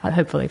like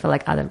hopefully for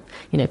like other,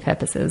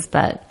 purposes.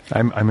 But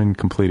I'm in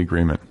complete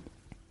agreement.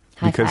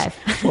 High five.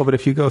 Well, but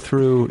if you go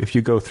through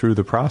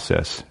the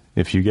process,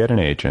 if you get an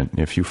agent,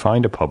 if you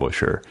find a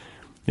publisher,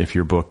 if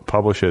your book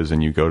publishes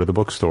and you go to the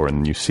bookstore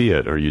and you see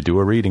it, or you do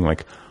a reading,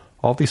 like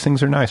all these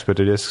things are nice, but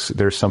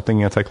there's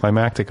something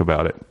anticlimactic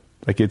about it.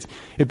 Like it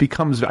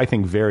becomes, I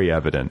think, very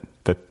evident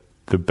that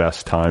the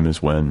best time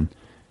is when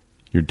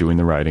you're doing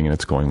the writing and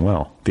it's going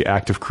well. The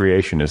act of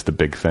creation is the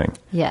big thing.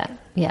 Yeah,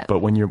 yeah. But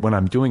when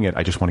I'm doing it,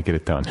 I just want to get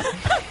it done.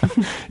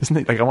 Isn't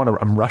it like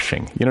I'm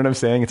rushing? You know what I'm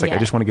saying? It's like, I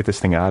just want to get this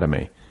thing out of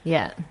me.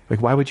 Yeah.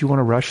 Like, why would you want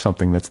to rush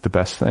something that's the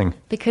best thing?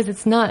 Because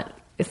it's not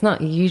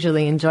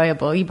usually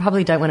enjoyable. You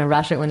probably don't want to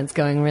rush it when it's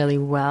going really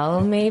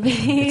well, maybe.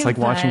 It's like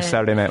watching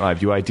Saturday Night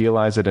Live. You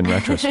idealize it in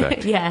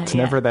retrospect. Yeah. It's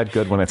never that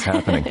good when it's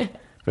happening.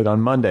 But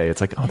on Monday,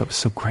 it's like, oh, that was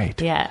so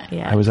great. Yeah,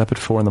 yeah. I was up at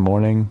 4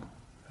 a.m.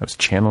 I was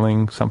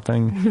channeling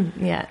something.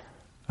 Yeah.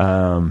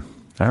 All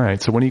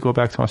right. So when do you go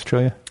back to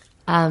Australia?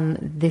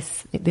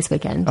 This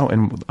weekend. Oh,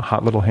 and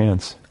Hot Little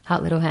Hands.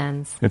 Hot Little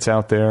Hands. It's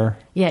out there.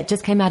 Yeah, it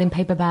just came out in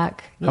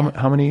paperback. Yeah.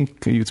 How many?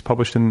 It's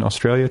published in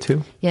Australia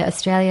too? Yeah,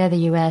 Australia,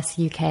 the US,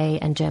 UK,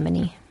 and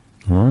Germany.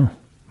 Oh,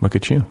 look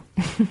at you.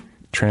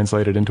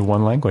 Translated into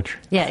one language.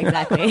 Yeah,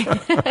 exactly.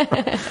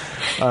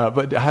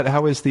 But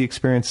how is the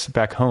experience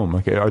back home?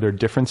 Like, are there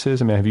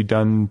differences? I mean, have you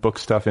done book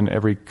stuff in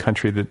every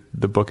country that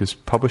the book is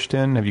published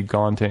in? Have you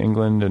gone to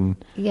England?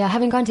 Yeah, I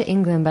haven't gone to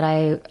England, but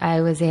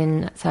I was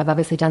so I've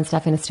obviously done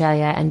stuff in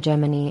Australia and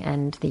Germany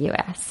and the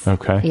US.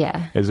 Okay.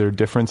 Yeah. Is there a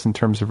difference in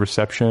terms of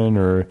reception,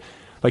 or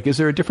like, is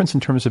there a difference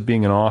in terms of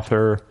being an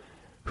author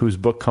whose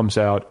book comes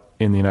out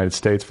in the United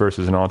States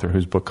versus an author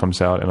whose book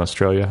comes out in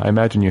Australia? I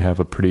imagine you have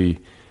a pretty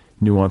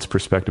nuanced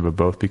perspective of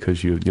both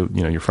because you're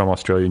from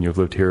Australia and you've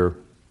lived here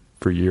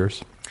for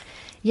years.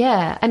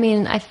 Yeah, I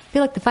mean, I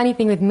feel like the funny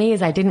thing with me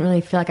is I didn't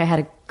really feel like I had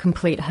a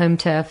complete home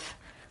turf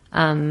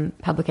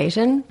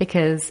publication,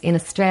 because in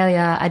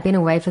Australia I'd been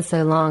away for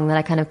so long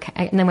that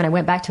and then when I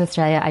went back to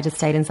Australia, I just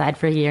stayed inside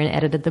for a year and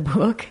edited the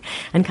book,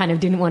 and kind of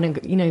didn't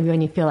want to,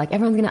 when you feel like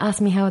everyone's going to ask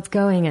me how it's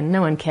going and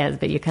no one cares,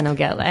 but you kind of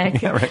get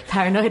like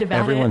paranoid about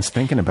Everyone's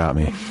thinking about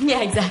me.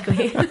 Yeah,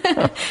 exactly.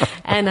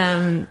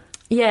 And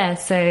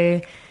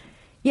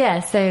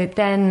so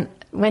then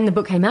when the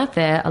book came out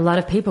there, a lot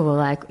of people were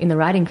like, in the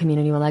writing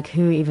community were like,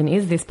 who even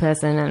is this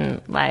person?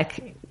 And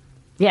like,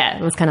 yeah,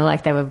 it was kind of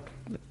like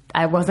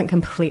I wasn't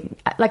complete,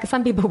 like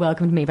some people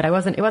welcomed me, but it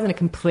wasn't a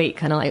complete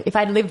kind of like, if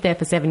I'd lived there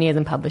for 7 years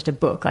and published a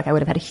book, like I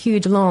would have had a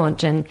huge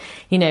launch and,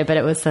 but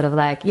it was sort of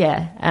like,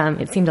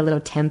 it seemed a little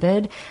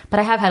tempered,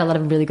 but I have had a lot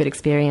of really good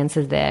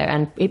experiences there,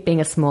 and it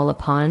being a smaller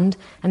pond,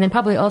 and then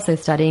probably also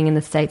studying in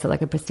the States at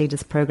like a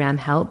prestigious program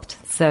helped.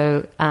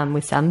 So,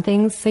 with some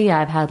things. So yeah,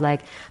 I've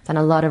done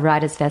a lot of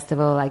Writers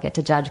Festival. I get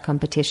to judge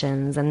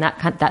competitions, and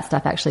that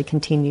stuff actually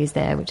continues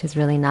there, which is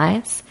really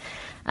nice.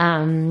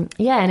 And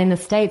in the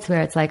States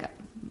where it's like,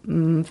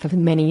 for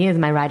many years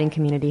my writing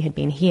community had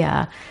been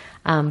here,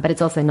 but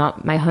it's also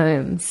not my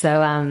home. So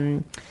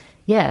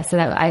so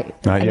that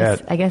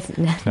I guess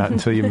not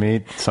until you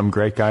meet some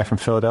great guy from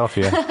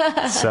Philadelphia.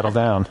 Settle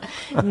down.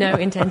 No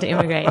intent to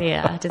immigrate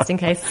here, just in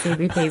case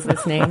CBP is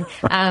listening.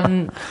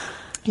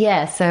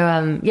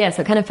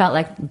 So it kind of felt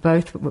like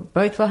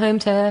both were home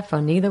turf,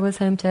 or neither was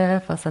home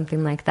turf, or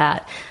something like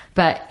that.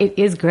 But it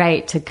is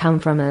great to come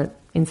from a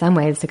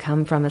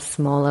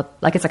smaller,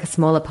 like it's like a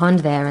smaller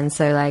pond there, and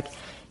so like,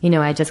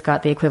 I just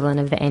got the equivalent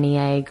of the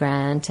NEA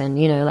grant, and,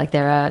 like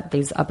there are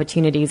these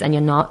opportunities and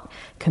you're not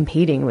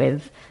competing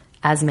with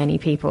as many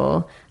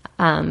people.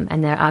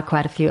 And there are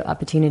quite a few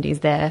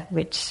opportunities there,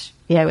 which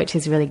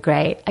is really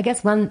great. I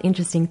guess one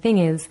interesting thing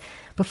is,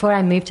 before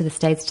I moved to the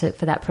States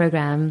for that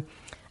program,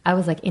 I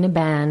was like in a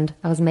band.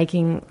 I was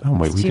making... Oh,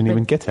 wait, we didn't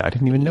even get to... I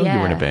didn't even know you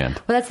were in a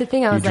band. Well, that's the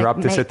thing. You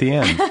dropped this at the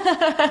end.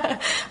 I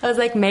was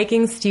like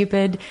making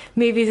stupid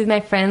movies with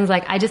my friends.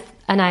 Like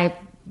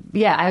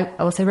I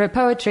also wrote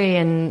poetry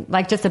and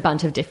like just a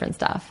bunch of different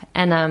stuff.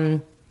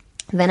 And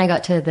then I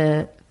got to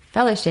the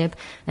fellowship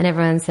and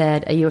everyone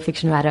said, are you a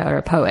fiction writer or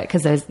a poet?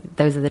 Because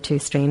those are the two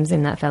streams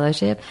in that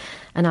fellowship.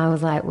 And I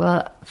was like,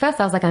 well,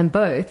 first I was like, I'm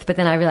both. But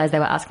then I realized they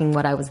were asking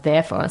what I was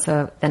there for.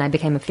 So then I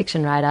became a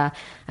fiction writer.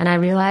 And I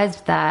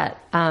realized that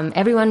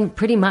everyone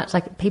pretty much,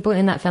 like people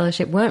in that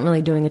fellowship weren't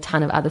really doing a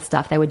ton of other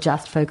stuff. They were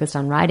just focused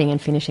on writing and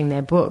finishing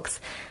their books.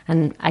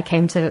 And I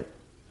came to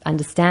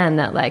understand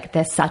that like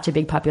there's such a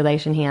big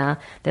population here.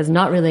 There's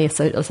not really a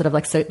sort of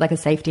like a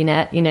safety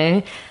net,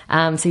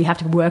 so you have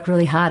to work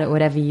really hard at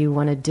whatever you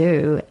want to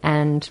do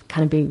and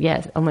kind of be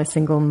almost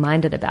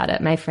single-minded about it.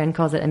 My friend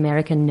calls it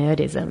American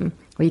nerdism,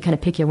 where you kind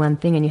of pick your one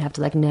thing and you have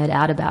to like nerd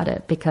out about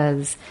it,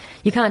 because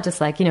you can't just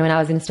like, when I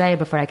was in Australia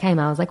before I came,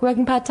 I was like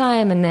working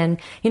part-time and then,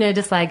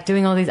 just like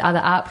doing all these other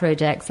art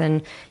projects,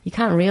 and you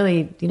don't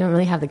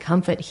really have the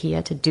comfort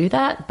here to do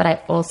that. But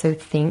I also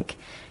think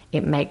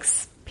it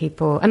makes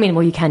people,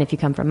 you can if you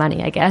come from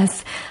money, I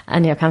guess,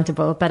 and you're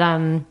comfortable. But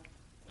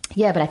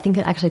Yeah, but I think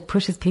it actually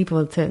pushes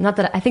people to, not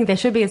that I think there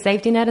should be a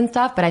safety net and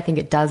stuff, but I think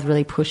it does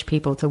really push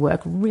people to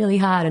work really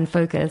hard and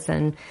focus,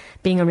 and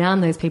being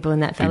around those people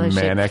in that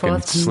fellowship manic and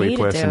forced me to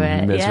sleepless do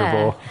and it.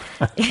 miserable.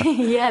 Yeah.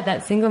 Yeah,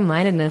 that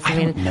single-mindedness. I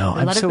mean, No,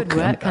 a lot of good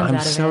work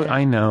comes out of it.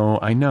 I know.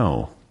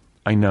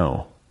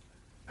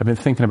 I've been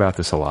thinking about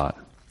this a lot.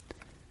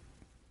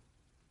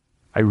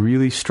 I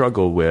really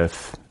struggle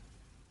with,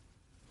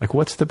 like,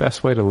 what's the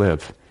best way to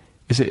live?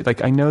 Is it,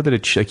 like, I know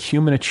that like,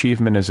 human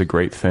achievement is a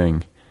great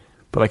thing,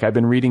 but, like, I've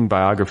been reading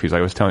biographies.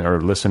 I was telling,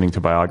 or listening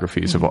to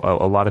biographies. Of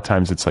a lot of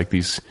times it's like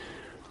these,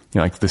 you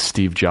know, like the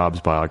Steve Jobs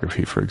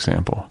biography, for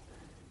example.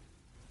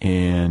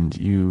 And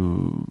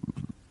you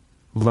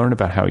learn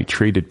about how he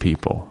treated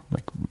people.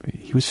 Like,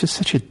 he was just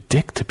such a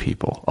dick to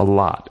people a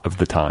lot of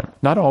the time.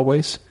 Not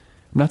always.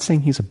 I'm not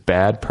saying he's a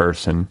bad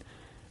person,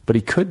 but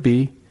he could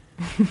be.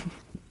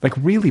 Like,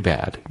 really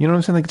bad. You know what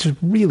I'm saying? Like, just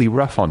really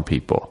rough on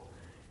people.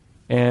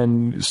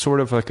 And sort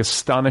of like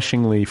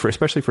astonishingly,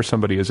 especially for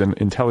somebody as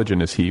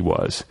intelligent as he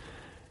was,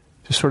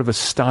 just sort of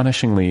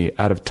astonishingly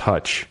out of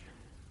touch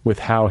with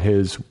how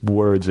his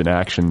words and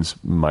actions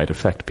might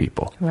affect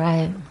people.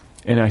 Right.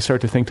 And I start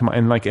to think to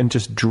and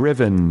just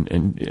driven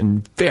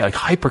and very, like,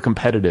 hyper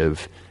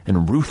competitive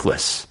and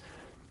ruthless.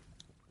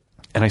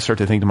 And I start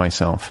to think to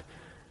myself,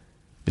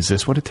 is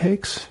this what it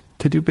takes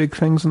to do big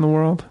things in the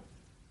world?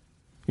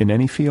 In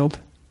any field?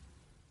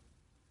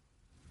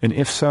 And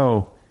if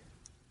so,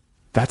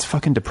 that's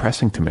fucking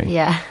depressing to me.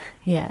 Yeah,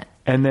 yeah.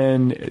 And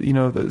then, you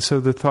know, so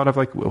the thought of,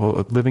 like,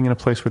 well, living in a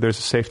place where there's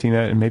a safety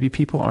net, and maybe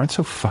people aren't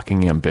so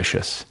fucking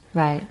ambitious.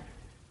 Right.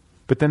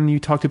 But then you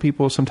talk to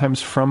people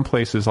sometimes from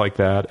places like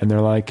that, and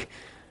they're like,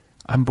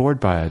 I'm bored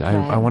by it.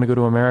 I want to go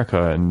to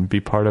America and be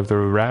part of the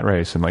rat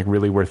race and, like,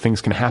 really where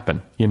things can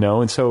happen, you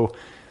know? And so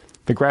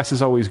the grass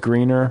is always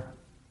greener.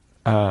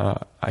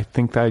 I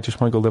think that I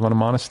just want to go live on a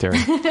monastery.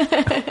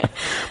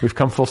 We've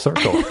come full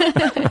circle.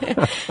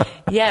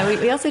 Yeah,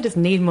 we also just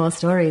need more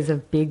stories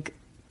of big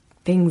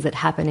things that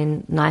happen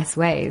in nice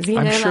ways. You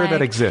know, I'm sure like,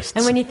 that exists.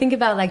 And when you think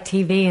about, like,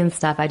 TV and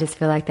stuff, I just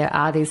feel like there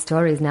are these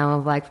stories now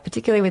of, like,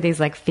 particularly with these,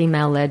 like,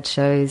 female-led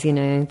shows, you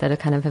know, that are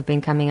kind of have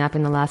been coming up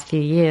in the last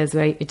few years,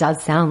 where it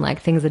does sound like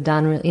things are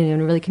done, you know,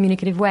 in a really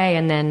communicative way,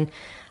 and then,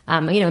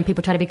 you know, and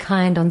people try to be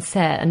kind on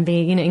set and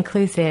be, you know,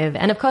 inclusive.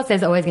 And of course,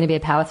 there's always going to be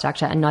a power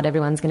structure, and not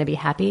everyone's going to be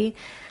happy.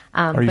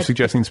 Are you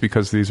suggesting it's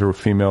because these are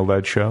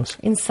female-led shows?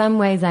 In some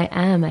ways I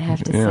am, I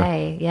have to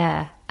say,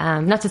 yeah.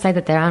 Not to say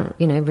that there aren't,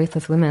 you know,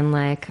 ruthless women,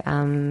 like,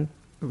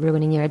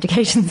 ruining your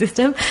education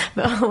system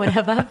or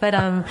whatever,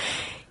 but,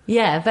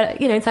 yeah,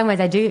 but, you know, in some ways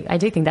I do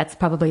think that's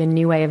probably a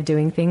new way of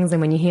doing things. And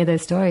when you hear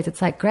those stories,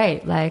 it's like,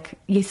 great, like,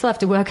 you still have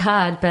to work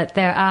hard, but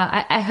there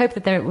are, I hope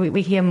that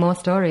we hear more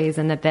stories,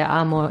 and that there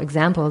are more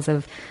examples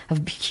of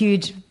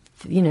huge,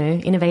 you know,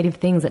 innovative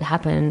things that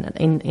happen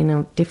in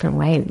a different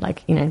way,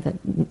 like, you know, that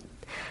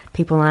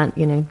people aren't,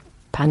 you know,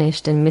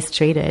 punished and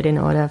mistreated in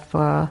order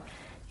for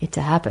it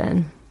to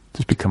happen.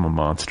 Just become a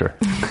monster.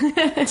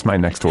 It's my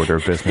next order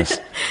of business.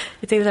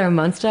 It's either a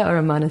monster or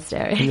a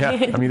monastery. Yeah,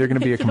 I'm either going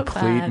to be a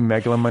complete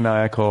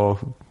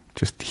megalomaniacal,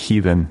 just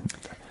heathen.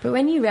 But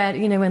when you read,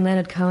 you know, when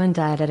Leonard Cohen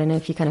died, I don't know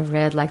if you kind of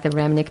read, like, the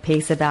Remnick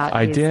piece about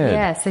I did.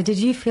 Yeah, so did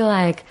you feel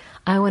like,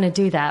 I want to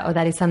do that, or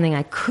that is something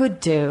I could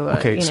do? Or,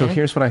 Okay, so know?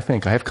 here's what I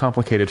think. I have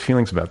complicated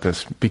feelings about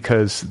this,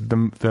 because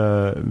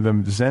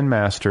the Zen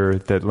master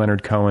that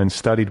Leonard Cohen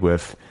studied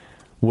with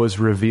was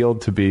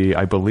revealed to be,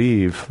 I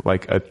believe,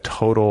 like a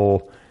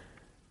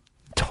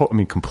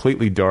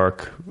completely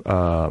dark,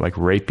 like,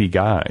 rapey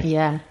guy.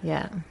 Yeah,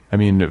 yeah. I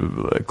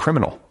mean,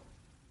 criminal.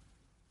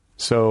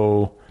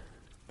 So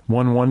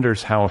one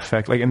wonders how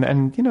effective, like,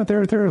 and you know,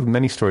 there are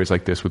many stories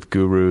like this with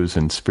gurus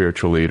and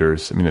spiritual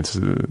leaders. I mean, it's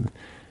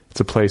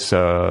a place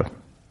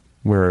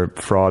where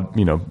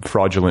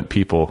fraudulent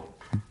people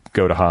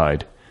go to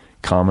hide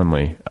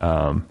commonly.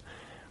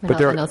 But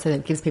and also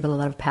it gives people a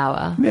lot of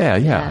power.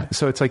 Yeah.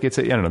 So it's like, I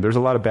don't know, there's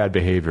a lot of bad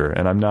behavior,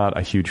 and I'm not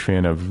a huge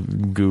fan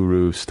of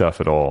guru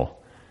stuff at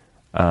all.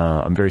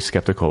 I'm very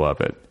skeptical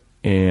of it.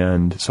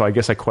 And so I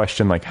guess I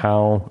question, like,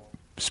 how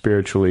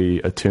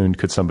spiritually attuned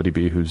could somebody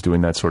be who's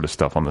doing that sort of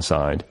stuff on the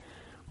side?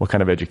 What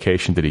kind of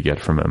education did he get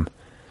from him?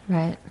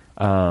 Right.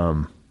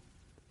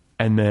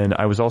 And then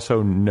I was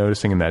also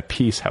noticing in that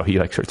piece how he,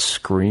 like, starts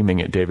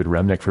screaming at David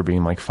Remnick for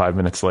being, like, 5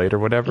 minutes late or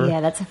whatever.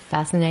 Yeah, that's a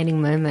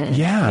fascinating moment.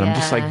 Yeah, and I'm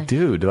just like,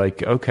 dude,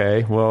 like,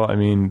 okay, well, I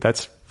mean,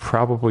 that's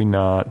probably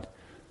not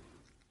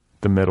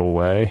the middle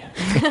way.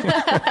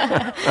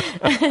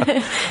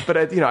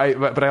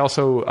 But I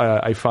also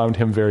I found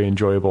him very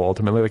enjoyable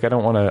ultimately. Like, I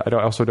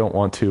also don't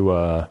want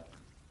to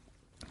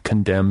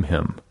condemn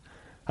him.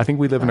 I think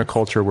we live in a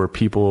culture where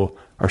people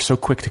are so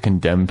quick to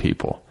condemn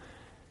people.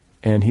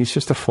 And he's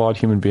just a flawed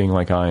human being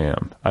like I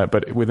am.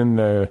 But within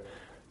the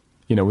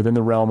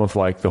realm of,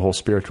 like, the whole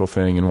spiritual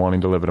thing and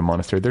wanting to live at a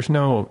monastery,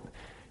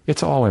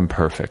 it's all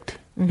imperfect.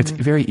 Mm-hmm. It's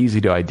very easy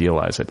to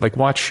idealize it. Like,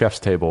 watch Chef's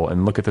Table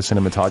and look at the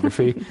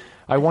cinematography.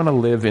 I want to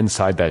live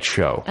inside that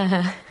show.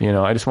 Uh-huh. You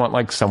know, I just want,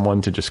 like,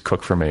 someone to just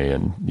cook for me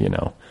and, you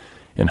know,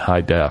 in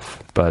high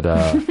def. But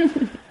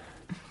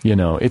You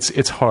know,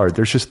 it's hard.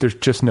 There's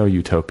just no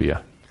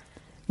utopia.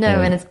 No,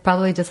 and it's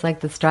probably just like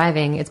the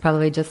striving. It's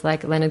probably just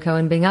like Leonard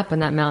Cohen being up on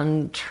that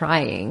mountain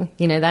trying.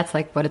 You know, that's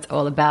like what it's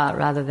all about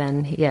rather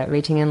than,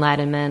 reaching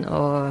enlightenment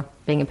or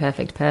being a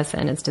perfect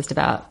person. It's just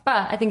about,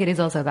 but I think it is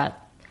also about,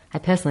 I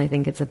personally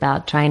think it's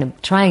about trying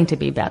to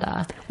be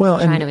better,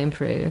 trying to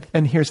improve.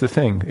 And here's the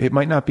thing. It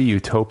might not be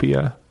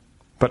utopia,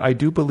 but I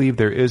do believe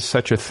there is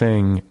such a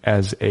thing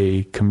as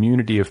a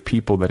community of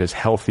people that is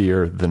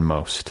healthier than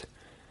most.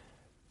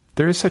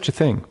 There is such a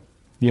thing.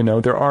 You know,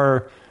 there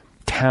are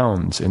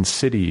towns and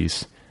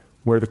cities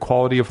where the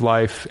quality of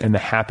life and the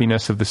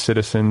happiness of the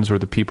citizens or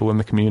the people in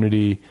the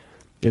community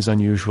is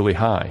unusually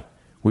high.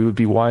 We would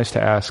be wise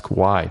to ask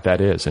why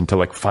that is and to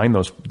like find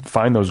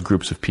those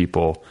groups of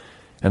people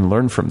and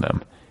learn from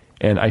them.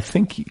 And I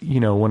think, you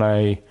know, when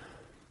I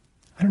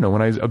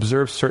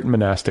observe certain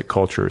monastic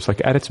cultures,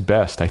 like at its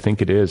best, I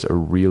think it is a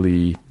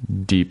really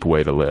deep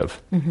way to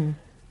live. Mm-hmm.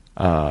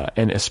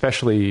 And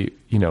especially,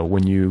 you know,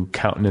 when you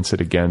countenance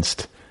it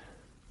against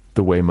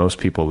the way most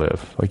people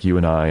live, like you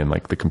and I, and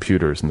like the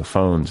computers and the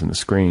phones and the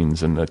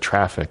screens and the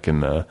traffic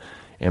and the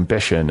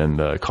ambition and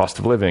the cost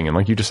of living. And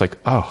like, you're just like,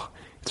 oh,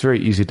 it's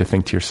very easy to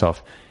think to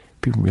yourself,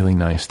 it'd be really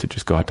nice to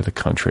just go out to the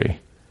country,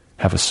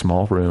 have a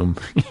small room,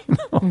 you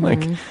know, mm-hmm.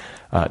 like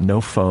no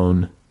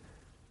phone,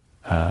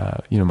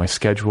 you know, my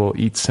schedule,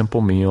 eat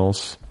simple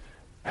meals,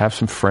 have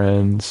some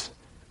friends,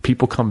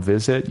 people come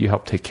visit, you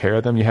help take care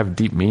of them, you have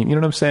deep meat, you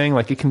know what I'm saying?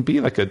 Like it can be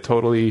like a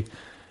totally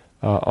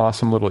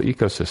awesome little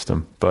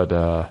ecosystem,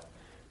 but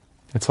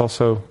it's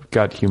also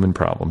got human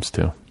problems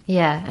too.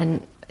 Yeah,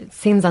 and it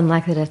seems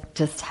unlikely to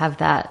just have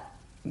that,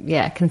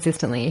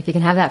 consistently. If you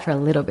can have that for a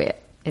little bit,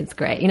 it's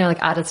great. You know,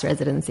 like artist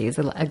residencies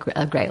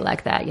are great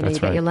like that. You know, you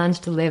get your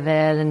lunch to live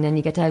it, and then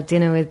you get to have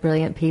dinner with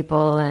brilliant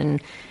people,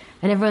 and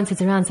everyone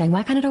sits around saying,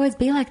 why can't it always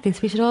be like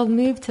this? We should all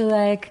move to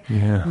like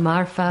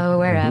Marfa or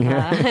wherever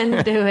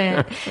and do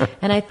it.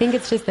 And I think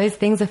it's just those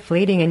things are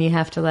fleeting and you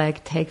have to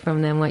like take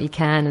from them what you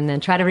can and then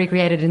try to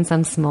recreate it in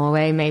some small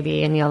way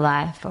maybe in your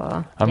life.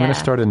 Or I'm going to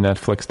start a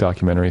Netflix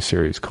documentary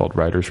series called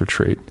Writer's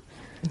Retreat.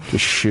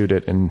 Just shoot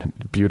it in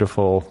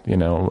beautiful, you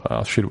know,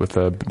 I'll shoot it with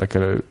a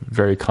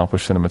very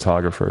accomplished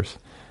cinematographers.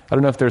 I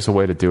don't know if there's a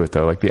way to do it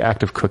though. Like the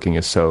act of cooking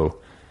is so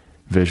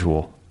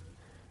visual.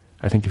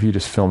 I think if you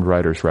just filmed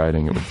writers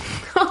writing, it would...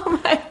 Oh,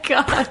 my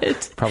God.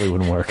 Probably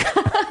wouldn't work.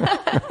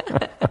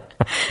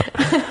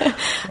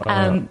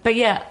 But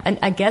yeah,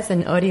 I guess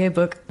an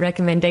audiobook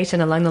recommendation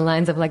along the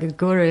lines of like a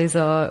Guru's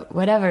or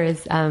whatever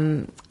is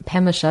Pema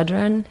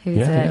Chodron,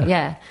 who's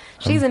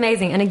she's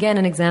amazing. And again,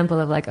 an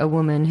example of like a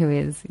woman who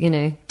is, you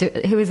know,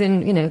 who is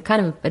in, you know,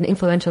 kind of an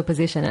influential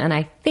position. And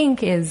I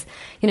think is,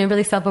 you know,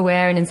 really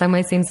self-aware and in some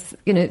ways seems,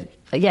 you know,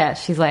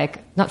 she's like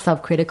not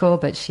self-critical,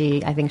 but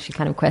I think she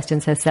kind of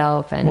questions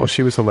herself. And well,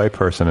 she was a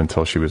layperson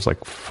until she was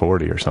like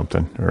 40 or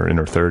something, or in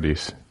her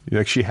 30s.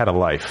 Like she had a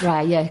life,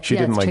 right? Yeah, she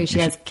didn't like. True. She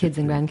has kids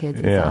and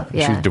grandkids. And stuff.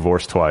 She's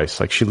divorced twice.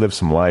 Like she lived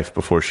some life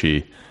before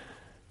she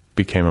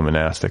became a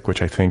monastic,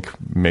 which I think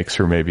makes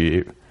her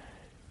maybe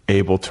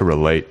able to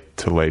relate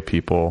to lay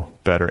people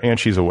better. And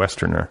she's a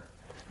Westerner,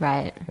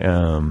 right?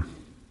 But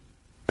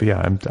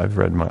yeah, I've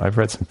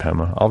read some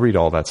Pema. I'll read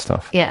all that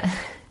stuff. Yeah.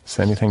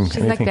 So anything.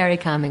 Like very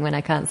calming when I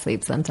can't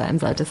sleep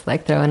sometimes. I'll just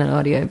like throw in an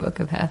audiobook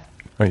of her.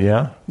 Oh,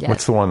 yeah?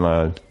 What's the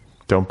one,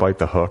 Don't Bite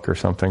the Hook or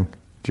something?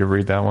 Do you ever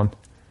read that one?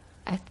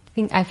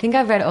 I think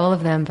I've read all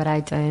of them, but I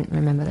don't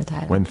remember the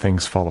title. When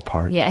Things Fall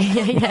Apart. Yeah,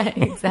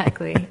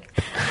 exactly.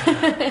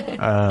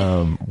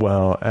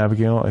 Well,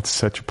 Abigail, it's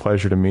such a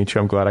pleasure to meet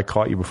you. I'm glad I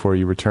caught you before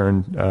you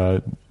returned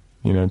to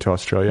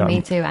Australia.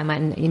 Me too.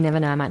 You never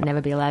know. I might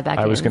never be allowed back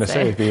in. I was going to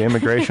say, the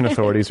immigration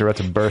authorities are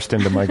about to burst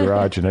into my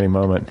garage at any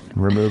moment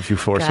and remove you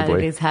forcibly. God,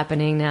 it is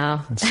happening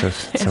now. It's so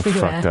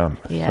fucked up.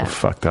 Yeah. So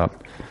fucked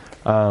up.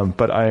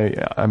 But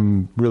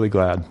I'm really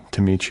glad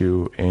to meet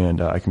you,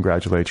 and I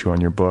congratulate you on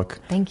your book.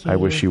 Thank you. I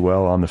wish you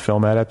well on the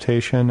film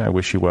adaptation. I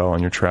wish you well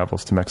on your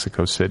travels to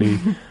Mexico City.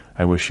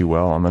 I wish you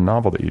well on the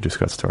novel that you just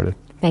got started.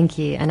 Thank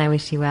you. And I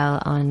wish you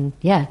well on,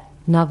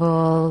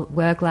 novel,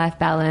 work-life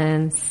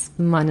balance,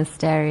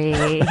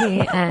 monastery,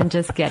 and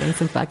just getting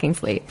some fucking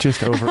sleep.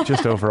 Just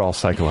overall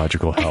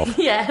psychological health.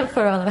 Yeah,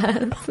 for all of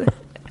us.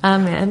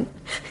 Amen.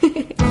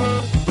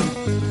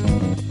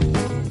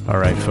 All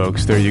right,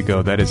 folks, there you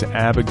go. That is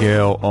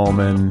Abigail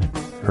Ullman.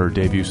 Her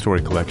debut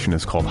story collection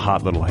is called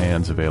Hot Little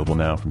Hands, available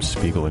now from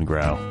Spiegel and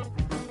Grau.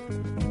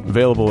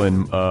 Available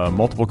in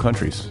multiple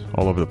countries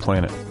all over the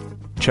planet.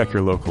 Check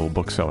your local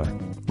bookseller.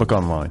 Look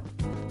online.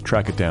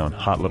 Track it down,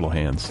 Hot Little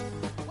Hands.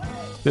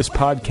 This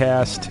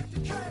podcast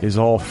is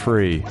all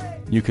free.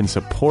 You can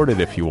support it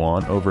if you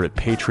want over at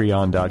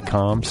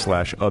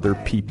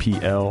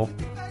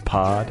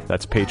patreon.com/otherpplpod.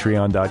 That's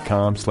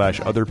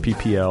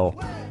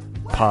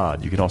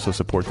patreon.com/otherpplpod. You can also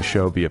support the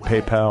show via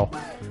PayPal.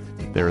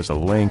 There is a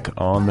link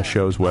on the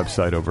show's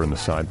website over in the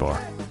sidebar.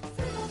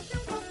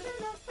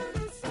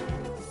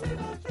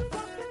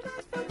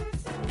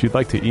 If you'd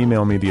like to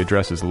email me, the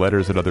address is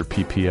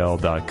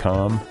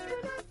letters@otherppl.com.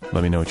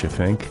 Let me know what you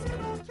think.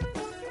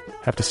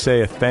 Have to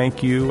say a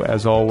thank you,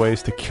 as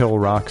always, to Kill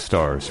Rock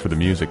Stars for the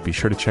music. Be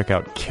sure to check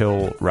out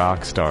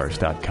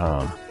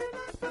killrockstars.com.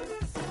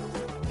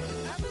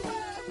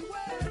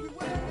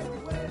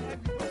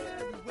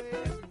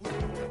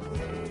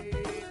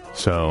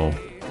 So,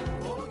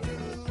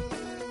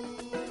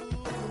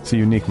 it's a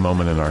unique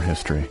moment in our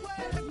history.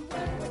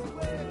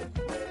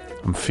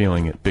 I'm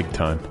feeling it big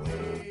time.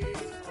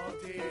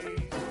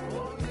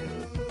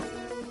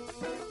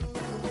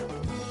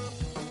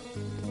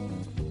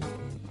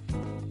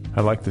 I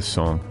like this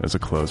song as a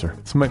closer.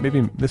 This might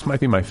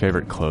be my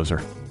favorite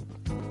closer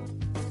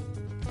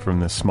from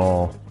this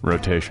small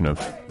rotation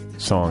of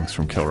songs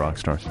from Kill Rock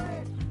Stars.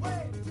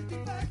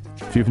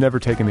 If you've never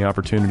taken the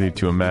opportunity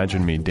to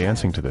imagine me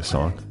dancing to this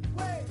song,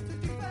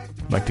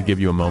 I'd like to give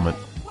you a moment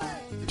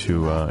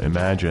to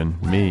imagine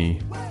me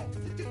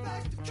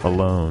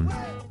alone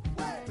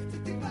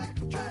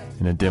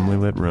in a dimly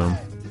lit room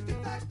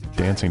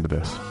dancing to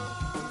this.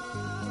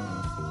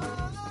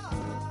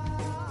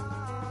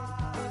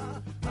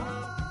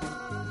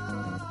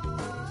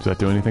 Does that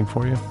do anything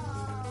for you?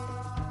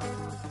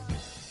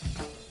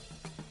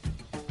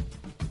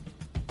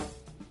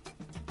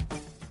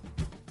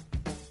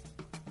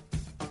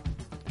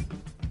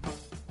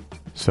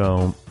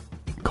 So,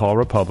 call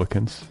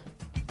Republicans.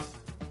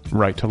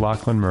 Write to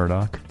Lachlan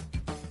Murdoch.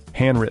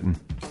 Handwritten.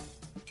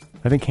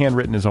 I think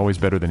handwritten is always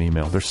better than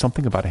email. There's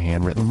something about a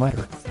handwritten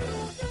letter.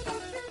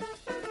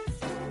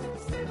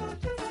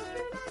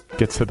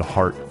 Gets to the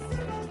heart.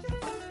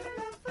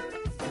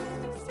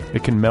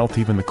 It can melt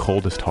even the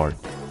coldest heart.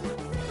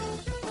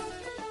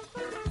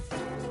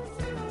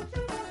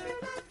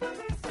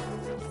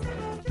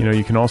 You know,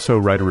 you can also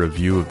write a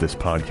review of this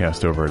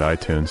podcast over at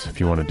iTunes if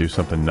you want to do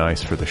something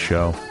nice for the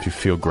show. If you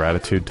feel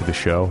gratitude to the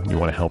show, you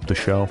want to help the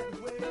show.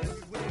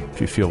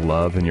 If you feel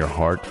love in your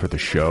heart for the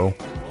show,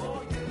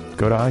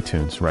 go to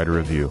iTunes, write a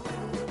review.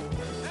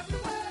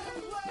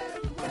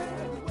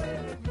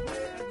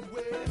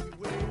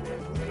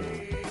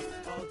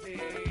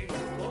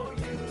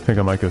 I think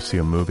I might go see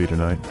a movie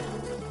tonight.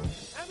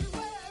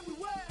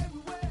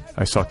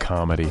 I saw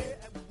Comedy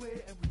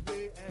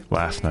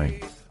last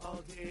night.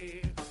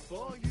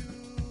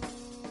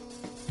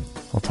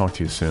 I'll talk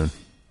to you soon.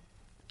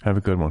 Have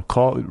a good one.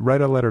 Write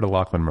a letter to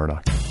Lachlan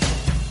Murdoch.